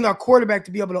 we need our quarterback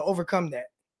to be able to overcome that.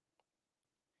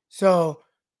 So,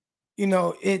 you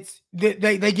know,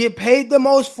 they get paid the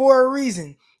most for a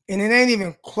reason, and it ain't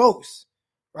even close,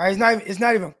 right? It's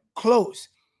not even close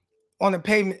on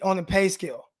the pay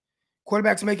scale.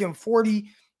 Quarterbacks making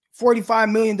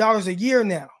 $45 million a year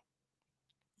now.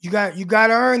 You got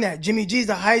to earn that. Jimmy G's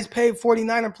the highest paid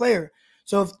 49er player.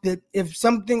 So if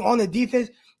something on the defense,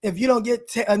 if you don't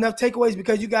get enough takeaways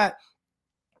because you got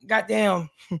goddamn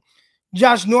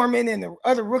Josh Norman and the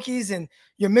other rookies, and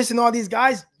you're missing all these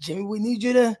guys, Jimmy, we need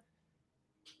you to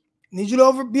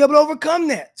be able to overcome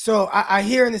that. So I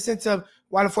hear in the sense of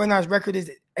why the 49ers record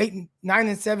is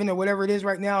 9-7 or whatever it is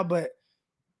right now, but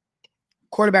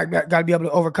quarterback got to be able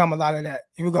to overcome a lot of that.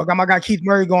 Here we go. Got my guy Keith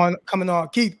Murray coming on.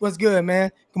 Keith, what's good,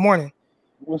 man? Good morning.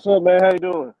 What's up, man? How you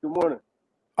doing? Good morning.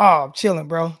 Oh, I'm chilling,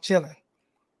 bro. Chilling.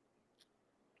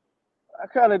 I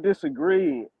kind of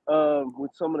disagree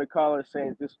with some of the callers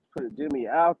saying just put Jimmy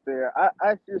out there.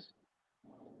 I just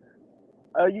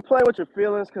you play with your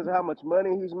feelings because of how much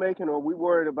money he's making, or are we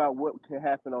worried about what can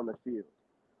happen on the field?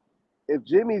 If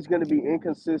Jimmy's going to be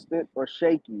inconsistent or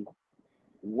shaky,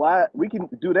 why we can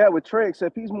do that with Trey,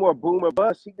 except he's more boom or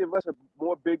bust. He gives us a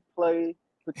more big play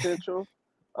potential.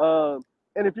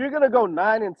 And if you're going to go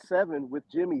 9-7 with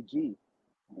Jimmy G,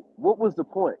 what was the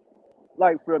point?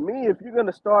 Like, for me, if you're going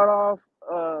to start off,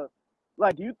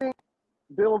 do you think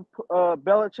Bill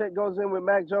Belichick goes in with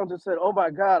Mac Jones and said, oh, my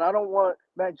God, I don't want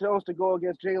Mac Jones to go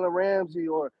against Jalen Ramsey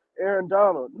or Aaron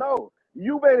Donald? No.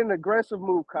 You made an aggressive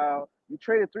move, Kyle. You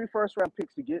traded 3 first-round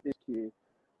picks to get this kid.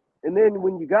 And then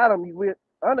when you got him, you went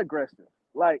unaggressive.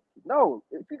 Like, no,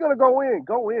 if you're going to go in,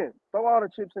 go in. Throw all the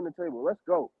chips in the table. Let's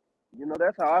go. You know,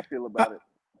 that's how I feel about it.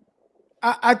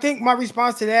 I think my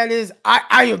response to that is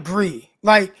I agree.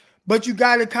 Like, but you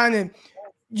got to kind of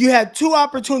 – you had 2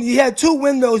 opportunities. You had 2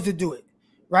 windows to do it,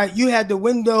 right? You had the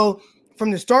window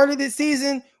from the start of the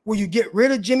season where you get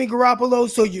rid of Jimmy Garoppolo,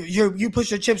 so you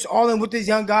push your chips all in with this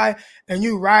young guy and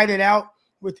you ride it out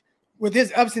with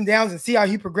his ups and downs and see how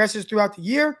he progresses throughout the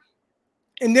year.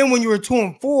 And then when you were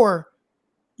 2-4,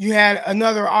 you had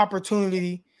another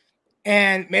opportunity,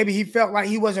 and maybe he felt like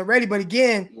he wasn't ready. But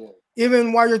again,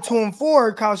 even while you're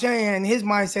 2-4, Kyle Shanahan, his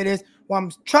mindset is, well,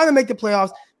 I'm trying to make the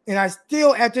playoffs. And I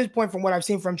still, at this point, from what I've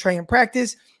seen from Trey in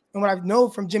practice and what I know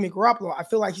from Jimmy Garoppolo, I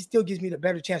feel like he still gives me the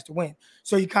better chance to win.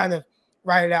 So you kind of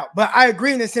write it out. But I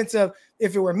agree in the sense of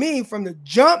if it were me from the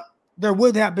jump, there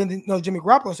would have been no Jimmy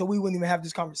Garoppolo, so we wouldn't even have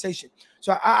this conversation.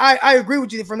 So I agree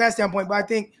with you from that standpoint, but I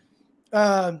think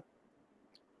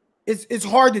it's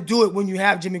hard to do it when you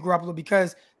have Jimmy Garoppolo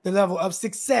because the level of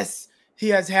success he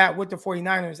has had with the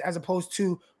 49ers as opposed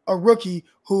to a rookie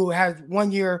who has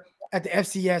 1 year at the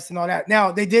FCS and all that.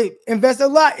 Now, they did invest a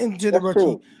lot into the rookie.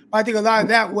 True. I think a lot of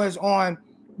that was on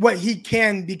what he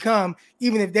can become,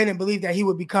 even if they didn't believe that he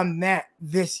would become that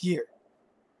this year.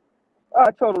 I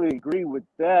totally agree with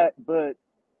that,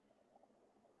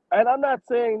 and I'm not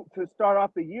saying to start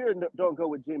off the year don't go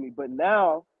with Jimmy, but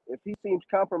now if he seems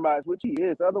compromised, which he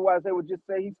is, otherwise they would just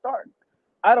say he's starting.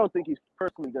 I don't think he's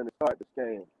personally going to start this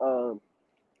game.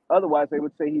 Otherwise they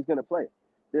would say he's going to play.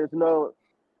 There's no.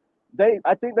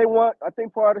 I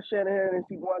think part of Shanahan is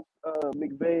he wants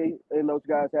McVay and those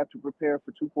guys have to prepare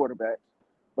for two quarterbacks,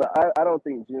 but I don't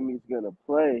think Jimmy's going to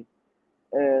play,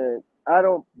 and I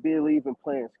don't believe in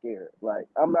playing scared. Like,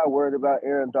 I'm not worried about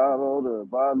Aaron Donald or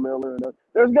Von Miller.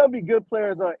 There's going to be good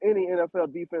players on any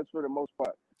NFL defense for the most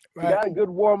part. Right. He got a good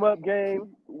warm-up game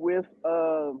with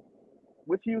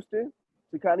Houston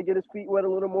to kind of get his feet wet a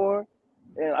little more,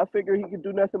 and I figure he could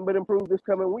do nothing but improve this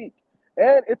coming week.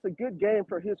 And it's a good game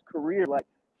for his career, like,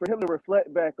 for him to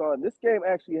reflect back on. This game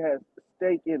actually has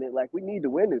stake in it. Like, we need to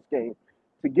win this game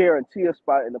to guarantee a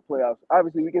spot in the playoffs.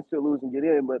 Obviously, we can still lose and get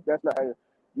in, but that's not how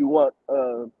you want.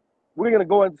 We're going to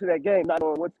go into that game not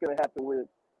knowing what's going to happen with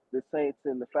the Saints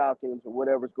and the Falcons or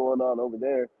whatever's going on over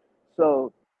there.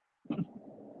 So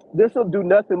this will do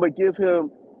nothing but give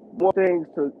him more things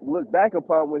to look back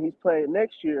upon when he's playing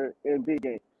next year in big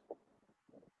games.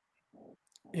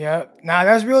 Yeah,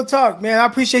 that's real talk, man. I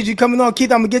appreciate you coming on,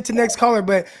 Keith. I'm gonna get to the next caller,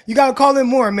 but you gotta call in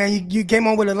more, man. You came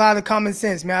on with a lot of common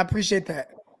sense, man. I appreciate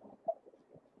that.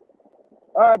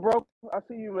 All right, bro. I'll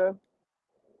see you, man.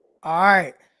 All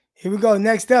right, here we go.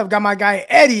 Next up, got my guy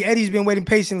Eddie. Eddie's been waiting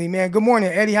patiently, man. Good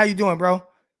morning, Eddie. How you doing, bro?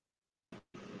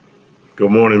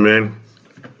 Good morning, man.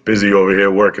 Busy over here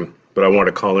working, but I want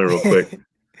to call in real quick.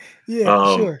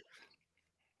 Yeah, sure.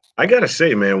 I gotta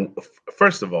say, man.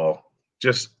 First of all,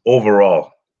 just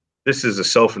overall, this is a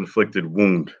self-inflicted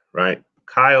wound, right?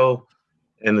 Kyle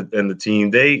and the team,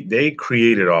 they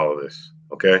created all of this,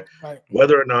 okay? Right.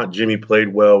 Whether or not Jimmy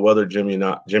played well, whether Jimmy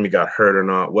got hurt or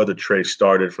not, whether Trey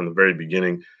started from the very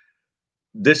beginning,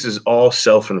 this is all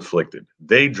self-inflicted.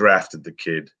 They drafted the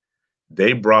kid.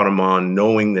 They brought him on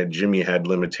knowing that Jimmy had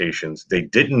limitations. They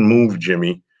didn't move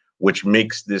Jimmy, which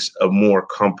makes this a more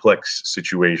complex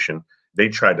situation. They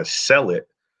tried to sell it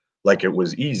like it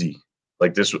was easy.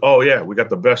 Like this, oh yeah, we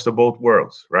got the best of both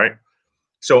worlds, right?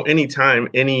 So anytime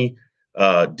any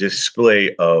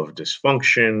display of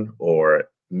dysfunction or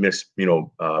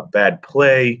bad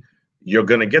play, you're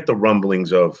gonna get the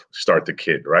rumblings of start the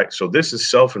kid, right? So this is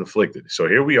self-inflicted. So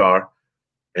here we are,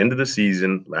 end of the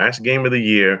season, last game of the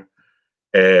year,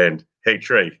 and hey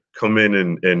Trey, come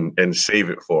in and save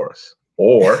it for us.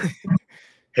 Or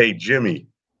hey Jimmy,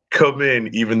 come in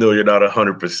even though you're not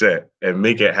 100% and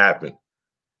make it happen.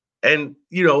 And,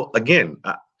 again,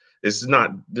 this is not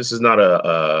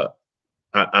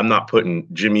I'm not putting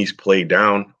Jimmy's play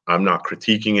down. I'm not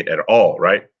critiquing it at all,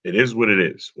 right? It is what it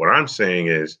is. What I'm saying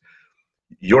is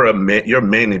your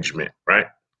management, right?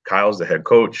 Kyle's the head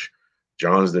coach.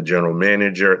 John's the general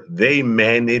manager. They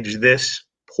manage this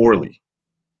poorly.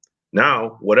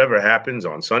 Now, whatever happens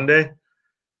on Sunday,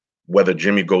 whether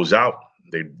Jimmy goes out,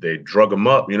 they drug him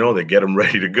up, they get him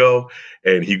ready to go,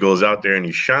 and he goes out there and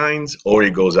he shines, or he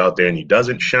goes out there and he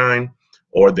doesn't shine,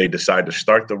 or they decide to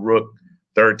start the rook,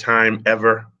 third time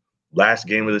ever, last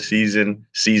game of the season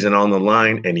on the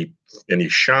line, and he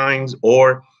shines,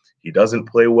 or he doesn't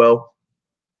play well.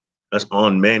 That's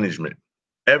on management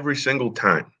every single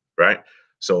time, right?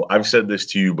 So I've said this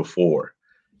to you before.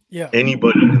 Yeah.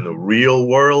 Anybody in the real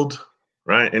world,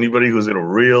 right? Anybody who's in a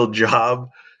real job,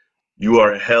 you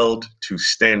are held to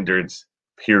standards,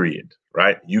 period,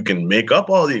 right? You can make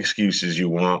up all the excuses you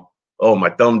want. Oh,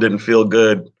 my thumb didn't feel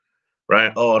good,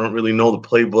 right? Oh, I don't really know the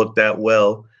playbook that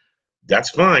well. That's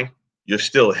fine. You're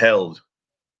still held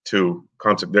to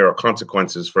there are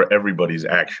consequences for everybody's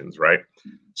actions, right?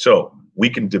 So we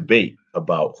can debate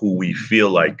about who we feel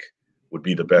like would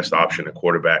be the best option at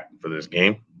quarterback for this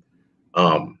game.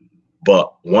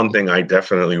 But one thing I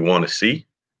definitely want to see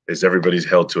is everybody's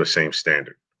held to a same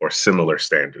standard or similar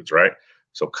standards, right?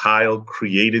 So Kyle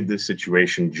created this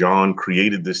situation. John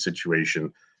created this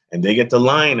situation, and they get to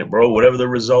line it, bro, whatever the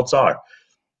results are.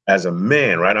 as a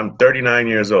man, right? I'm 39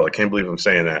 years old. I can't believe I'm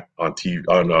saying that on TV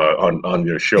on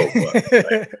your show.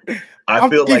 But I I'm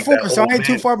feel like 34, that so I old ain't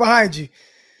too man. far behind you.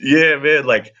 Yeah, man.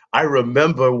 Like I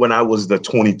remember when I was the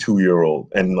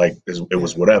 22-year-old, and like it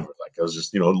was whatever. Like I was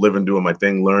just living, doing my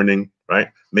thing, learning, right,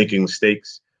 making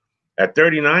mistakes. At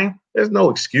 39, there's no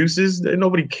excuses.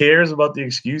 Nobody cares about the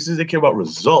excuses. They care about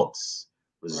results.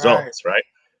 Results, right?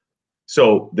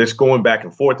 So this going back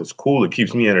and forth is cool. It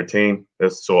keeps me entertained.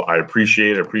 So I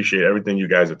appreciate everything you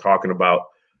guys are talking about.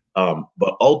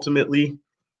 But ultimately,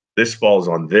 this falls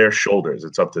on their shoulders.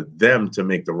 It's up to them to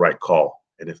make the right call.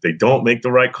 And if they don't make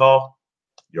the right call,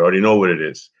 you already know what it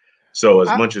is. So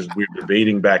as much as we're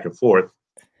debating back and forth,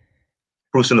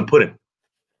 proof's in the pudding.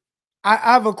 I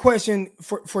have a question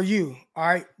for you. All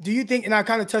right. Do you think, and I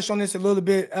kind of touched on this a little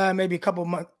bit, maybe a couple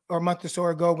month or so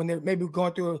ago when they're maybe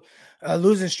going through a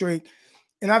losing streak.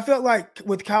 And I felt like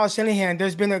with Kyle Shanahan,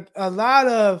 there's been a lot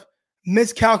of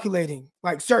miscalculating,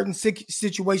 like certain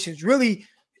situations, really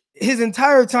his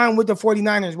entire time with the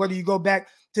 49ers, whether you go back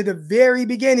to the very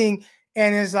beginning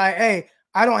and it's like, hey,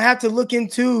 I don't have to look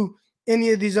into any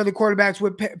of these other quarterbacks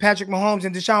with Patrick Mahomes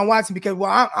and Deshaun Watson because,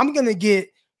 well, I'm going to get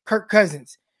Kirk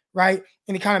Cousins, right?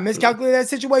 And he kind of miscalculated that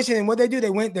situation. And what they do,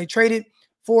 they traded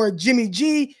for Jimmy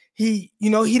G. He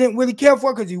didn't really care for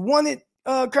it because he wanted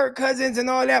Kirk Cousins and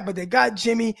all that, but they got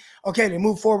Jimmy. Okay, they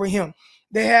moved forward with him.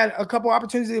 They had a couple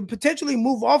opportunities to potentially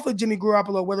move off of Jimmy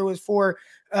Garoppolo, whether it was for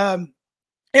and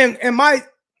my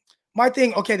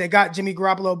thing, okay, they got Jimmy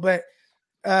Garoppolo, but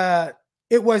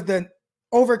it was the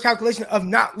overcalculation of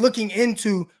not looking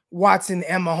into Watson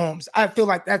and Mahomes. I feel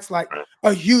like that's like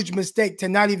a huge mistake to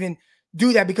not even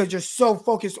do that because you're so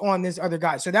focused on this other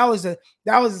guy. So that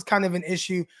was kind of an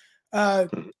issue.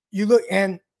 You look,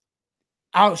 and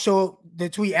I'll show the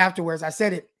tweet afterwards. I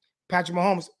said it. Patrick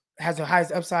Mahomes has the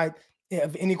highest upside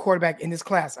of any quarterback in this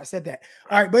class. I said that.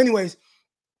 All right, but anyways,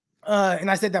 and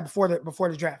I said that before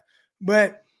the draft.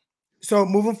 But so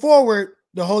moving forward,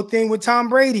 the whole thing with Tom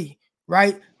Brady,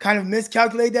 right? Kind of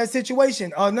miscalculate that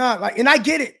situation. Oh, no, and I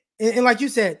get it. And like you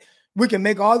said, we can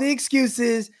make all the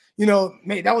excuses.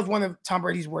 That was one of Tom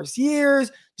Brady's worst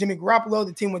years. Jimmy Garoppolo,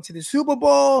 the team went to the Super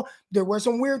Bowl. There were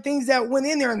some weird things that went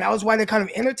in there, and that was why they kind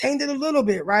of entertained it a little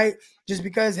bit, right? Just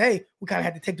because, hey, we kind of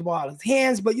had to take the ball out of his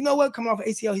hands. But you know what? Coming off of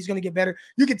ACL, he's going to get better.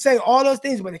 You could say all those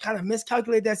things, but they kind of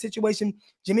miscalculated that situation.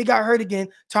 Jimmy got hurt again.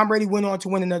 Tom Brady went on to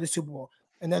win another Super Bowl.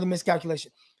 Another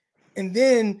miscalculation. And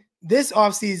then this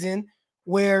offseason,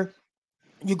 where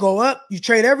you go up, you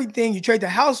trade everything, you trade the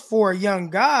house for a young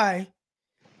guy,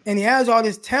 and he has all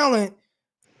this talent.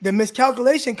 The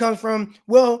miscalculation comes from,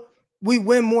 well, we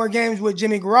win more games with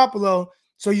Jimmy Garoppolo,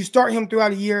 so you start him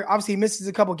throughout a year. Obviously, he misses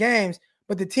a couple games,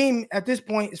 but the team at this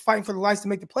point is fighting for the lives to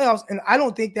make the playoffs, and I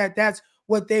don't think that that's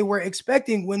what they were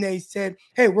expecting when they said,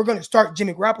 hey, we're going to start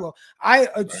Jimmy Garoppolo. I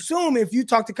assume if you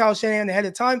talk to Kyle Shanahan ahead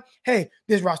of time, hey,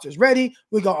 this roster is ready.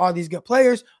 We got all these good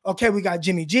players. Okay, we got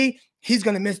Jimmy G. He's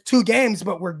going to miss 2 games,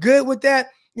 but we're good with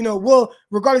that. Well,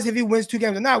 regardless if he wins 2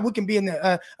 games or not, we can be in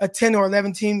a 10 or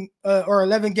 11 team or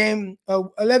 11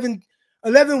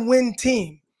 win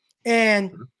team.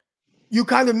 And you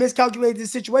kind of miscalculated the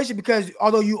situation because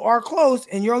although you are close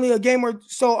and you're only a game or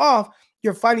so off,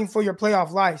 you're fighting for your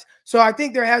playoff lives. So I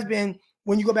think there has been,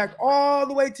 when you go back all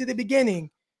the way to the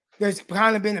beginning, there's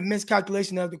kind of been a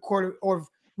miscalculation of the quarter, or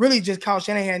really just Kyle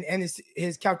Shanahan and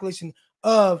his calculation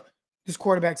of this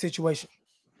quarterback situation.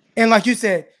 And like you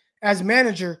said, as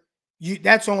manager,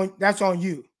 that's on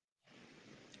you.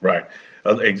 Right.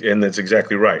 And that's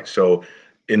exactly right. So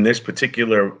in this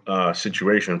particular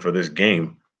situation for this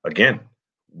game, again,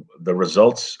 the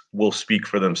results will speak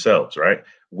for themselves, right?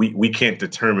 We can't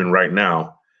determine right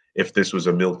now if this was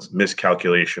a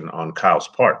miscalculation on Kyle's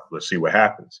part. Let's see what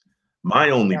happens. My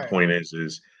only point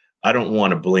is I don't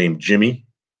want to blame Jimmy,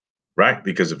 right,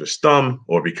 because of his thumb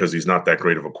or because he's not that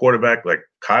great of a quarterback. Like,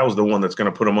 Kyle's the one that's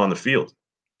going to put him on the field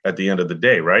at the end of the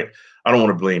day, right? I don't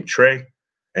want to blame Trey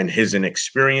and his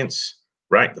inexperience,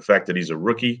 right? The fact that he's a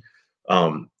rookie.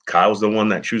 Kyle's the one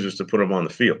that chooses to put him on the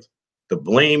field. The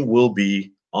blame will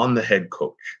be on the head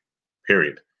coach,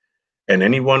 period. And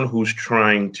anyone who's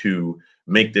trying to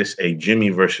make this a Jimmy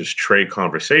versus Trey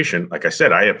conversation, like I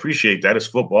said, I appreciate that. It's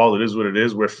football. It is what it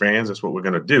is. We're fans. That's what we're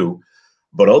going to do.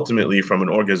 But ultimately, from an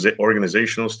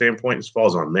organizational standpoint, this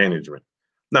falls on management.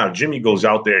 Now, Jimmy goes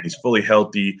out there and he's fully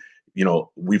healthy.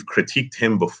 We've critiqued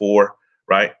him before,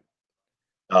 right?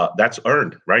 That's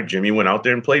earned, right? Jimmy went out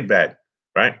there and played bad,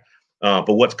 right?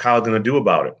 But what's Kyle going to do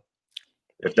about it?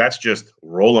 If that's just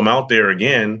roll him out there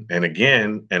again and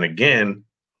again and again,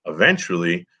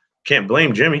 eventually, can't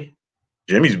blame Jimmy.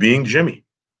 Jimmy's being Jimmy.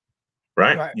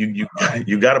 right?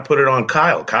 You got to put it on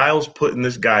Kyle. Kyle's putting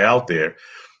this guy out there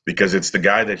because it's the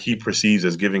guy that he perceives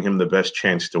as giving him the best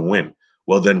chance to win.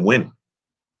 Well, then win.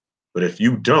 But if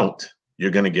you don't,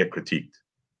 you're going to get critiqued.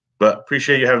 But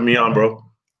appreciate you having me on, bro.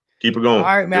 Keep it going.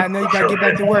 All right, man. I know you got to get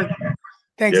back to work.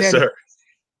 Thanks, yes, Eddie. Sir.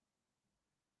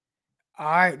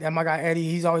 All right. That my guy, Eddie.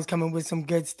 He's always coming with some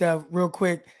good stuff. Real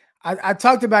quick, I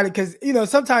talked about it because, you know,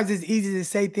 sometimes it's easy to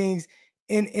say things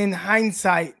in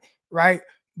hindsight, right?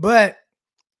 But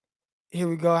here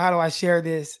we go. How do I share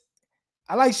this?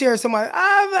 I like sharing somebody.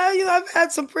 I've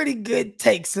had some pretty good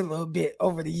takes a little bit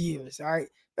over the years. All right.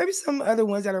 Maybe some other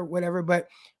ones that are whatever. But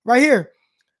right here,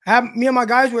 me and my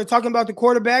guys were talking about the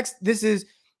quarterbacks. This is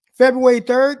February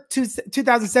 3rd,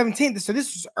 2017. So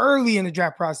this was early in the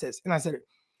draft process. And I said it.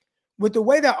 With the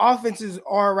way that offenses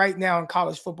are right now in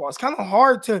college football, it's kind of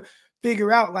hard to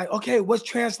figure out, like, okay, what's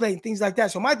translating, things like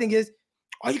that. So my thing is,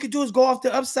 all you could do is go off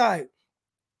the upside.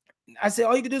 I said,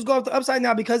 all you can do is go off the upside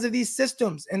now because of these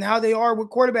systems and how they are with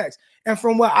quarterbacks. And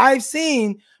from what I've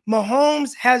seen,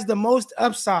 Mahomes has the most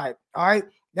upside. All right.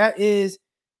 That is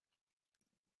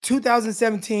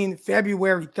 2017,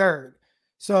 February 3rd.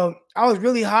 So I was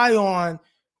really high on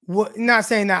what, not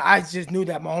saying that I just knew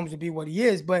that Mahomes would be what he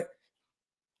is, but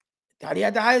thought he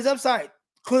had the highest upside.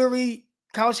 Clearly,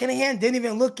 Kyle Shanahan didn't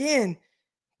even look in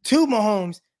to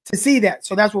Mahomes to see that.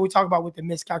 So that's what we talk about with the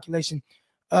miscalculation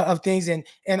of things. And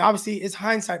obviously it's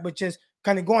hindsight, but just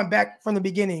kind of going back from the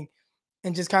beginning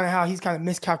and just kind of how he's kind of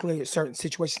miscalculated certain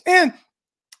situations. And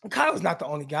Kyle's not the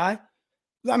only guy.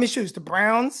 I mean, shoot, it's the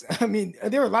Browns. I mean,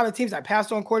 there are a lot of teams that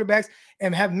passed on quarterbacks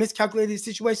and have miscalculated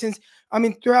situations. I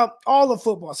mean, throughout all of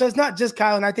football. So it's not just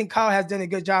Kyle. And I think Kyle has done a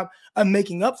good job of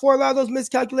making up for a lot of those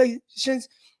miscalculations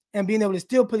and being able to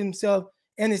still put himself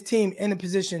and his team in a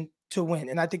position to win.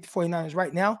 And I think the 49ers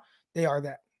right now, they are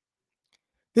that.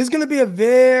 This is going to be a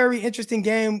very interesting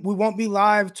game. We won't be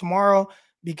live tomorrow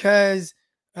because,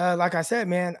 like I said,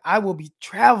 man, I will be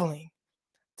traveling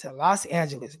to Los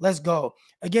Angeles. Let's go.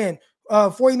 Again,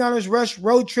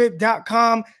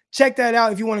 49ersRushRoadTrip.com. Check that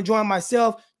out if you want to join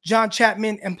myself, John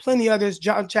Chapman, and plenty others.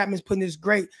 John Chapman's putting this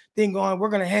great thing on. We're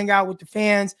going to hang out with the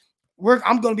fans.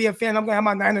 I'm going to be a fan. I'm going to have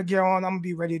my Niner gear on. I'm going to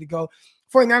be ready to go.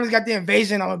 49ers got the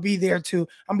invasion. I'm going to be there too.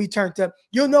 I'm going to be turned up.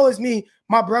 You'll know it's me.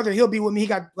 My brother, he'll be with me. He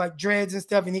got like dreads and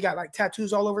stuff, and he got like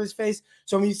tattoos all over his face.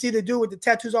 So when you see the dude with the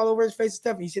tattoos all over his face and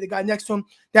stuff, and you see the guy next to him,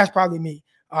 that's probably me.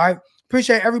 All right.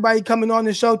 Appreciate everybody coming on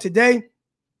the show today.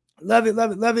 Love it,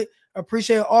 love it, love it.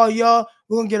 Appreciate all y'all.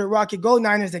 We're going to get a rocket. Go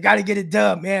Niners. They got to get it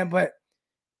done, man. But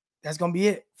that's going to be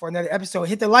it for another episode.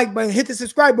 Hit the like button. Hit the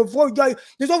subscribe before y'all.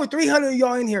 There's over 300 of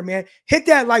y'all in here, man. Hit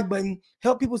that like button.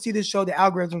 Help people see this show, the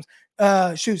algorithms.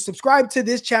 Subscribe to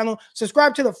this channel.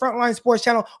 Subscribe to the Frontline Sports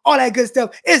channel. All that good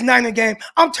stuff. It's Niner game.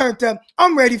 I'm turned up.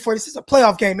 I'm ready for this. It's a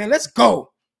playoff game, man. Let's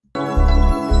go.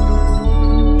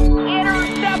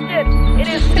 Intercepted. It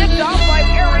is picked off by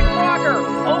Aaron Rodgers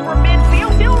over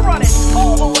midfield. He'll run it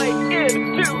all the way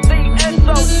into the end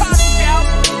zone. Touchdown.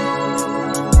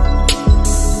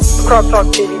 Cross Talk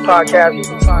TV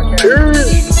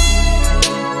podcast.